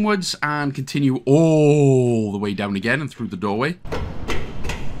downwards and continue all the way down again and through the doorway.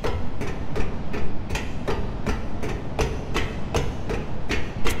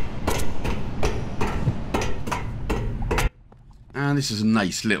 And this is a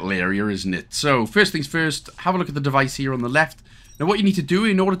nice little area, isn't it? So, first things first, have a look at the device here on the left. Now, what you need to do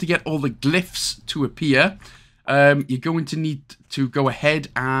in order to get all the glyphs to appear, you're going to need to go ahead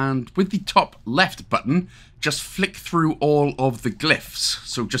and, with the top left button, just flick through all of the glyphs.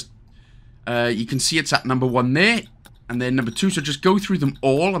 So just, you can see it's at number 1 there, and then number 2, so just go through them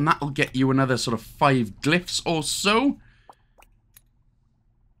all, and that'll get you another sort of 5 glyphs or so.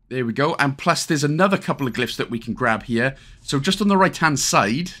 There we go, and plus there's another couple of glyphs that we can grab here. So just on the right-hand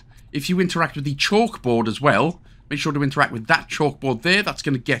side, if you interact with the chalkboard as well, make sure to interact with that chalkboard there, that's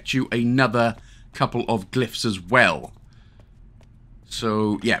going to get you another couple of glyphs as well.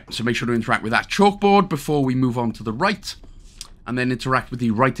 So, yeah, so make sure to interact with that chalkboard before we move on to the right. And then interact with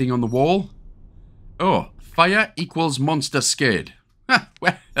the writing on the wall. Oh, fire equals monster scared. Ha,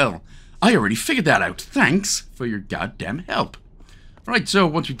 well, I already figured that out. Thanks for your goddamn help. Right, so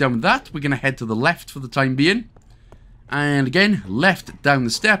once we're done with that, we're going to head to the left for the time being. And again, left down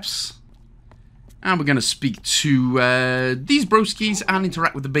the steps. And we're going to speak to these broskies and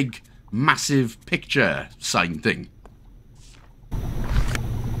interact with the big, massive picture sign thing.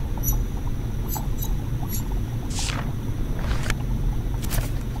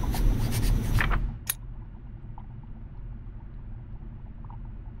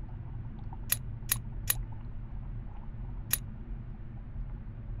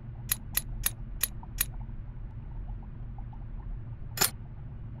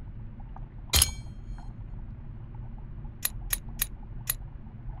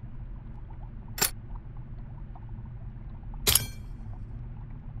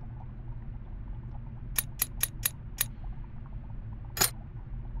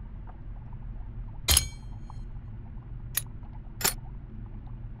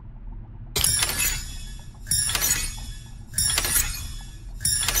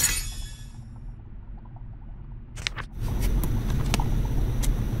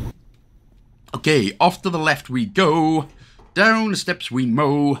 Okay, off to the left we go. Down the steps we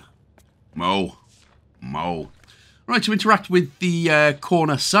mow. Mow. Right, so interact with the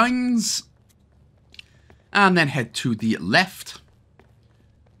corner signs. And then head to the left.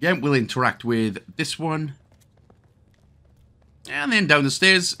 Again, we'll interact with this one. And then down the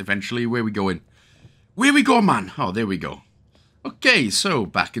stairs, eventually, where we going? Where we go, man? Oh, there we go. Okay, so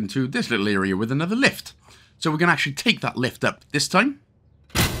back into this little area with another lift. So we're going to actually take that lift up this time.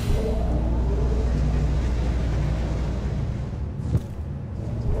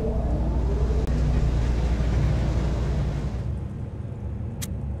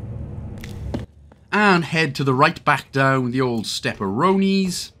 And head to the right, back down the old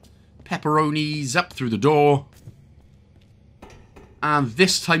stepperonis. Pepperonis up through the door. And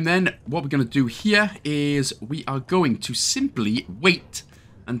this time then, what we're going to do here is we are going to simply wait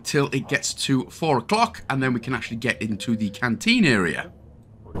until it gets to 4 o'clock, and then we can actually get into the canteen area.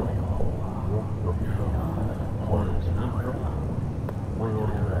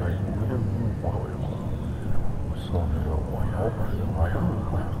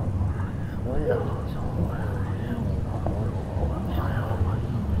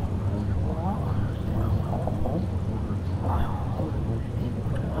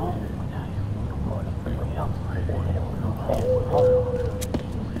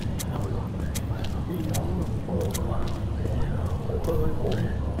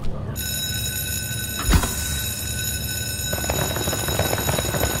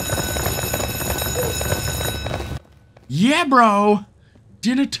 Yeah, bro!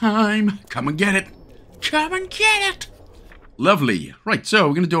 Dinner time! Come and get it! Come and get it! Lovely. Right, so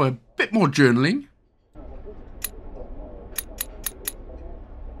we're going to do a bit more journaling.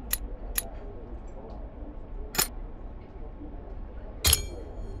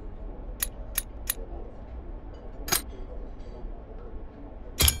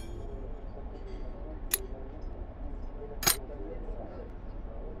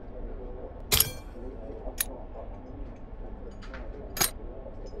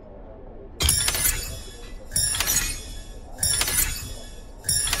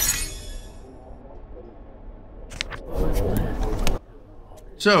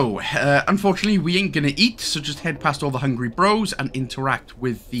 So, unfortunately, we ain't gonna eat, so just head past all the hungry bros and interact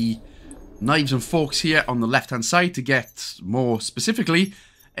with the knives and forks here on the left-hand side to get, more specifically,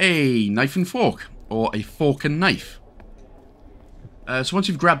 a knife and fork, or a fork and knife. So once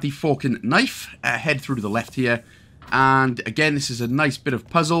you've grabbed the fork and knife, head through to the left here, and again, this is a nice bit of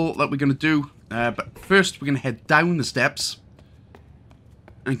puzzle that we're gonna do, but first we're gonna head down the steps,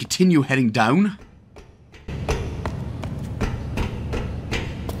 and continue heading down.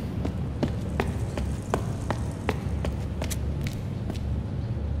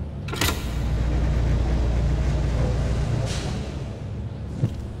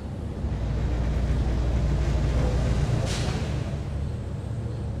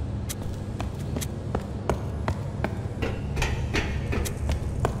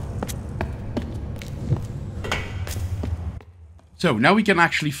 So now we can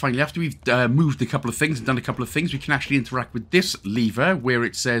actually finally, after we've moved a couple of things and done a couple of things, we can actually interact with this lever where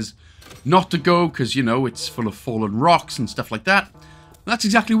it says not to go because, you know, it's full of fallen rocks and stuff like that. That's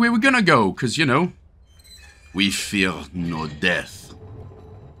exactly where we're going to go because, you know, we fear no death.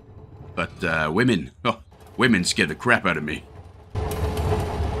 But women, oh, women scare the crap out of me.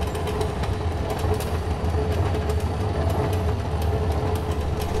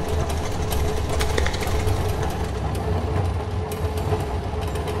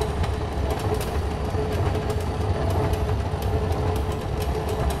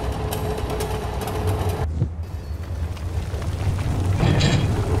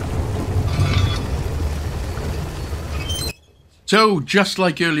 So, just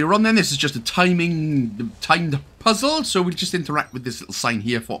like earlier on then, this is just a timed puzzle, so we'll just interact with this little sign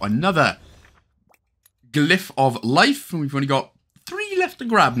here for another glyph of life, and we've only got 3 left to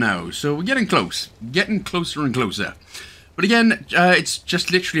grab now, so we're getting close, getting closer and closer. But again, it's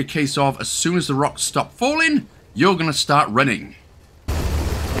just literally a case of, as soon as the rocks stop falling, you're going to start running.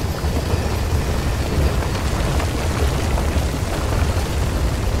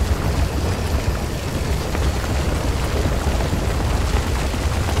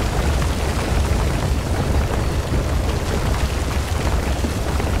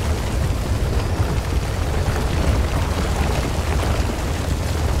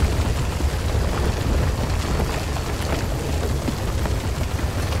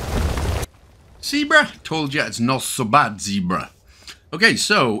 Zebra? Told you it's not so bad, zebra. Okay,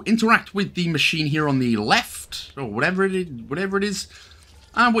 so interact with the machine here on the left, or whatever it is.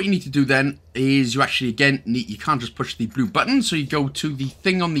 And what you need to do then is you actually, again, you can't just push the blue button, so you go to the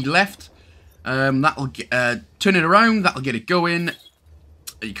thing on the left. That'll turn it around, that'll get it going.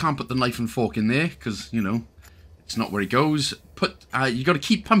 You can't put the knife and fork in there, because, you know, it's not where it goes. You got to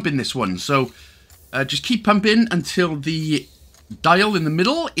keep pumping this one, so just keep pumping until the dial in the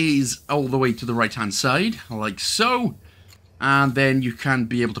middle is all the way to the right hand side, like so, and then you can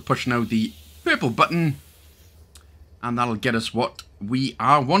be able to push now the purple button, and that'll get us what we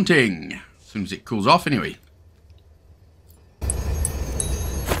are wanting as soon as it cools off anyway.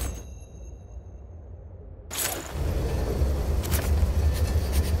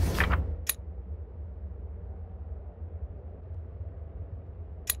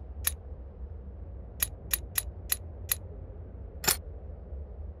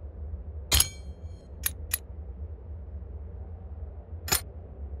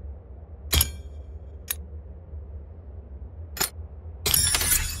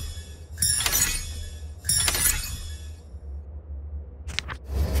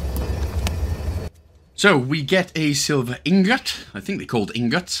 So we get a silver ingot. I think they're called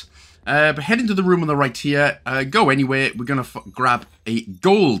ingots. But head into the room on the right here. Go anywhere. We're going to grab a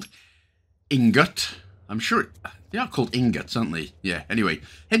gold ingot. I'm sure they are called ingots, aren't they? Yeah, anyway.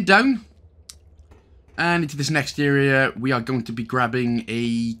 Head down. And into this next area, we are going to be grabbing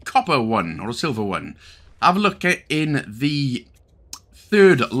a copper one or a silver one. Have a look in the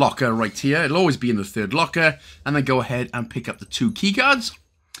third locker right here. It'll always be in the third locker. And then go ahead and pick up the 2 keycards.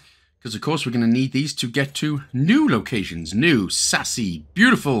 Because, of course, we're going to need these to get to new locations. New, sassy,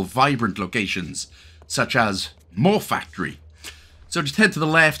 beautiful, vibrant locations. Such as more factory. So just head to the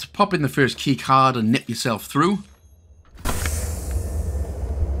left, pop in the first keycard and nip yourself through.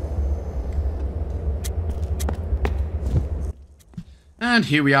 And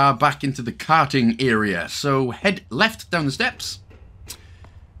here we are back into the carting area. So head left down the steps.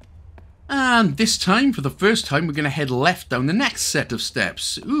 And this time, for the first time, we're going to head left down the next set of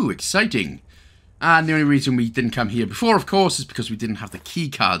steps. Ooh, exciting. And the only reason we didn't come here before, of course, is because we didn't have the key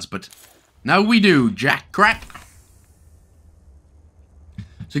cards. But now we do, Jack Crack.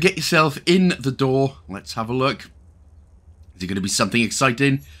 So get yourself in the door. Let's have a look. Is it going to be something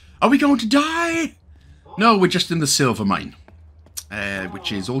exciting? Are we going to die? No, we're just in the silver mine.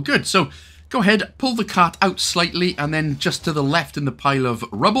 Which is all good. So go ahead, pull the cart out slightly, and then just to the left in the pile of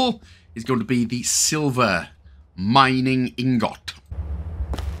rubble is going to be the silver mining ingot.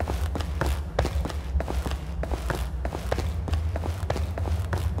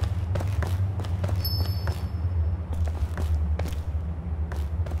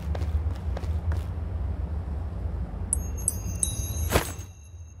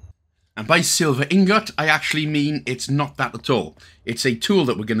 And by silver ingot, I actually mean it's not that at all. It's a tool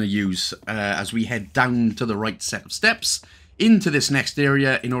that we're going to use as we head down to the right set of steps into this next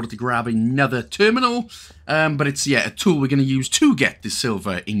area in order to grab another terminal. But it's, yeah, a tool we're going to use to get the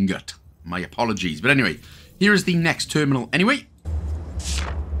silver ingot. My apologies. But anyway, here is the next terminal anyway.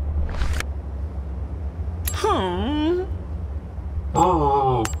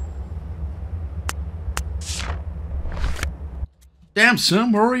 Oh. Damn,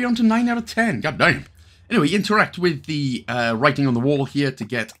 son, we're already on to 9 out of 10. God damn. Anyway, interact with the writing on the wall here to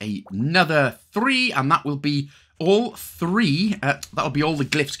get another 3, and that will be all 3. That'll be all the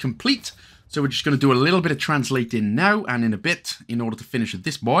glyphs complete. So we're just going to do a little bit of translating now and in a bit in order to finish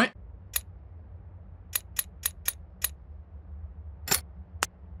this boy.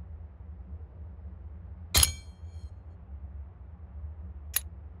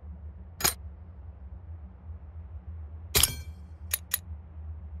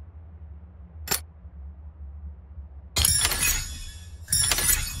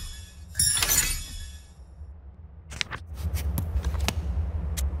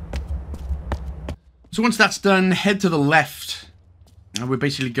 So once that's done, head to the left. And we're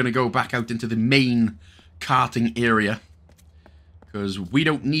basically going to go back out into the main carting area. Because we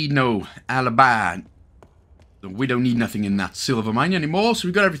don't need no alibi. We don't need nothing in that silver mine anymore. So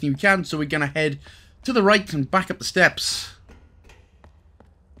we've got everything we can. So we're going to head to the right and back up the steps.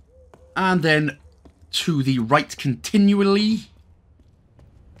 And then to the right continually.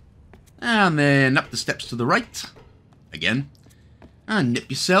 And then up the steps to the right. Again. And nip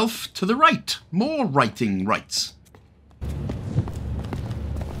yourself to the right. More writing rights.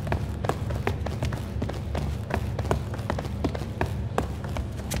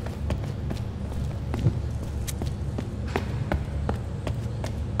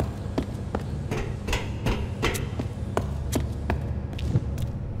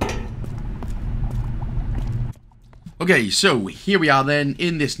 Okay, so here we are then.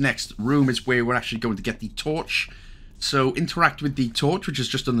 In this next room is where we're actually going to get the torch. So interact with the torch, which is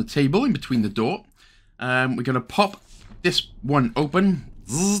just on the table in between the door. We're going to pop this one open.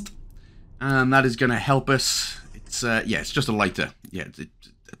 And that is going to help us. It's, yeah, it's just a lighter. Yeah, it's a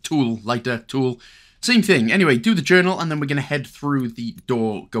tool, lighter, tool. Same thing. Anyway, do the journal, and then we're going to head through the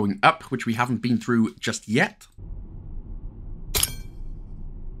door going up, which we haven't been through just yet.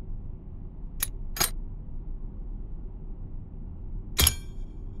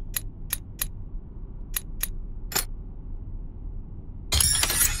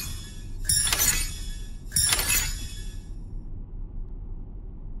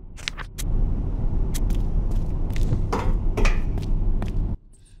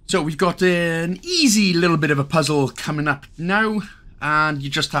 So we've got an easy little bit of a puzzle coming up now, and you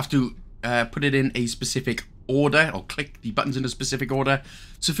just have to put it in a specific order, or click the buttons in a specific order.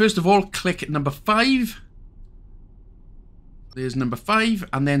 So first of all, click number 5. There's number 5,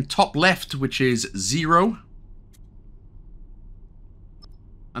 and then top left, which is 0.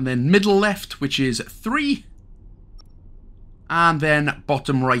 And then middle left, which is 3. and then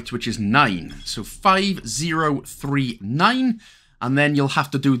bottom right, which is 9. So 5039, and then you'll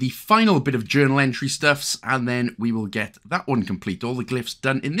have to do the final bit of journal entry stuffs, and then we will get that one complete. All the glyphs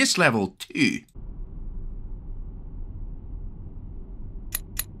done in this level too.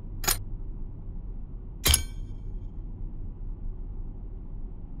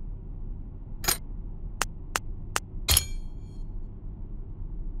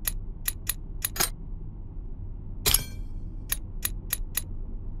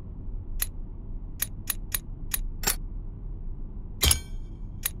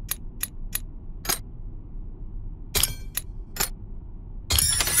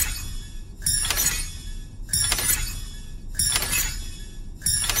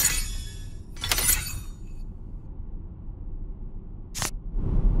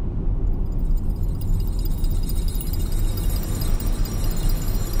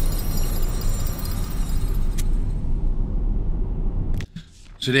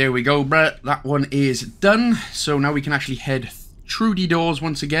 So there we go, bruh. That one is done. So now we can actually head through the doors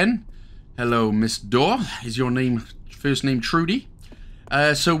once again. Hello, Miss Door. Is your first name Trudy?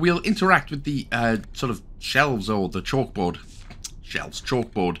 So we'll interact with the sort of shelves or the chalkboard.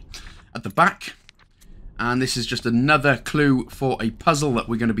 Chalkboard at the back. And this is just another clue for a puzzle that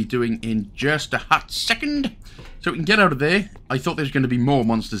we're going to be doing in just a hot second. So we can get out of there. I thought there was going to be more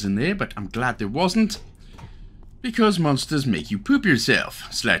monsters in there, but I'm glad there wasn't. Because monsters make you poop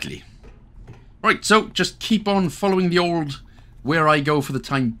yourself, slightly. Right, so just keep on following the old where I go for the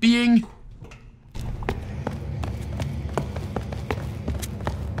time being.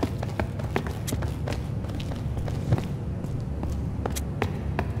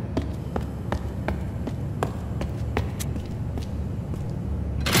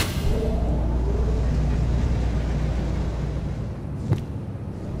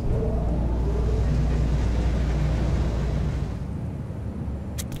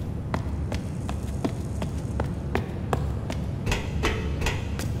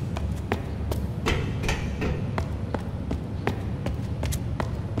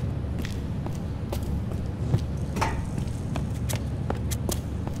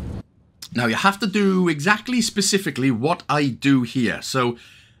 Now, you have to do exactly specifically what I do here. So,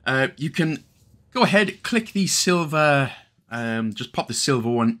 you can go ahead, click the silver, just pop the silver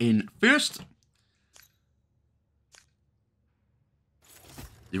one in first.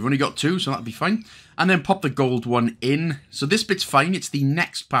 You've only got 2, so that'll be fine. And then pop the gold one in. So this bit's fine. It's the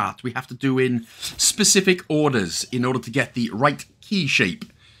next part we have to do in specific orders in order to get the right key shape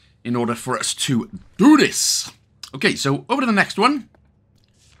in order for us to do this. Okay, so over to the next one.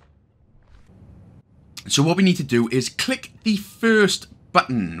 So what we need to do is click the first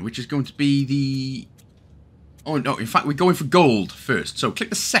button, which is going to be the... Oh, no, in fact, we're going for gold first. So click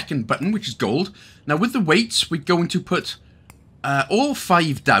the second button, which is gold. Now, with the weights, we're going to put all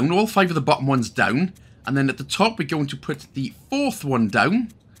 5 down, all 5 of the bottom ones down. And then at the top, we're going to put the 4th one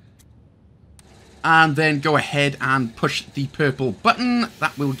down. And then go ahead and push the purple button.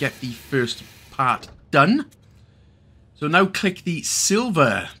 That will get the first part done. So now click the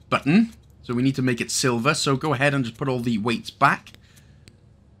silver button. So we need to make it silver, so go ahead and just put all the weights back.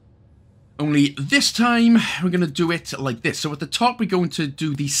 Only this time, we're going to do it like this. So at the top, we're going to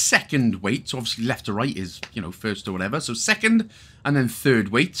do the second weight. So obviously left to right is, you know, first or whatever. So second, and then third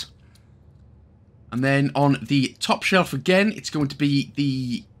weight. And then on the top shelf again, it's going to be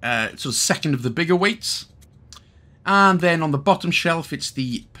the sort of second of the bigger weights. And then on the bottom shelf, it's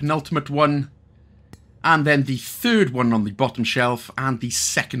the penultimate one. And then the third one on the bottom shelf, and the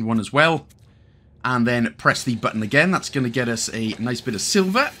second one as well. And then press the button again. That's going to get us a nice bit of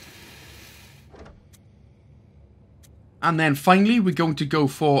silver. And then finally, we're going to go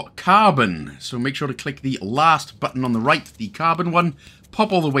for carbon. So make sure to click the last button on the right, the carbon one.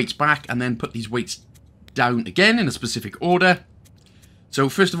 Pop all the weights back, and then put these weights down again in a specific order. So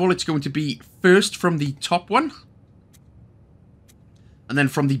first of all, it's going to be first from the top one. And then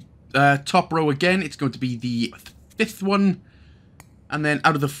from the top row again, it's going to be the 5th one. And then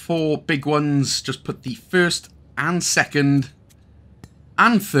out of the 4 big ones, just put the 1st and 2nd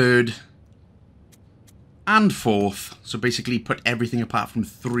and 3rd and 4th. So basically put everything apart from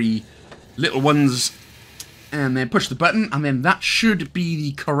 3 little ones. And then push the button. And then that should be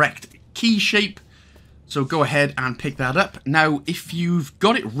the correct key shape. So go ahead and pick that up. Now, if you've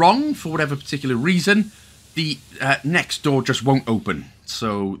got it wrong for whatever particular reason, the next door just won't open.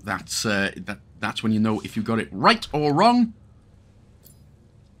 So that's when you know if you got it right or wrong.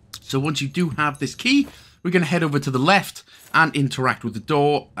 So once you do have this key, we're going to head over to the left and interact with the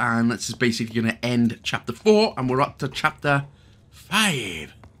door. And this is basically going to end chapter 4. And we're up to chapter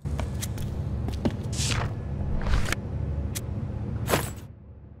 5.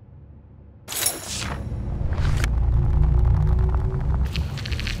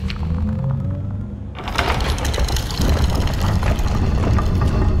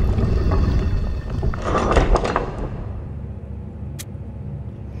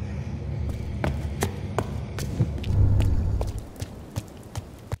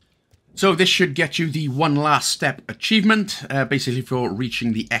 So this should get you the one last step achievement, basically for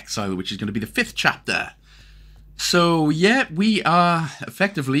reaching the Exile, which is going to be the 5th chapter. So yeah, we are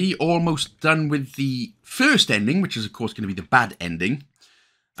effectively almost done with the first ending, which is of course going to be the bad ending.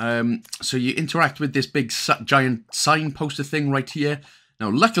 So you interact with this big giant sign poster thing right here.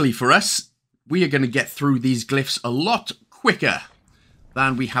 Now luckily for us, we are going to get through these glyphs a lot quicker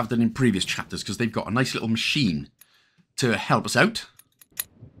than we have done in previous chapters, because they've got a nice little machine to help us out.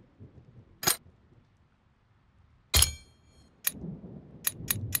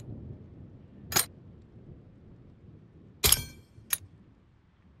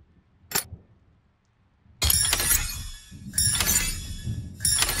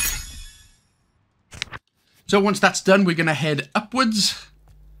 So once that's done, we're going to head upwards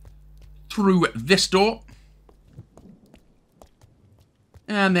through this door.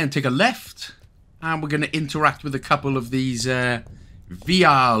 And then take a left. And we're going to interact with a couple of these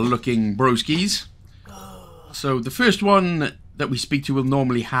VR-looking broskies. So the first one that we speak to will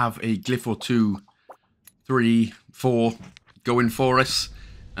normally have a glyph or 2, 3, 4 going for us.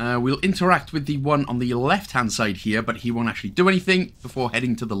 We'll interact with the one on the left-hand side here, but he won't actually do anything before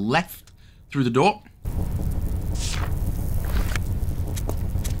heading to the left through the door.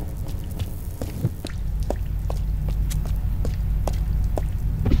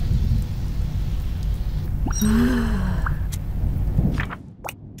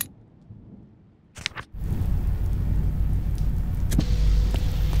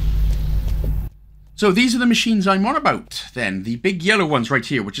 So these are the machines I'm on about then, the big yellow ones right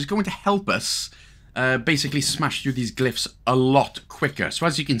here, which is going to help us basically smash through these glyphs a lot quicker. So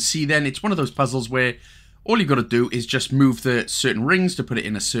as you can see then, it's one of those puzzles where all you've got to do is just move the certain rings to put it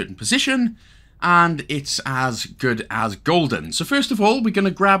in a certain position, and it's as good as golden. So first of all, we're going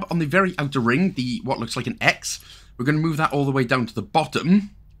to grab on the very outer ring, the what looks like an X. We're going to move that all the way down to the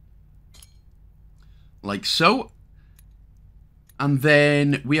bottom, like so. And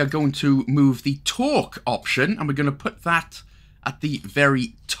then we are going to move the torque option, and we're going to put that at the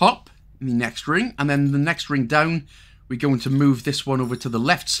very top in the next ring. And then the next ring down, we're going to move this one over to the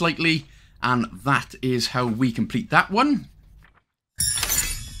left slightly, and that is how we complete that one.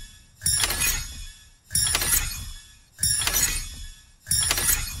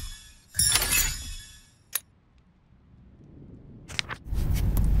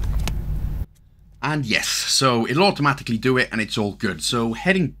 And yes, so it'll automatically do it, and it's all good. So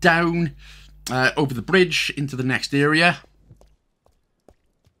heading down over the bridge into the next area.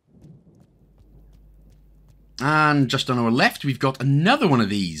 And just on our left, we've got another one of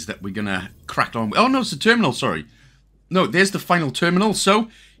these that we're going to crack on with. Oh, no, it's the terminal, sorry. No, there's the final terminal. So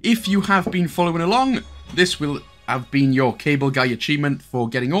if you have been following along, this will have been your cable guy achievement for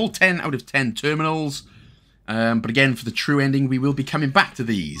getting all 10 out of 10 terminals. But again, for the true ending, we will be coming back to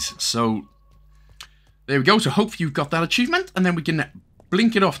these. So there we go. So hopefully you've got that achievement, and then we can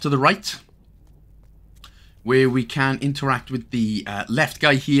blink it off to the right, where we can interact with the left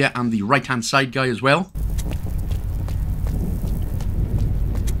guy here and the right-hand side guy as well.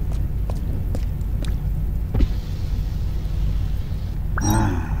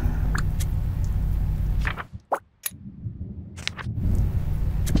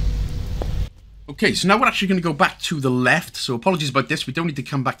 Okay, so now we're actually going to go back to the left. So apologies about this. We don't need to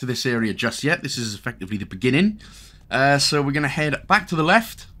come back to this area just yet. This is effectively the beginning. So we're going to head back to the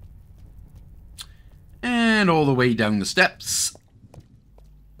left. And all the way down the steps.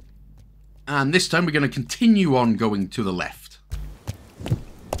 And this time we're going to continue on going to the left,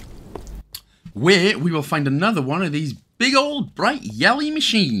 where we will find another one of these big old bright yellow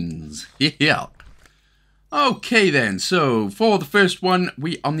machines. Yeah. Okay then, so for the first one,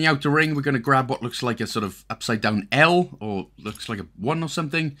 on the outer ring, we're going to grab what looks like a sort of upside down L, or looks like a 1 or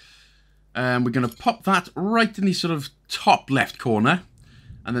something. And we're going to pop that right in the sort of top left corner.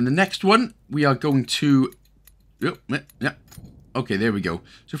 And then the next one, we are going to... Oh, yeah. Okay, there we go.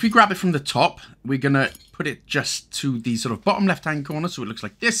 So if we grab it from the top, we're going to put it just to the sort of bottom left-hand corner, so it looks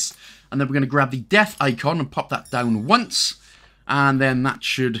like this. And then we're going to grab the death icon and pop that down once. And then that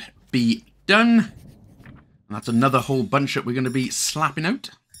should be done. And that's another whole bunch that we're going to be slapping out.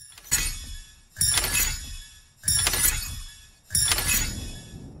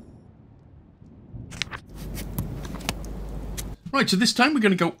 Right, so this time we're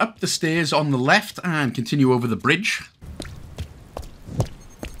going to go up the stairs on the left and continue over the bridge.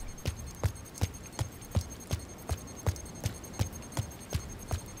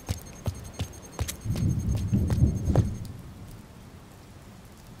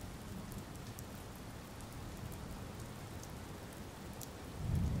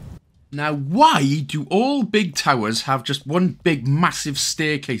 Now, why do all big towers have just one big massive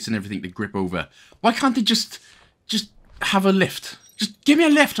staircase and everything to grip over? Why can't they just have a lift? Just give me a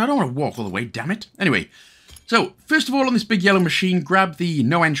lift. I don't want to walk all the way, damn it. Anyway, so first of all on this big yellow machine, grab the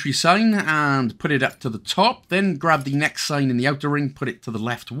no entry sign and put it up to the top. Then grab the next sign in the outer ring, put it to the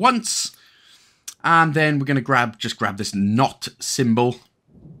left once. And then we're going to just grab this not symbol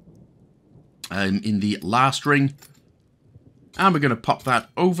in the last ring. And we're going to pop that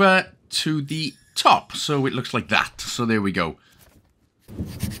over to the top. So it looks like that. So there we go.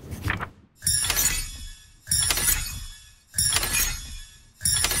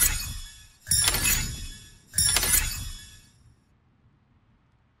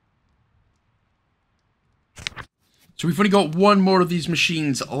 So we've only got one more of these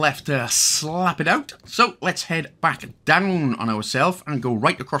machines left to slap it out. So let's head back down on ourselves and go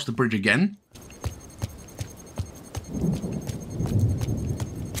right across the bridge again.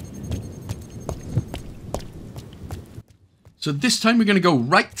 So this time we're going to go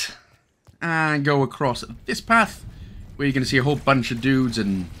right and go across this path where you're going to see a whole bunch of dudes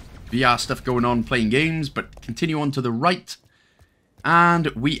and VR stuff going on playing games, but continue on to the right. And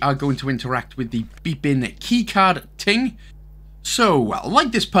we are going to interact with the beeping keycard ting. So,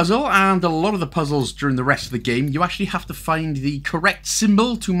 like this puzzle and a lot of the puzzles during the rest of the game, you actually have to find the correct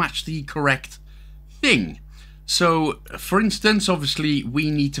symbol to match the correct thing. So, for instance, obviously,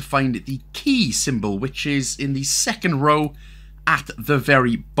 we need to find the key symbol, which is in the second row at the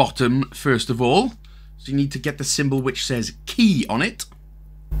very bottom, first of all. So you need to get the symbol which says key on it.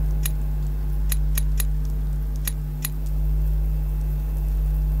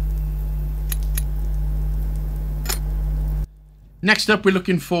 Next up, we're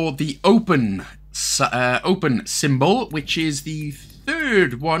looking for the open symbol, which is the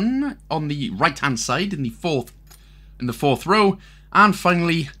third one on the right-hand side in the fourth row, and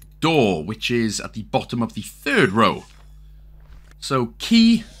finally door, which is at the bottom of the third row. So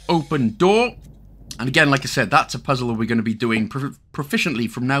key, open, door, and again, like I said, that's a puzzle that we're going to be doing proficiently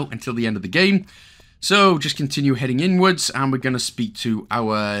from now until the end of the game. So just continue heading inwards, and we're going to speak to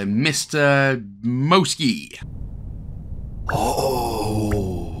our Mr. Moski.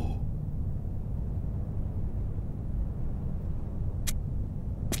 Oh.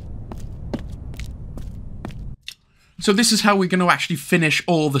 So this is how we're going to actually finish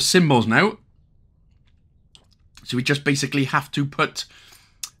all the symbols now. So we just basically have to put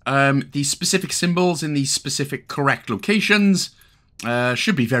the specific symbols in the specific correct locations.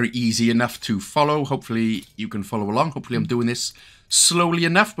 Should be very easy enough to follow. Hopefully you can follow along. Hopefully I'm doing this slowly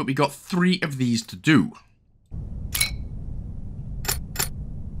enough, but we got 3 of these to do.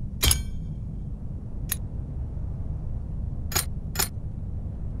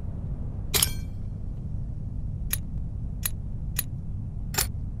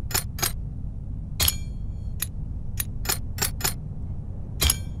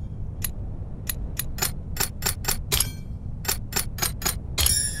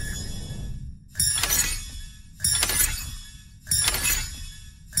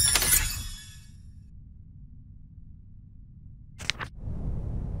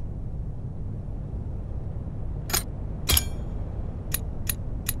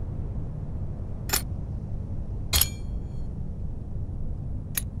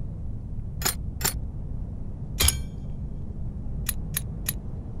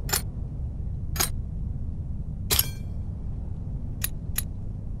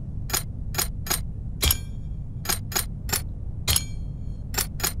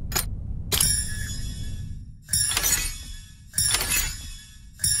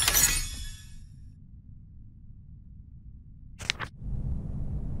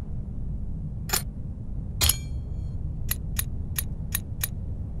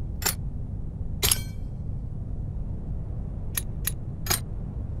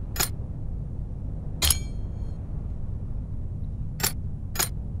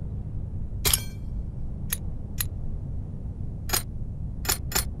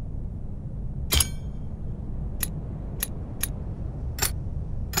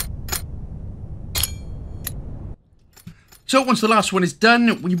 So once the last one is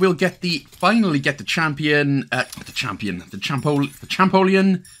done, we will finally get the Champolion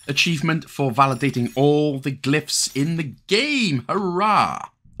achievement for validating all the glyphs in the game. Hurrah!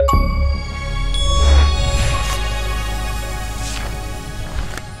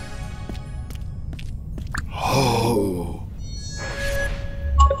 Oh.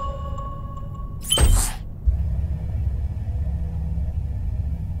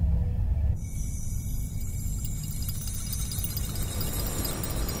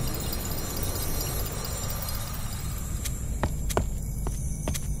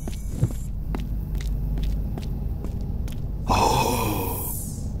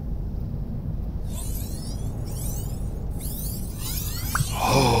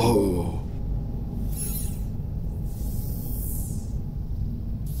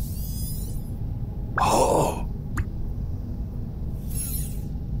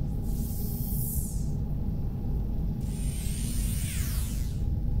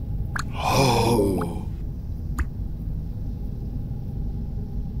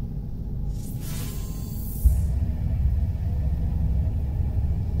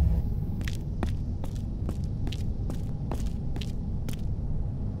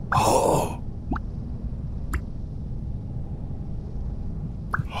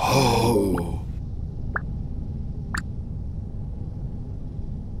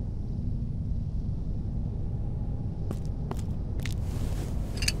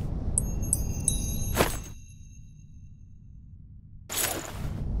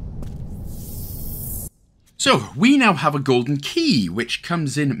 So, we now have a golden key, which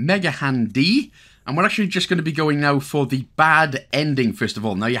comes in mega handy. And we're actually just going to be going now for the bad ending, first of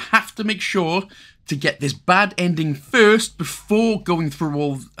all. Now, you have to make sure to get this bad ending first before going through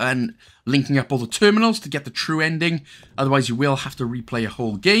all and linking up all the terminals to get the true ending. Otherwise, you will have to replay a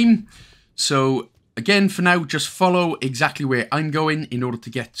whole game. So, again, for now, just follow exactly where I'm going in order to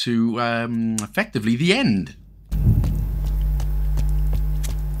get to, effectively, the end.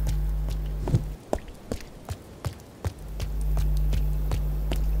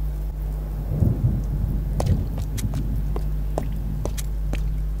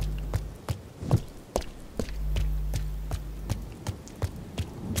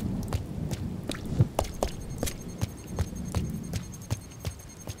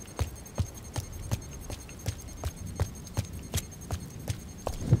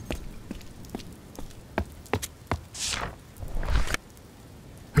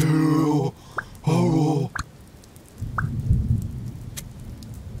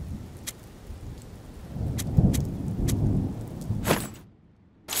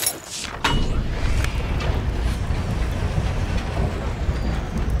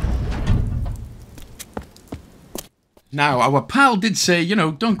 Now, our pal did say, you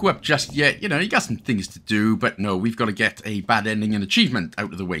know, don't go up just yet. You know, you got some things to do. But no, we've got to get a bad ending and achievement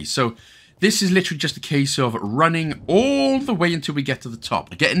out of the way. So this is literally just a case of running all the way until we get to the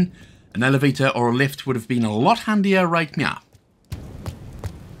top. Again, an elevator or a lift would have been a lot handier right now.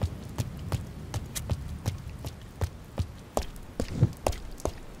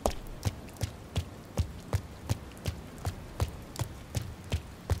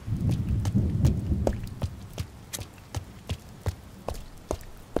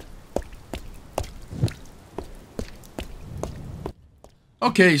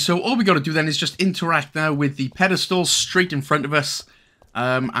 Okay, so all we got to do then is just interact now with the pedestal straight in front of us.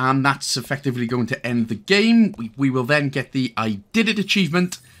 And that's effectively going to end the game. We will then get the I did it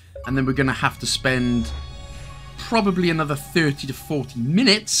achievement. And then we're going to have to spend probably another 30 to 40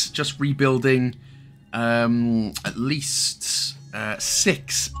 minutes just rebuilding at least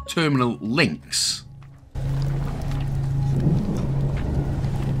 6 terminal links.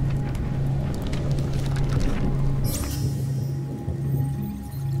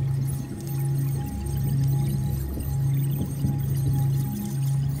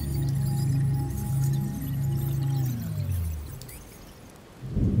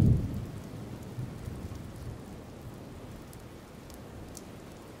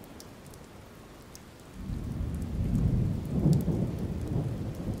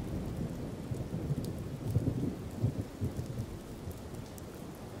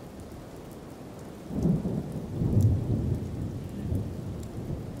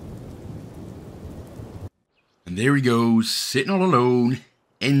 And there he goes, sitting all alone,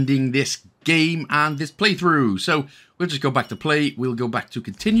 ending this game and this playthrough. So we'll just go back to play. We'll go back to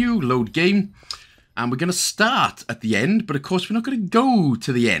continue, load game. And we're going to start at the end. But of course, we're not going to go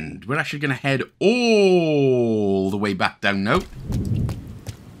to the end. We're actually going to head all the way back down now.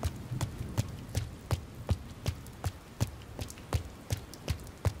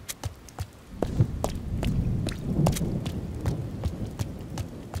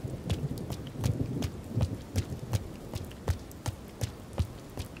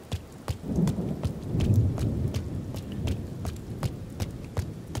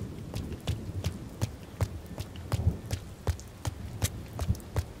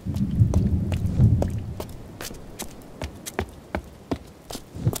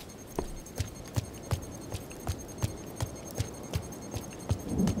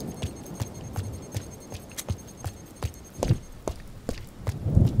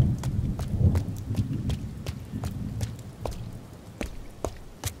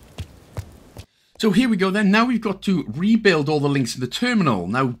 So here we go then. Now we've got to rebuild all the links in the terminal.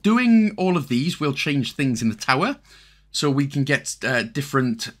 Now doing all of these will change things in the tower. So we can get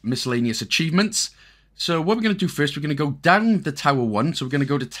different miscellaneous achievements. So what we're going to do first, we're going to go down the tower 1. So we're going to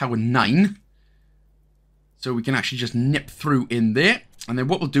go to tower 9. So we can actually just nip through in there. And then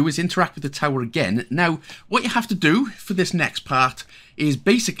what we'll do is interact with the tower again. Now, what you have to do for this next part is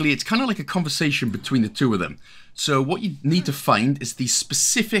basically, it's kind of like a conversation between the two of them. So what you need to find is the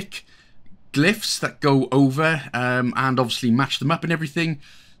specific glyphs that go over and obviously match them up and everything.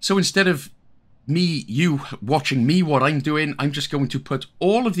 So instead of you watching me, what I'm doing, I'm just going to put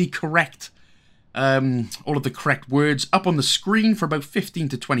all of the correct words up on the screen for about 15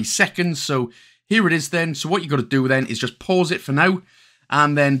 to 20 seconds. So here it is then. So what you got to do then is just pause it for now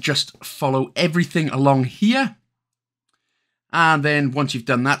and then just follow everything along here. And then once you've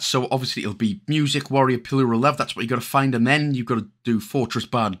done that, so obviously it'll be music, warrior, pillar of love. That's what you got to find. And then you've got to do Fortress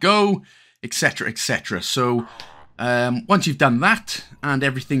Bard Go. etc., etc. So once you've done that and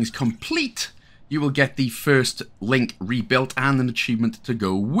everything's complete, you will get the first link rebuilt and an achievement to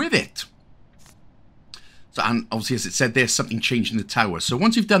go with it. So, and obviously, as it said, there's something changed in the tower. So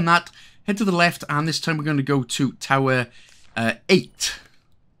once you've done that, head to the left, and this time we're going to go to Tower 8.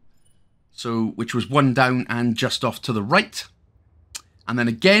 So, which was one down and just off to the right. And then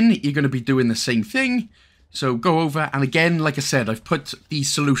again, you're going to be doing the same thing. So go over, and again, like I said, I've put the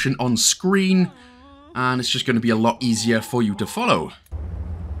solution on screen, and it's just going to be a lot easier for you to follow.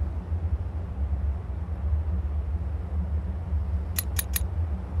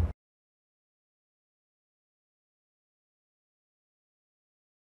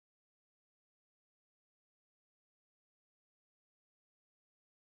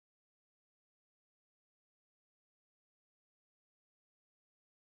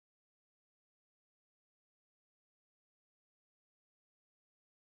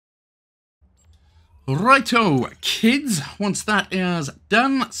 Righto, kids, once that is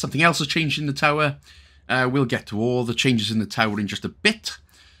done, something else has changed in the tower. We'll get to all the changes in the tower in just a bit.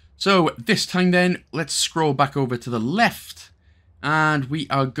 So this time then, let's scroll back over to the left, and we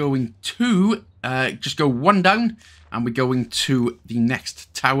are going to just go one down, and we're going to the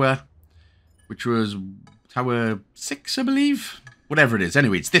next tower, which was Tower 6, I believe? Whatever it is.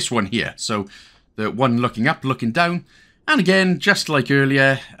 Anyway, it's this one here. So the one looking up, looking down. And again, just like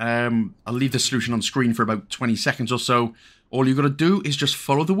earlier, I'll leave the solution on screen for about 20 seconds or so. All you've got to do is just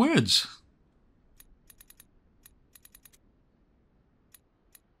follow the words.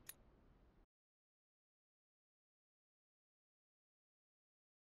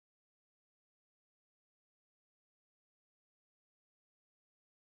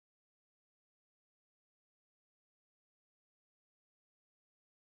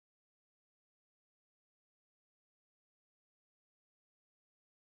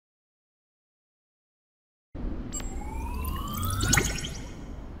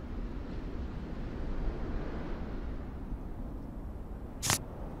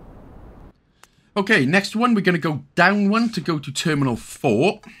 Okay, next one, we're going to go down one to go to Terminal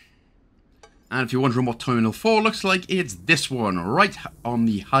 4. And if you're wondering what Terminal 4 looks like, it's this one, right on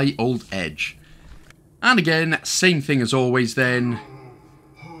the high old edge. And again, same thing as always then.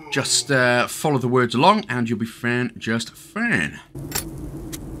 Just follow the words along and you'll be fine, just fine.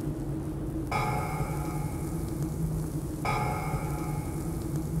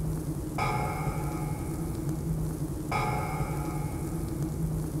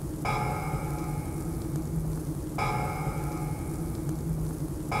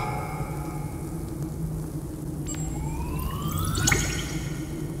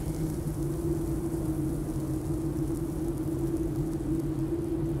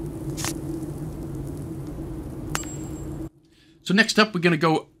 So next up, we're going to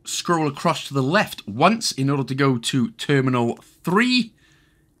go scroll across to the left once in order to go to Terminal 3.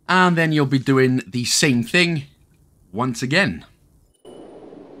 And then you'll be doing the same thing once again.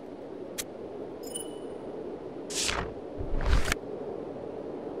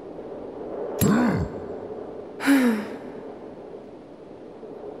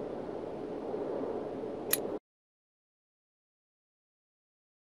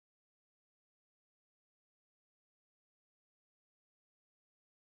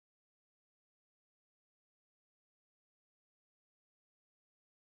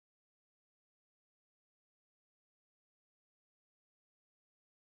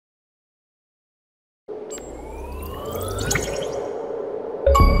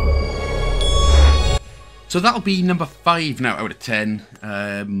 So that'll be number 5 now out of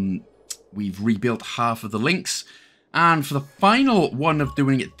 10. We've rebuilt half of the links. And for the final one of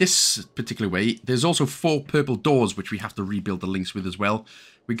doing it this particular way, there's also 4 purple doors which we have to rebuild the links with as well.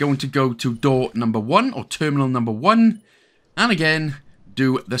 We're going to go to door number 1 or terminal number 1. And again,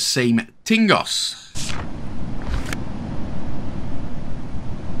 do the same tingos.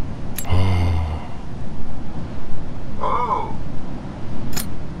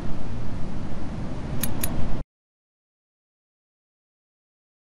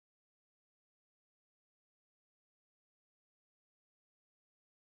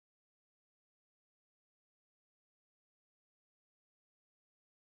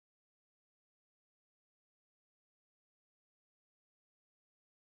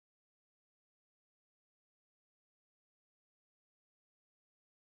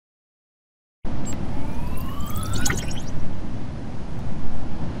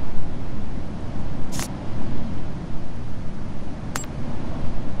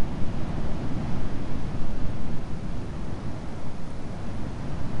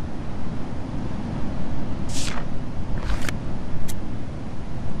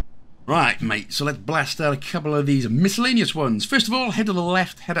 Right, mate, so let's blast out a couple of these miscellaneous ones. First of all, head to the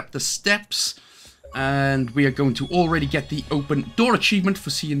left, head up the steps, and we are going to already get the open door achievement for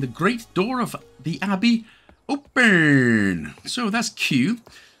seeing the great door of the Abbey open. So that's Q.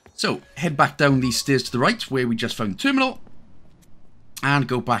 So head back down these stairs to the right, where we just found the terminal, and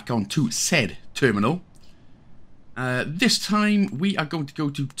go back on to said terminal. This time we are going to go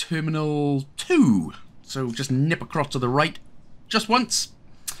to Terminal 2. So just nip across to the right just once.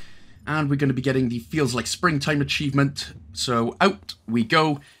 And we're going to be getting the Feels Like Springtime achievement. So out we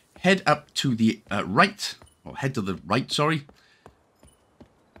go. Head up to the right. Or head to the right, sorry.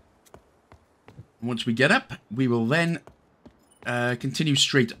 Once we get up, we will then continue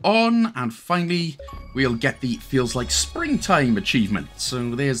straight on. And finally, we'll get the Feels Like Springtime achievement.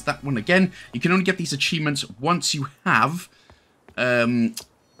 So there's that one again. You can only get these achievements once you have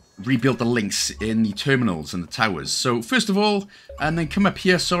rebuilt the links in the terminals and the towers. So first of all, and then come up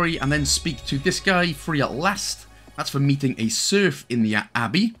here, sorry, and then speak to this guy, Free at Last. That's for meeting a serf in the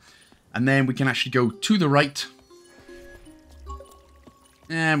Abbey. And then we can actually go to the right.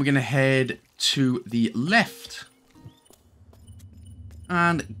 And we're going to head to the left.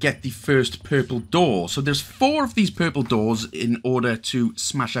 And get the first purple door. So there's 4 of these purple doors in order to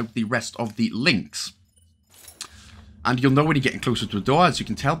smash out the rest of the links. And you'll know when you're getting closer to a door, as you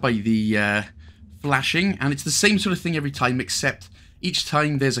can tell by the flashing. And it's the same sort of thing every time, except each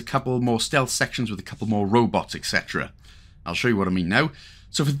time there's a couple more stealth sections with a couple more robots, etc. I'll show you what I mean now.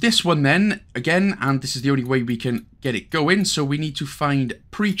 So for this one then, again, and this is the only way we can get it going, so we need to find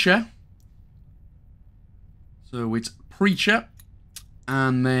Preacher. So it's Preacher,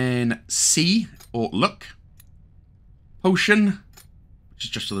 and then C, or Look. Potion, which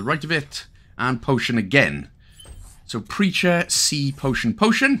is just to the right of it, and Potion again. So Preacher, C, Potion,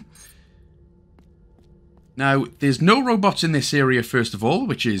 Potion. Now, there's no robots in this area, first of all,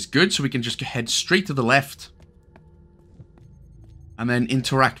 which is good. So we can just head straight to the left. And then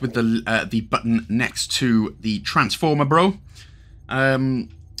interact with the button next to the Transformer Bro.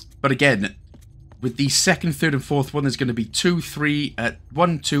 But again, with the second, third, and fourth one, there's going to be 2, 3,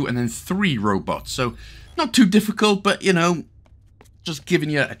 1, 2, and then 3 robots. So not too difficult, but, you know, just giving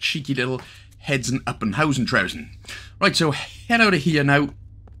you a cheeky little heads and up and hausen trousen. Right, so head out of here now.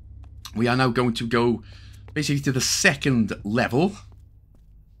 We are now going to go basically to the second level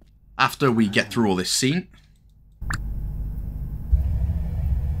after we get through all this scene.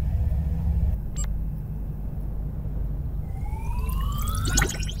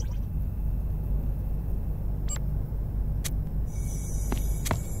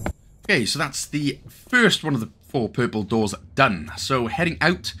 Okay, so that's the first one of the 4 purple doors done. So heading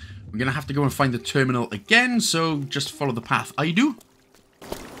out, we're going to have to go and find the terminal again, so just follow the path I do.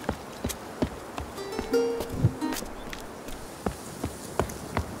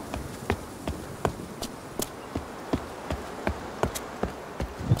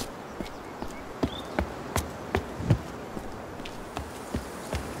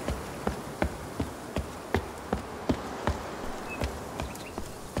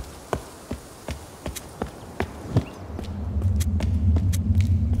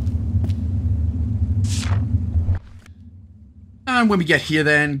 And when we get here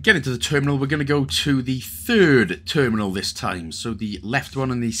then, get into the terminal, we're going to go to the 3rd terminal this time. So the left one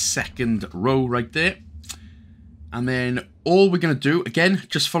in the 2nd row right there. And then all we're going to do, again,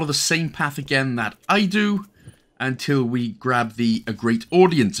 just follow the same path again that I do until we grab the A Great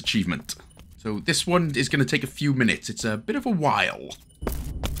Audience achievement. So this one is going to take a few minutes. It's a bit of a while.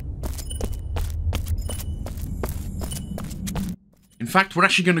 In fact, we're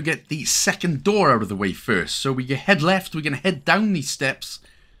actually going to get the 2nd door out of the way first. So we head left, we're going to head down these steps,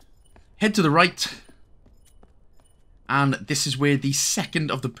 head to the right, and this is where the 2nd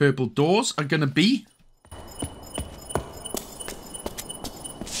of the purple doors are going to be.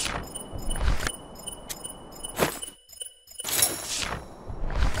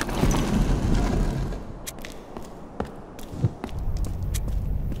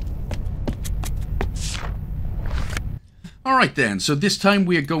 Alright then, so this time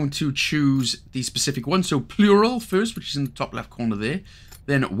we are going to choose the specific one. So plural first, which is in the top left corner there.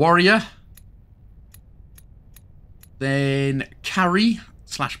 Then warrior. Then carry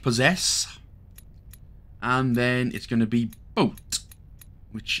 / possess. And then it's going to be boat,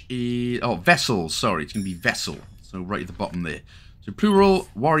 which is... oh, vessel, sorry, it's going to be vessel. So right at the bottom there. So plural,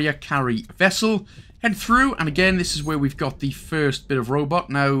 warrior, carry, vessel. Head through, and again, this is where we've got the first bit of robot.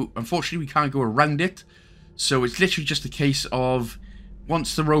 Now, unfortunately, we can't go around it. So it's literally just a case of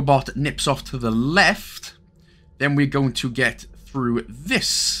once the robot nips off to the left, then we're going to get through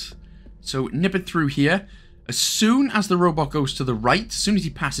this. So nip it through here. As soon as the robot goes to the right, as soon as he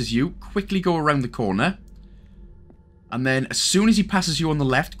passes you, quickly go around the corner. And then as soon as he passes you on the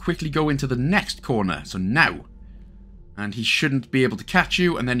left, quickly go into the next corner. So now. And he shouldn't be able to catch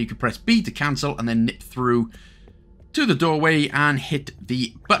you. And then you can press B to cancel and then nip through to the doorway and hit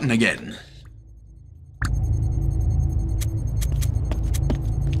the button again.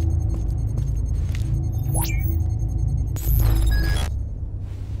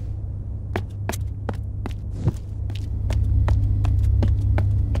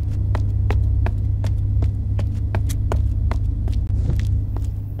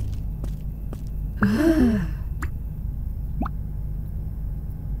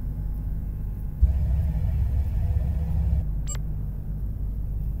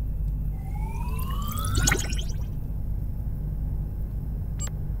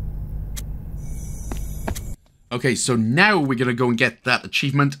 Okay, so now we're going to go and get that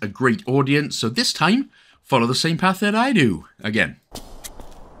achievement, a great audience. So this time, follow the same path that I do again.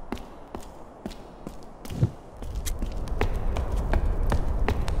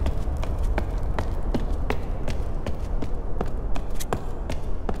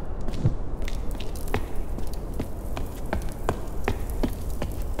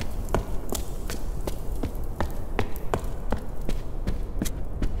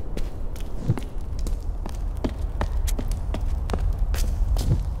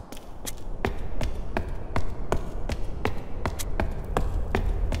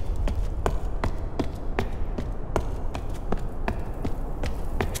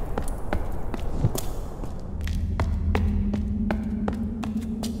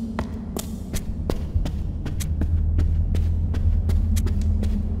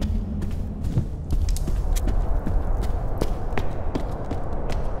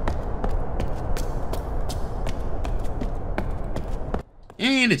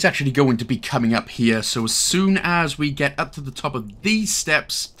 And it's actually going to be coming up here, so as soon as we get up to the top of these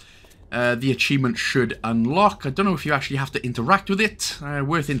steps, the achievement should unlock. I don't know if you actually have to interact with it.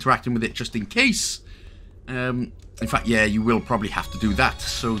 Worth interacting with it just in case. In fact, yeah, you will probably have to do that.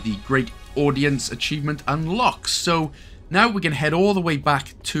 So the Great Audience achievement unlocks. So now we're going to head all the way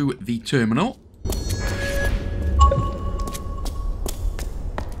back to the terminal.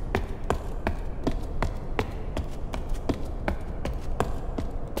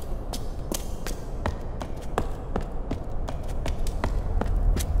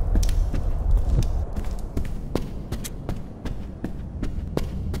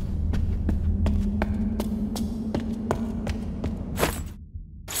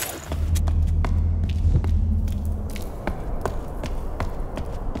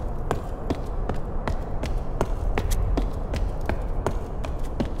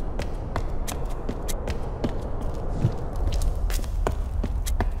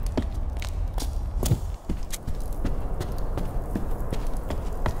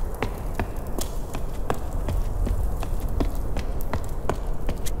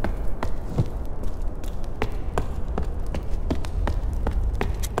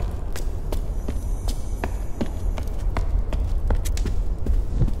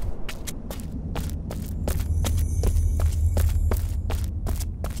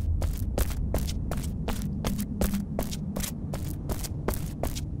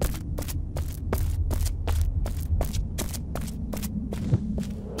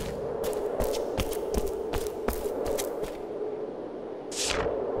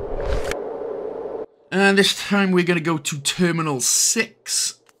 And this time we're going to go to Terminal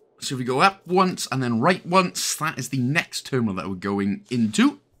 6. So if we go up once and then right once, that is the next terminal that we're going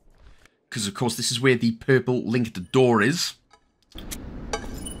into. Because, of course, this is where the purple linked door is.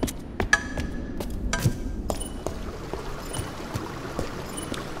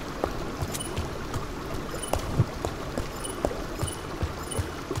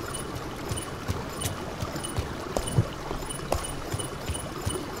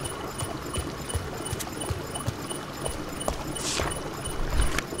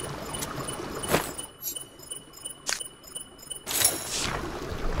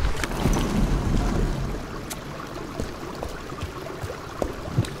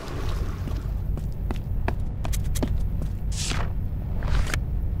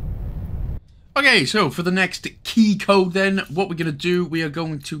 Okay, so for the next key code then, what we're going to do, we are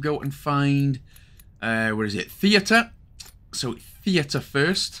going to go and find, where is it, Theatre. So Theatre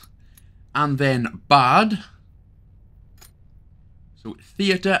first, and then Bard. So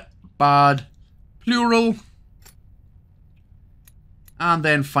Theatre, Bard, plural, and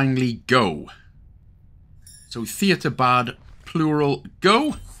then finally Go. So Theatre, Bard, plural,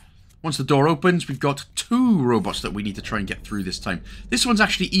 Go. Once the door opens, we've got 2 robots that we need to try and get through this time. This one's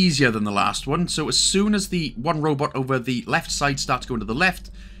actually easier than the last one, so as soon as the one robot over the left side starts going to the left,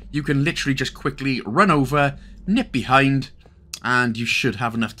 you can literally just quickly run over, nip behind, and you should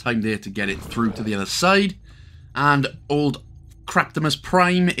have enough time there to get it through to the other side. And old Craptimus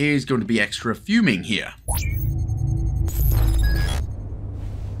Prime is going to be extra fuming here.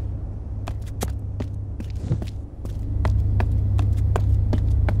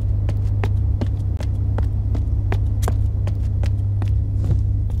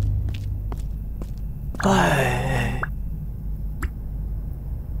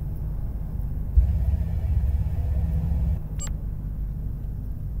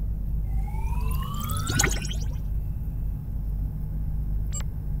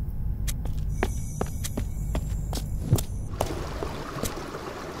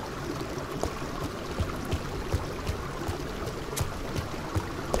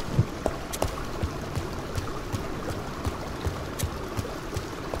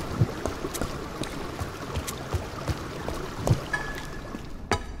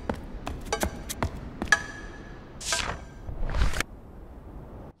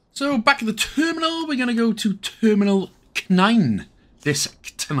 So back at the terminal, we're going to go to Terminal 9 this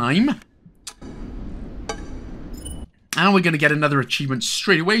time. And we're going to get another achievement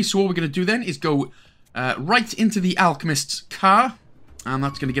straight away. So what we're going to do then is go right into the Alchemist's car. And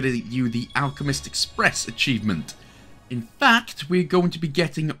that's going to get you the Alchemist Express achievement. In fact, we're going to be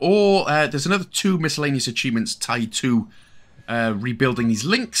getting all... there's another 2 miscellaneous achievements tied to rebuilding these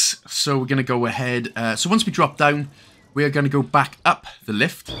links. So we're going to go ahead... so once we drop down, we're going to go back up the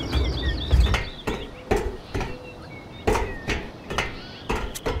lift.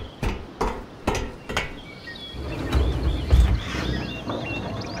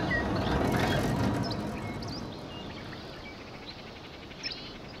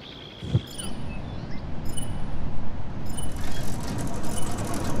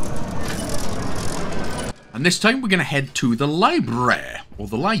 And this time we're going to head to the library, or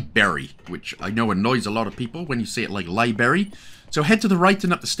the library, which I know annoys a lot of people when you say it like library. So head to the right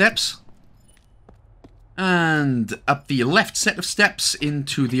and up the steps. And up the left set of steps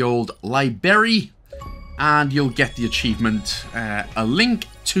into the old library. And you'll get the achievement, A Link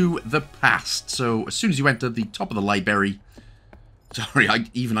to the Past. So as soon as you enter the top of the library... Sorry,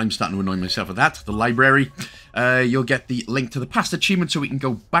 I'm starting to annoy myself with that. The library. You'll get the Link to the Past achievement so we can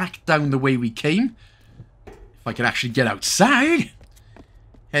go back down the way we came. If I can actually get outside.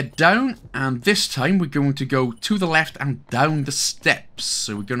 Head down, and this time we're going to go to the left and down the steps.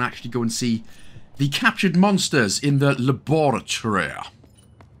 So we're going to actually go and see the captured monsters in the laboratory.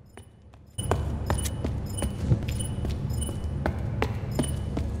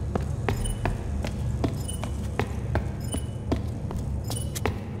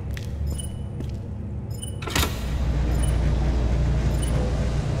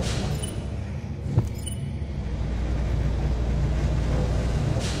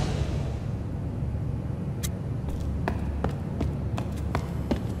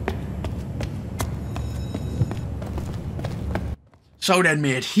 So then,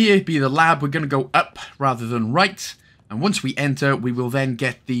 mate, here be the lab. We're going to go up rather than right. And once we enter, we will then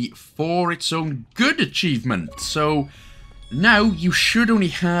get the For Its Own Good achievement. So now you should only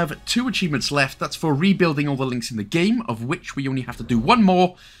have 2 achievements left. That's for rebuilding all the links in the game, of which we only have to do 1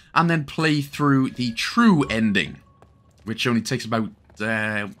 more. And then play through the true ending, which only takes about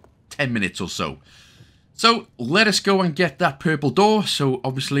 10 minutes or so. So let us go and get that purple door. So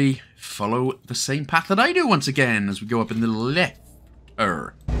obviously follow the same path that I do once again as we go up in the left.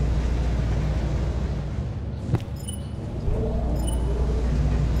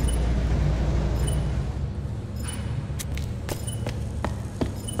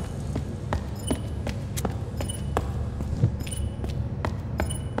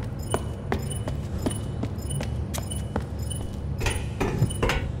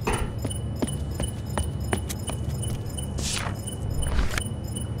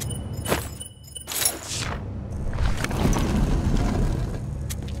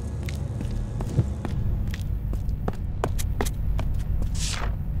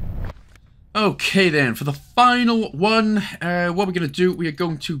 Okay then, for the final one, what we're going to do, we are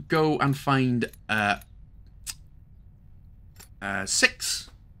going to go and find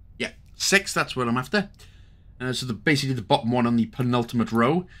 6. Yeah, 6, that's what I'm after. So basically the bottom one on the penultimate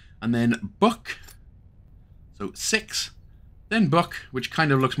row, and then book. So 6, then book, which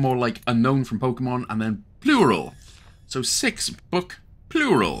kind of looks more like unknown from Pokemon, and then plural. So 6, book,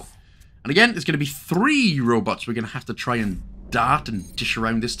 plural. And again, there's going to be 3 robots we're going to have to try and dart and dish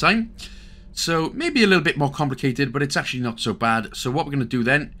around this time. So maybe a little bit more complicated, but it's actually not so bad. So what we're going to do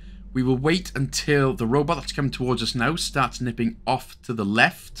then, We will wait until the robot that's come towards us now starts nipping off to the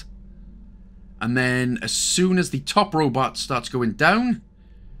left. And then as soon as the top robot starts going down,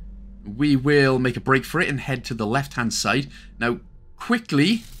 we will make a break for it and head to the left-hand side. Now,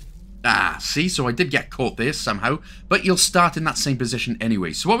 quickly... see, so I did get caught there somehow. But you'll start in that same position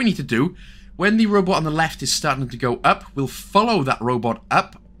anyway. So what we need to do, when the robot on the left is starting to go up, we'll follow that robot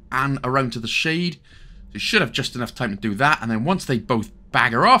up and around to the shade. So you should have just enough time to do that. And then once they both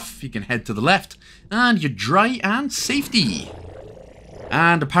bagger off, you can head to the left. And you're dry and safety.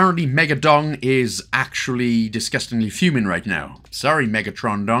 And apparently Megadong is actually disgustingly fuming right now. Sorry,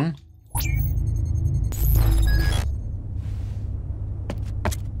 Megatron Dong.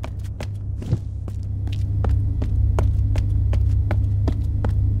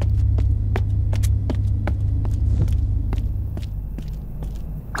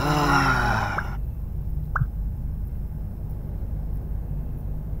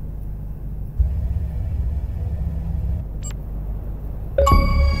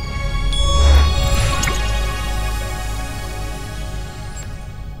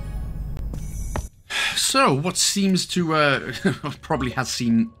 So, what seems to, probably has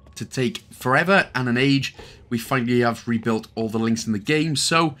seemed to take forever and an age, we finally have rebuilt all the links in the game.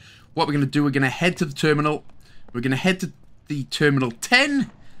 So, what we're going to do, we're going to head to the terminal, we're going to head to the Terminal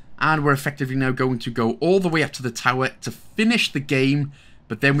 10, and we're effectively now going to go all the way up to the tower to finish the game,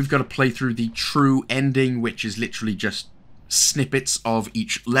 but then we've got to play through the true ending, which is literally just snippets of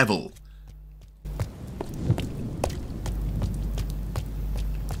each level.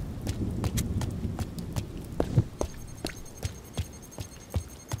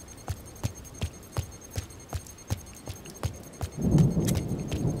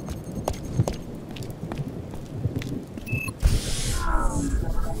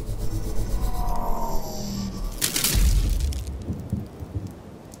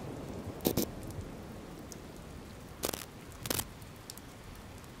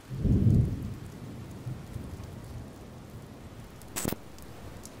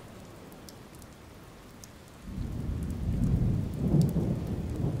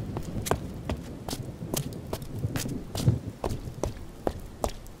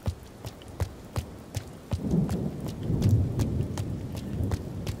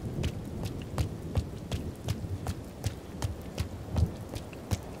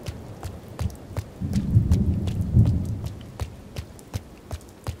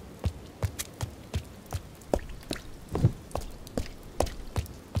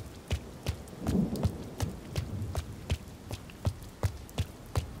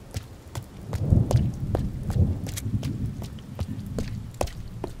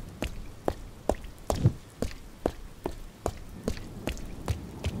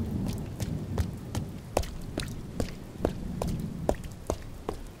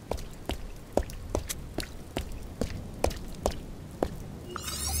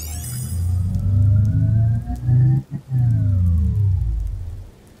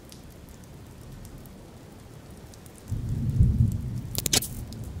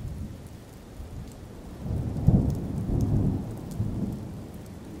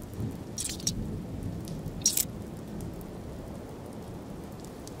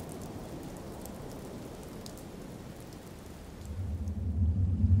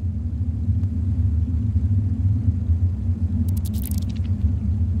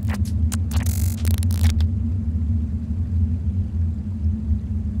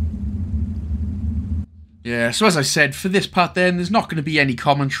 Yeah, so as I said, for this part then, there's not going to be any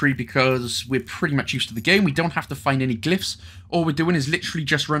commentary because we're pretty much used to the game. We don't have to find any glyphs. All we're doing is literally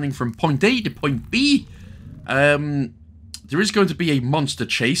just running from point A to point B. There is going to be a monster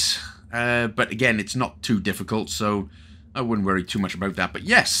chase, but again, it's not too difficult, so I wouldn't worry too much about that. But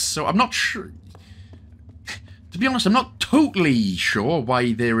yes, so I'm not sure... To be honest, I'm not totally sure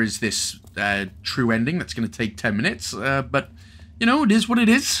why there is this true ending that's going to take 10 minutes, but... You know, it is what it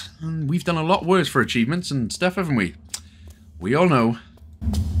is, and we've done a lot worse for achievements and stuff, haven't we? We all know.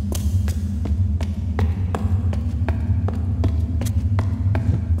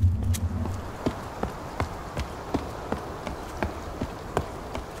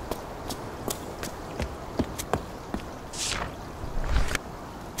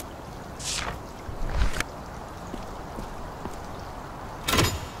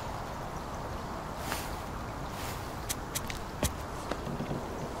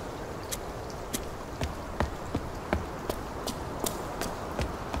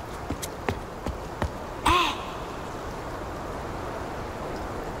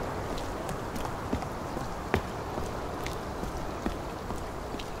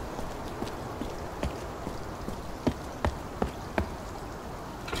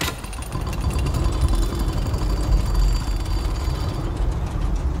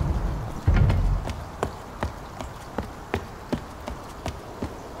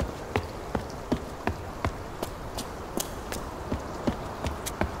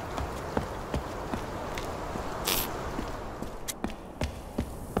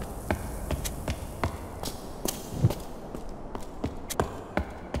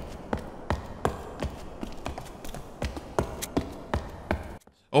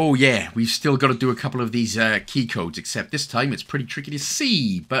 Oh yeah, we've still got to do a couple of these key codes, except this time it's pretty tricky to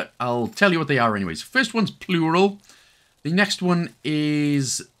see, but I'll tell you what they are anyways. First one's plural. The next one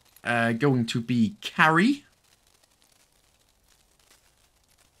is going to be carry.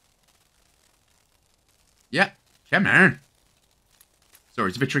 Yeah, come on. Sorry,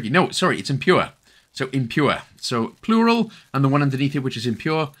 it's a bit tricky. No, sorry, it's impure. So impure. So plural, and the one underneath it, which is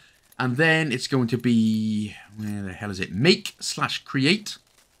impure. And then it's going to be, where the hell is it? Make/create.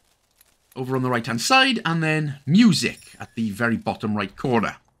 Over on the right-hand side. And then music at the very bottom right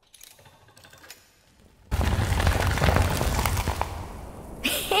corner.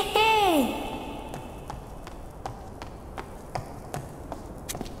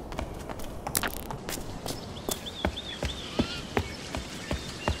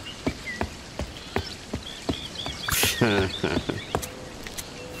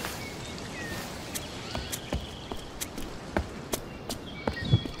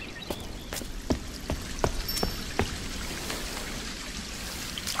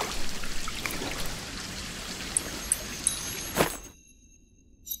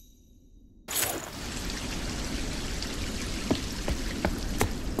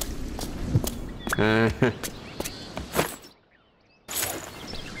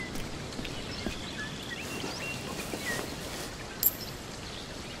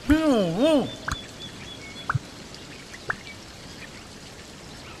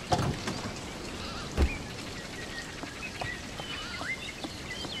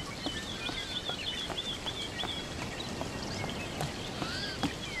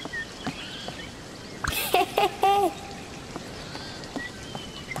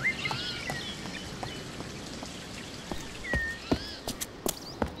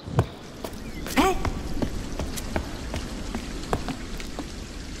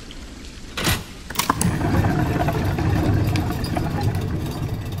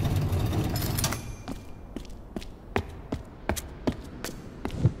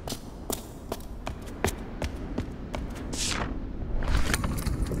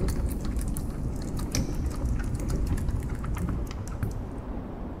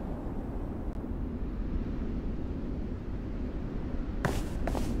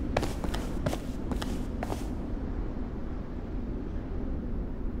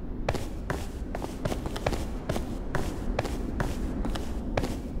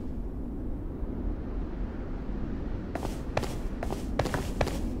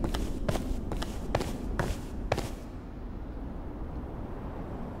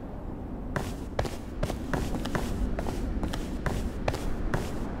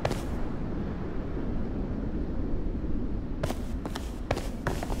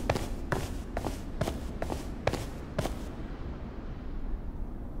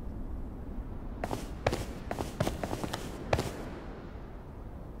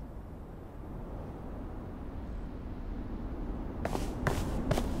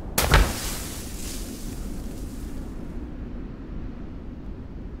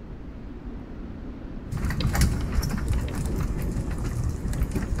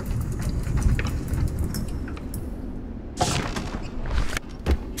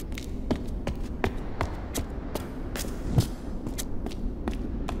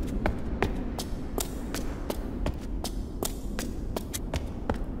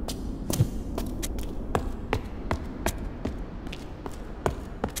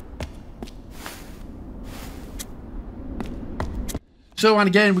 So, and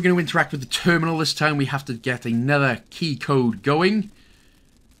again, we're going to interact with the terminal. This time we have to get another key code going.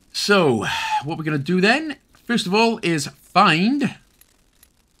 So, what we're going to do then, first of all, is find...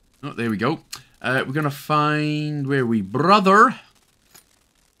 Oh, there we go. We're going to find, where are we? Brother.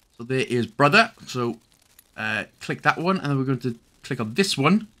 So there is brother. So, click that one, and then we're going to click on this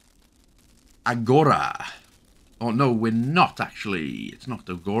one. Agora. Oh, no, we're not, actually. It's not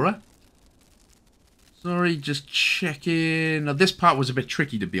Agora. Sorry, just checking. Now, this part was a bit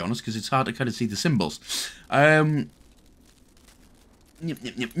tricky, to be honest, because it's hard to kind of see the symbols. Okay,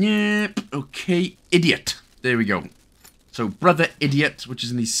 idiot. There we go. So, brother idiot, which is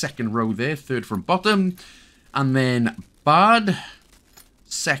in the second row there, third from bottom. And then bard,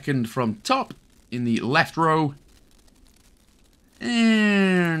 second from top in the left row.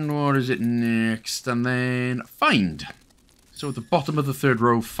 And what is it next? And then find. So, at the bottom of the third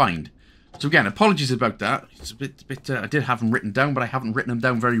row, find. So again, apologies about that. It's a bit. I did have them written down, but I haven't written them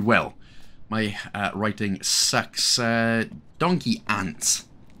down very well. My writing sucks. Donkey ants.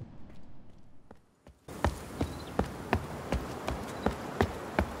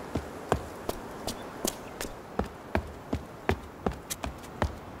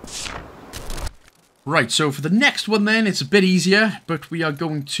 Right, so for the next one then, it's a bit easier, but we are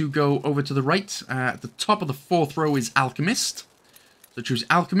going to go over to the right. At the top of the 4th row is Alchemist. So choose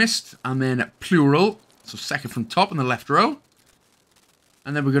Alchemist, and then plural, so second from top in the left row.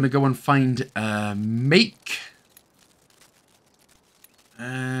 And then we're going to go and find Make.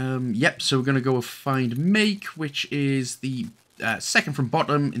 Yep, so we're going to go find Make, which is the second from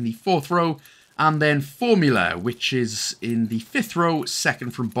bottom in the 4th row. And then Formula, which is in the 5th row,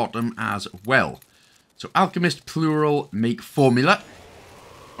 second from bottom as well. So Alchemist, plural, Make, Formula.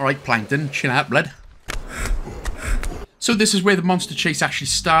 Alright, Plankton, chill out, blood. So this is where the monster chase actually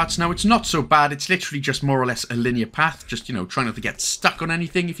starts. Now, it's not so bad. It's literally just more or less a linear path. Just, you know, try not to get stuck on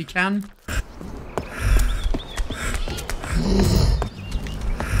anything if you can.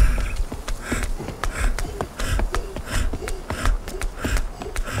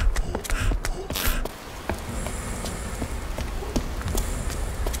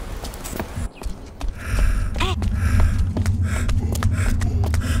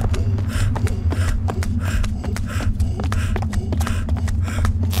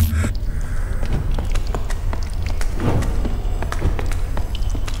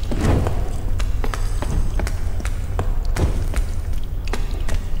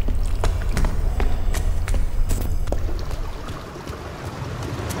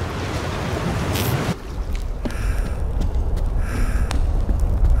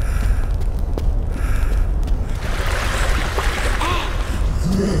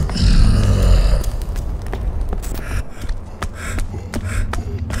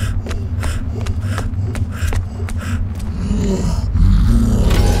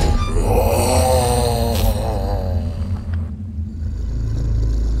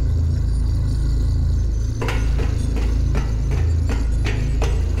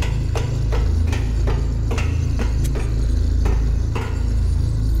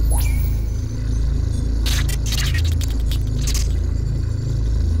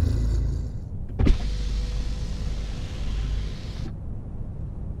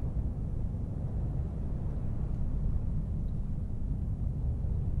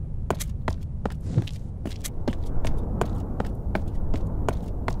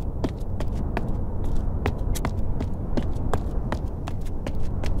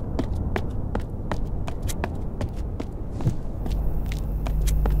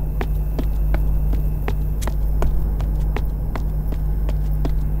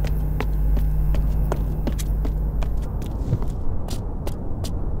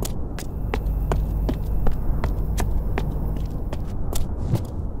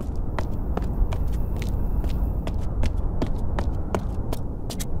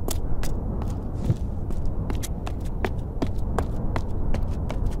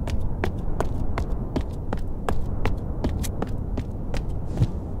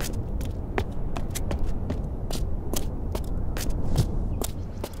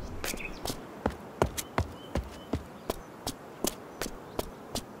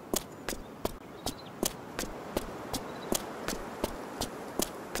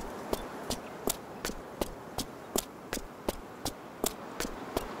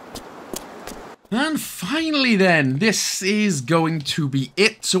 And finally then, this is going to be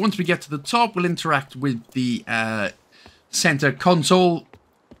it. So once we get to the top, we'll interact with the center console,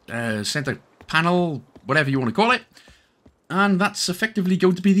 center panel, whatever you want to call it. And that's effectively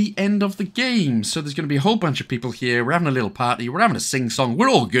going to be the end of the game. So there's going to be a whole bunch of people here. We're having a little party. We're having a sing-song. We're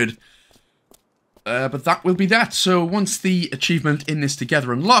all good. But that will be that. So once the achievement in this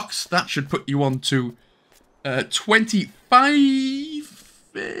together unlocks, that should put you on to 25...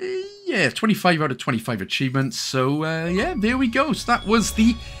 yeah, 25 out of 25 achievements. So, yeah, there we go. So that was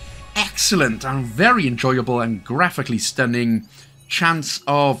the excellent and very enjoyable and graphically stunning Chants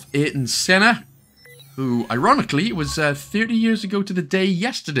of Sennaar, who, ironically, was 30 years ago to the day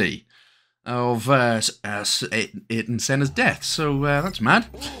yesterday of Sennaar's death. So, that's mad.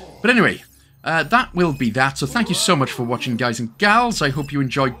 But anyway, that will be that. So thank you so much for watching, guys and gals. I hope you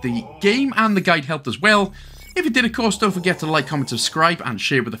enjoyed the game and the guide helped as well. If you did, of course, don't forget to like, comment, subscribe, and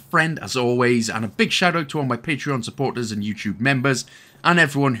share with a friend, as always. And a big shout out to all my Patreon supporters and YouTube members, and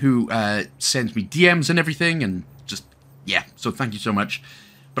everyone who sends me DMs and everything, and just, yeah, so thank you so much.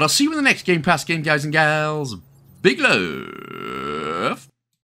 But I'll see you in the next Game Pass game, guys and gals. Big love.